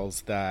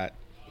styles that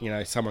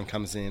someone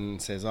comes in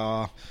and says,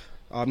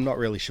 I'm not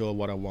really sure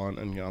what I want,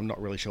 and I'm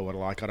not really sure what I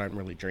like. I don't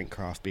really drink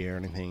craft beer or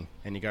anything.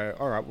 And you go,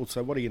 all right, well,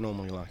 so what do you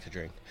normally like to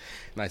drink?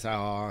 And they say,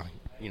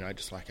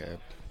 just like a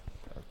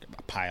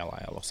pale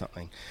ale or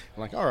something. I'm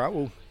like, all right,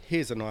 well,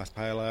 here's a nice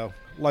pale ale,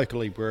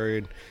 locally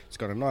brewed. It's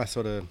got a nice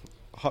sort of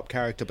hop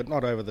character, but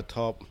not over the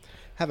top.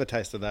 Have a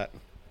taste of that.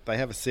 They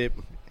have a sip,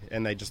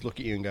 and they just look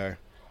at you and go,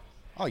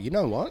 oh, you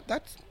know what?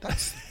 That's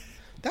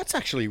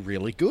actually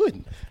really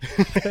good.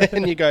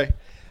 And you go,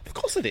 of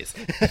course it is.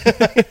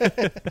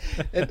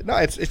 No,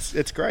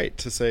 it's great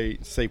to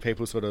see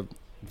people sort of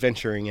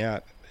venturing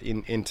out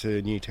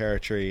into new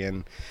territory,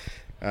 and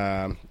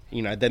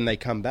then they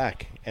come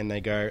back and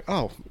they go,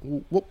 oh,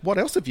 what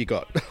else have you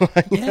got?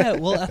 Yeah,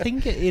 well, I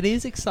think it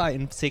is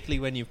exciting, particularly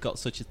when you've got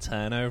such a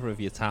turnover of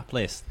your tap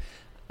list,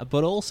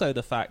 but also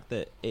the fact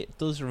that it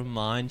does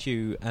remind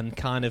you and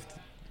kind of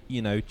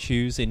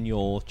choosing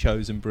your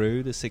chosen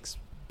brew, the 6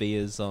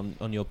 beers on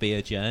your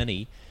beer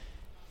journey.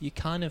 You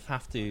kind of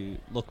have to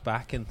look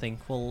back and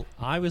think, well,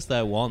 I was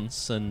there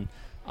once and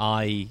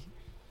I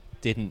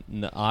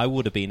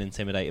would have been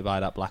intimidated by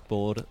that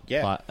blackboard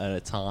at a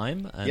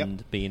time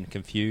and being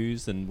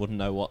confused and wouldn't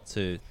know what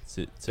to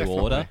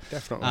order.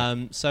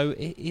 Definitely. So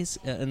it is,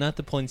 and at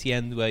the pointy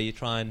end where you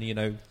try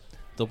and,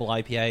 double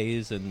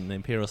IPAs and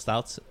Imperial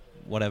Stouts,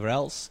 whatever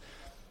else,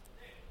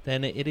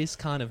 then it is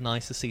kind of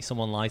nice to see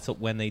someone light up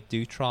when they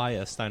do try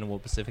a Stone &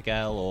 Wood Pacific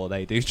Ale, or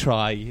they do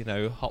try,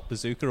 Hot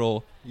Bazooka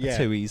or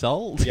 2 Years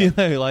Old.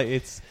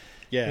 It's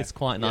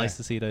quite nice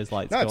to see those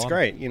lights go on. No, it's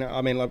great.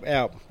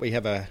 We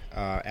have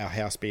our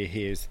house beer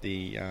here is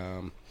the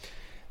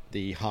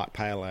Heart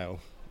Pale Ale,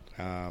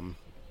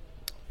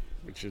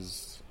 which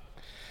is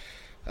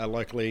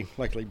locally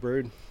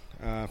brewed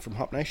from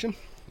Hop Nation.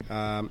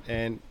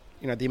 And,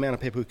 the amount of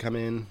people who come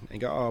in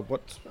and go, oh,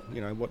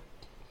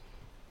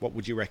 what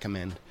would you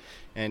recommend?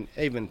 And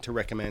even to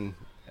recommend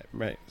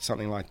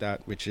something like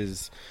that, which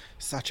is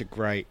such a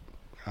great,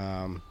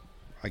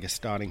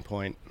 starting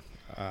point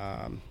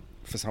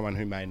for someone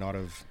who may not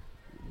have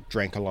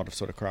drank a lot of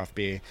sort of craft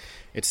beer.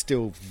 It's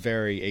still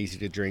very easy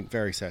to drink,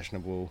 very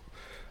sessionable,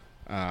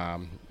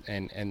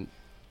 and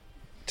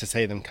to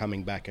see them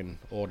coming back and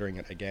ordering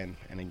it again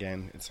and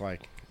again, it's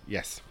like,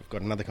 yes, we've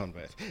got another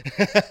convert.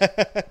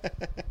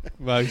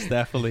 Most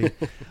definitely.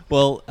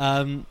 Well,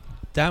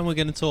 Dan, we're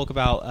going to talk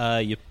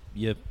about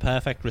your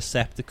perfect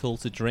receptacle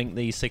to drink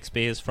these 6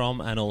 beers from,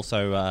 and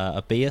also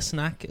a beer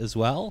snack as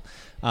well.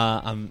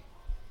 I'm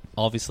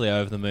obviously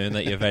over the moon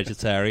that you're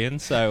vegetarian,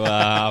 so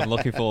I'm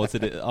looking forward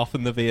to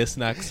often the beer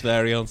snacks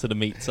vary onto the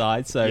meat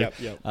side. So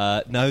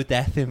no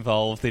death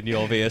involved in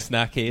your beer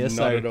snack here.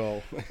 Not at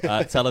all.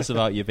 Tell us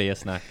about your beer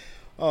snack.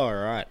 All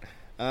right.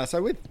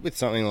 So with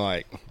something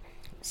like,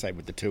 say,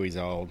 with the 2 Years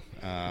Old,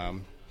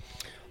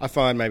 I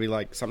find maybe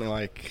like something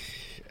like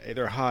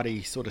either a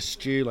hearty sort of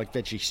stew, like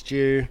veggie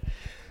stew,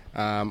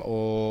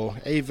 or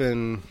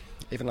even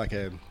like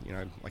a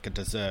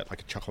dessert,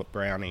 like a chocolate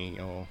brownie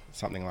or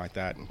something like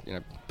that.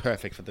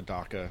 Perfect for the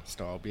darker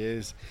style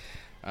beers.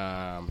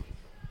 I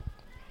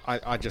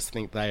just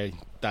think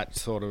that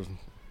sort of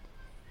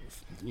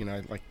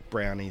like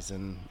brownies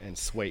and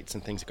sweets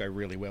and things go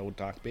really well with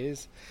dark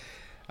beers.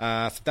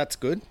 So that's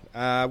good.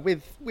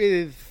 With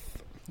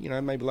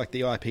maybe like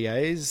the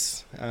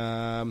IPAs.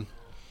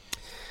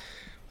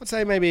 I'd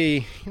say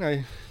maybe,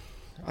 I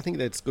think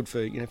that's good for,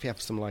 if you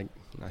have some like,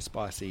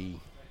 spicy,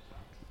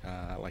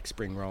 like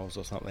spring rolls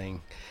or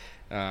something,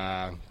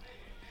 a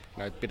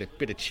bit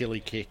of chili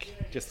kick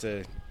just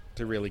to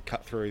really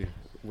cut through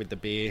with the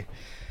beer.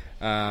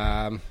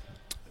 As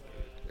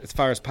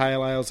far as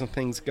pale ales and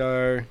things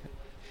go,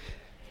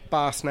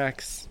 bar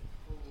snacks,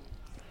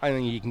 I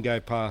think you can go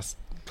past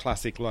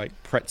classic like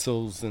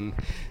pretzels and,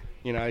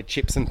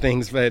 chips and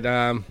things, but,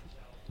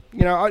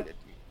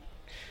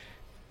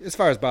 as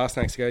far as bar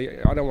snacks go,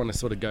 I don't want to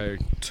sort of go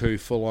too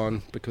full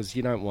on because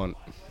you don't want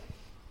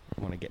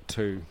want to get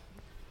too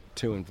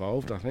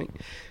involved, I think.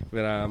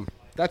 But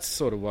that's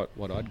sort of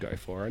what I'd go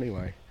for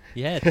anyway.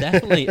 Yeah,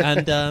 definitely.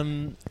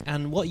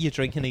 And what are you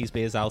drinking these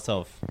beers out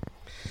of?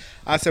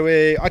 So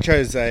I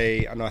chose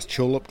a nice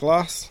tulip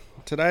glass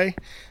today.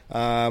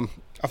 I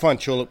find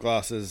tulip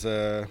glasses,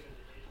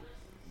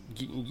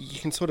 you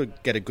can sort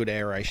of get a good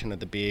aeration of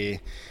the beer.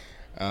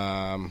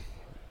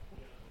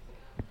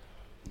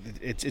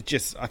 It's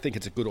just, I think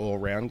it's a good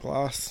all-round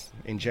glass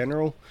in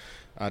general.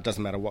 It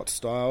doesn't matter what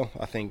style.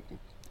 I think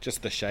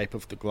just the shape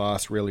of the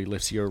glass really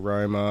lifts your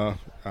aroma,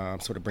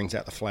 sort of brings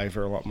out the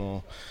flavour a lot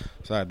more.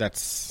 So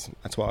that's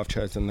why I've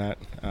chosen that.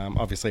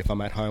 Obviously, if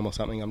I'm at home or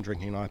something, I'm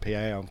drinking an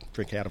IPA, I'll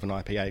drink out of an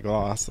IPA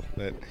glass.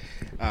 But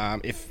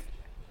if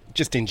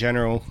just in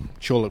general,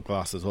 tulip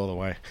glasses all the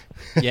way.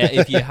 Yeah,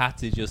 if you had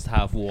to just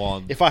have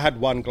one. If I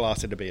had one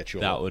glass, it'd be a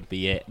tulip. That would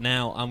be it.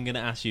 Now, I'm going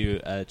to ask you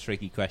a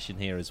tricky question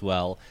here as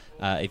well.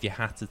 If you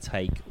had to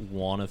take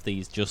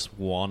just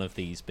one of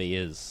these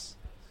beers,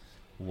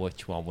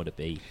 which one would it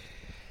be?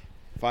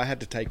 If I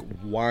had to take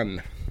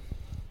one,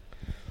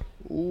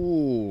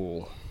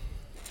 ooh,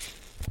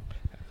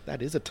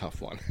 that is a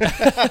tough one.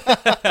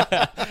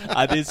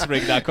 I did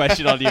spring that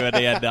question on you at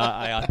the end.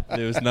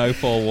 There was no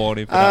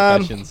forewarning for that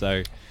question,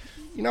 so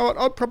you know what?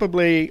 I'd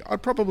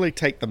probably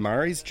take the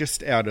Murrays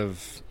just out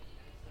of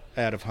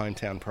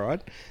hometown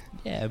pride.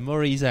 Yeah,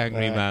 Murray's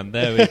Angry Man.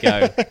 There we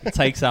go. It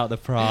takes out the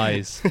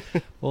prize.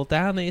 Well,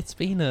 Dan, it's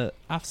been an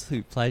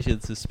absolute pleasure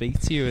to speak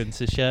to you and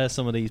to share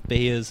some of these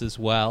beers as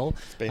well.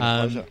 It's been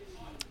a pleasure.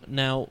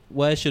 Now,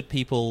 where should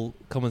people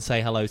come and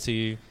say hello to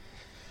you?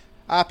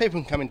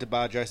 People can come into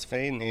Bar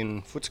Josephine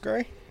in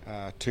Footscray,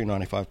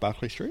 295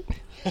 Barclay Street.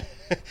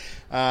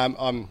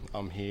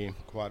 I'm here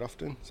quite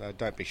often, so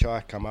don't be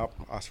shy. Come up,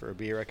 ask for a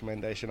beer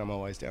recommendation. I'm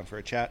always down for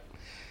a chat.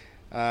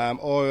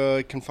 Or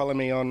you can follow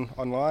me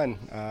online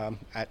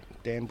at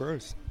Dan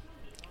Brews.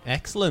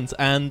 Excellent.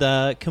 And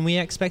can we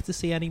expect to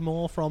see any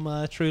more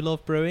from True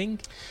Love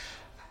Brewing?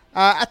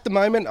 At the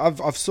moment,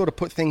 I've sort of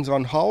put things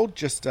on hold,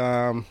 just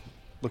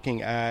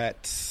looking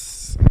at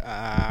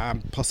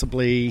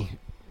possibly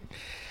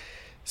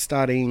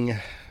starting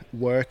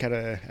work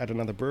at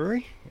another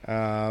brewery.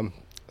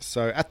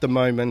 So at the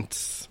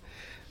moment,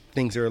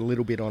 things are a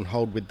little bit on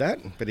hold with that.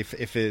 But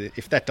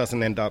if that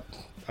doesn't end up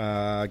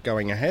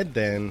going ahead,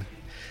 then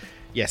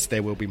yes,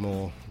 there will be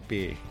more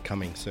beer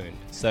coming soon.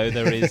 So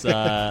there is.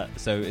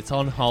 So it's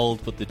on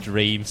hold, but the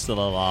dream's still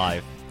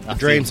alive. The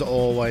dream's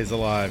always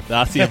alive.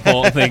 That's the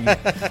important thing.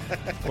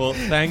 Well,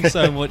 thanks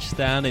so much,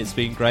 Dan. It's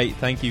been great.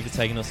 Thank you for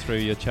taking us through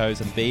your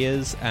chosen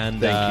beers. And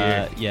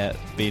thank you. Yeah,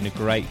 been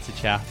great to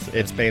chat.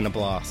 It's been a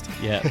blast.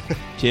 Yeah.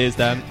 Cheers,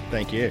 Dan.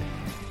 Thank you.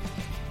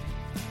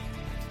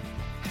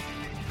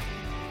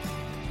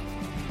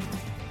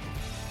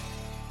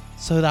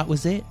 So that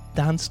was it.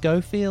 Dan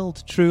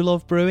Schofield, True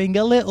Love Brewing.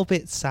 A little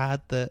bit sad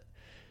that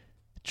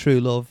True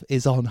Love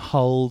is on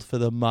hold for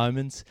the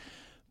moment,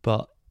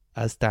 but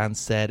as Dan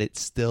said,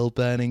 it's still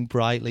burning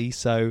brightly,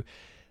 so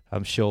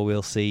I'm sure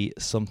we'll see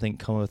something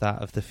come of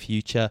that of the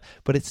future.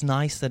 But it's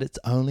nice that it's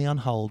only on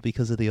hold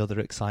because of the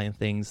other exciting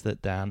things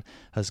that Dan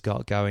has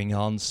got going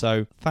on.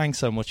 So thanks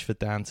so much for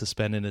Dan to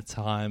spending the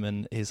time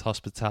and his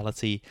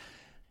hospitality.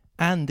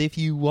 And if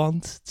you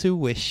want to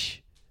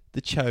wish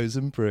The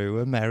Chosen Brew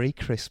a Merry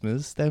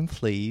Christmas, then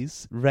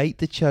please rate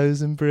The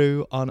Chosen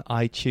Brew on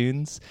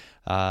iTunes.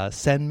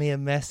 Send me a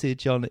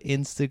message on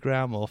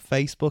Instagram or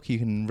Facebook. You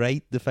can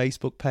rate the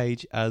Facebook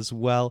page as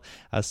well,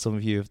 as some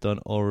of you have done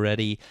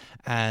already.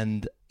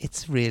 And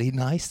it's really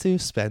nice to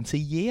have spent a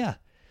year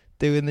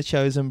doing The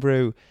Chosen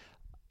Brew.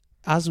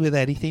 As with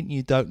anything,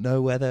 you don't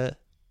know whether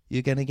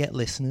you're going to get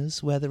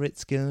listeners, whether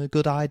it's a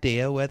good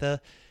idea,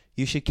 whether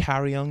you should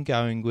carry on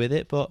going with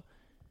it. But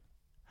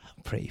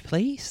I'm pretty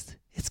pleased.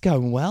 It's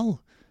going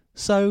well.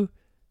 So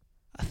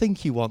I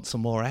think you want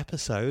some more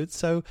episodes,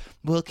 so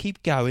we'll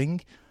keep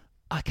going.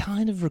 I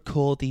kind of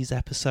record these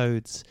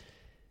episodes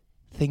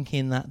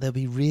thinking that they'll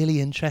be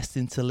really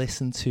interesting to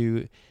listen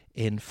to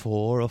in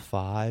 4 or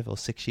 5 or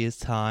 6 years'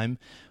 time,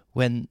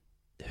 when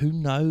who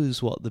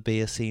knows what the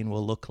beer scene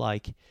will look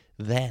like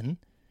then.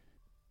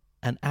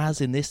 And as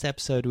in this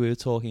episode we were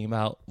talking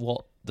about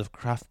what the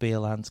craft beer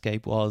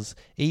landscape was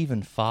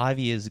even 5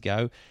 years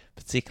ago,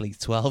 particularly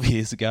 12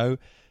 years ago,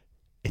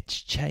 it's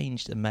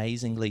changed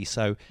amazingly.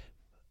 So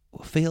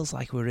it feels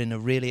like we're in a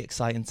really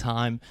exciting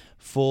time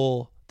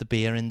for the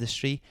beer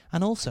industry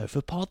and also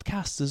for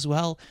podcasts as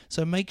well.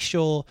 So make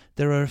sure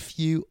there are a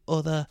few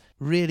other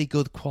really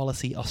good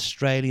quality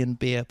Australian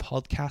beer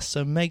podcasts.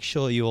 So make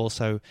sure you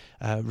also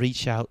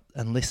reach out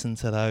and listen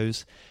to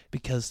those,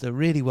 because they're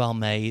really well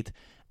made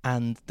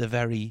and they're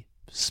very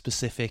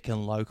specific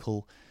and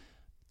local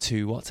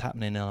to what's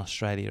happening in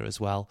Australia as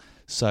well.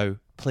 So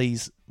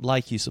please,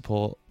 like you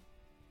support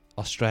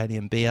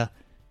Australian beer,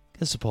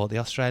 and support the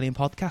Australian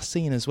podcast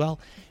scene as well.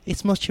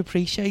 It's much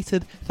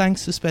appreciated.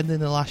 Thanks for spending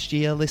the last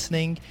year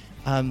listening.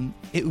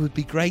 It would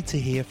be great to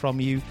hear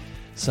from you.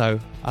 So,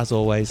 as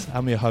always,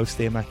 I'm your host,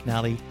 Ian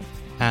McNally,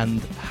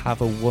 and have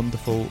a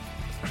wonderful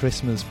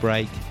Christmas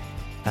break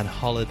and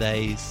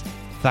holidays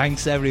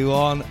Thanks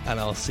everyone, and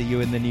I'll see you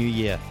in the new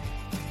year.